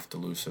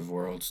self-delusive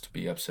worlds to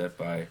be upset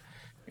by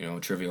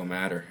trivial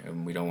matter,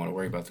 and we don't want to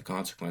worry about the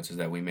consequences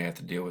that we may have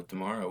to deal with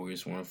tomorrow. We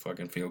just want to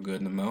fucking feel good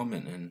in the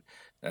moment, and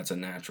that's a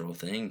natural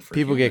thing for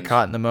people humans. Get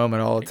caught in the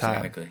moment all the time.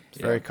 Exactly.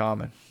 It's very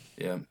common.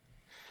 Yeah.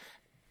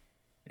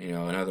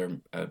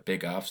 Another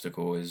big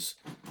obstacle is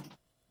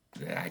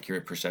the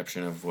accurate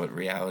perception of what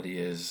reality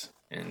is,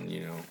 and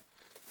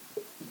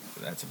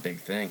that's a big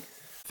thing.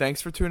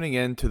 Thanks for tuning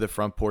in to the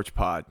Front Porch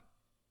Pod.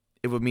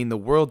 It would mean the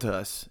world to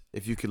us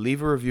if you could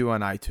leave a review on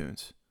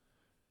iTunes.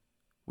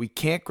 We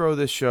can't grow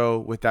this show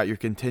without your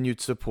continued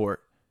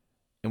support,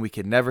 and we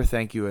can never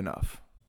thank you enough.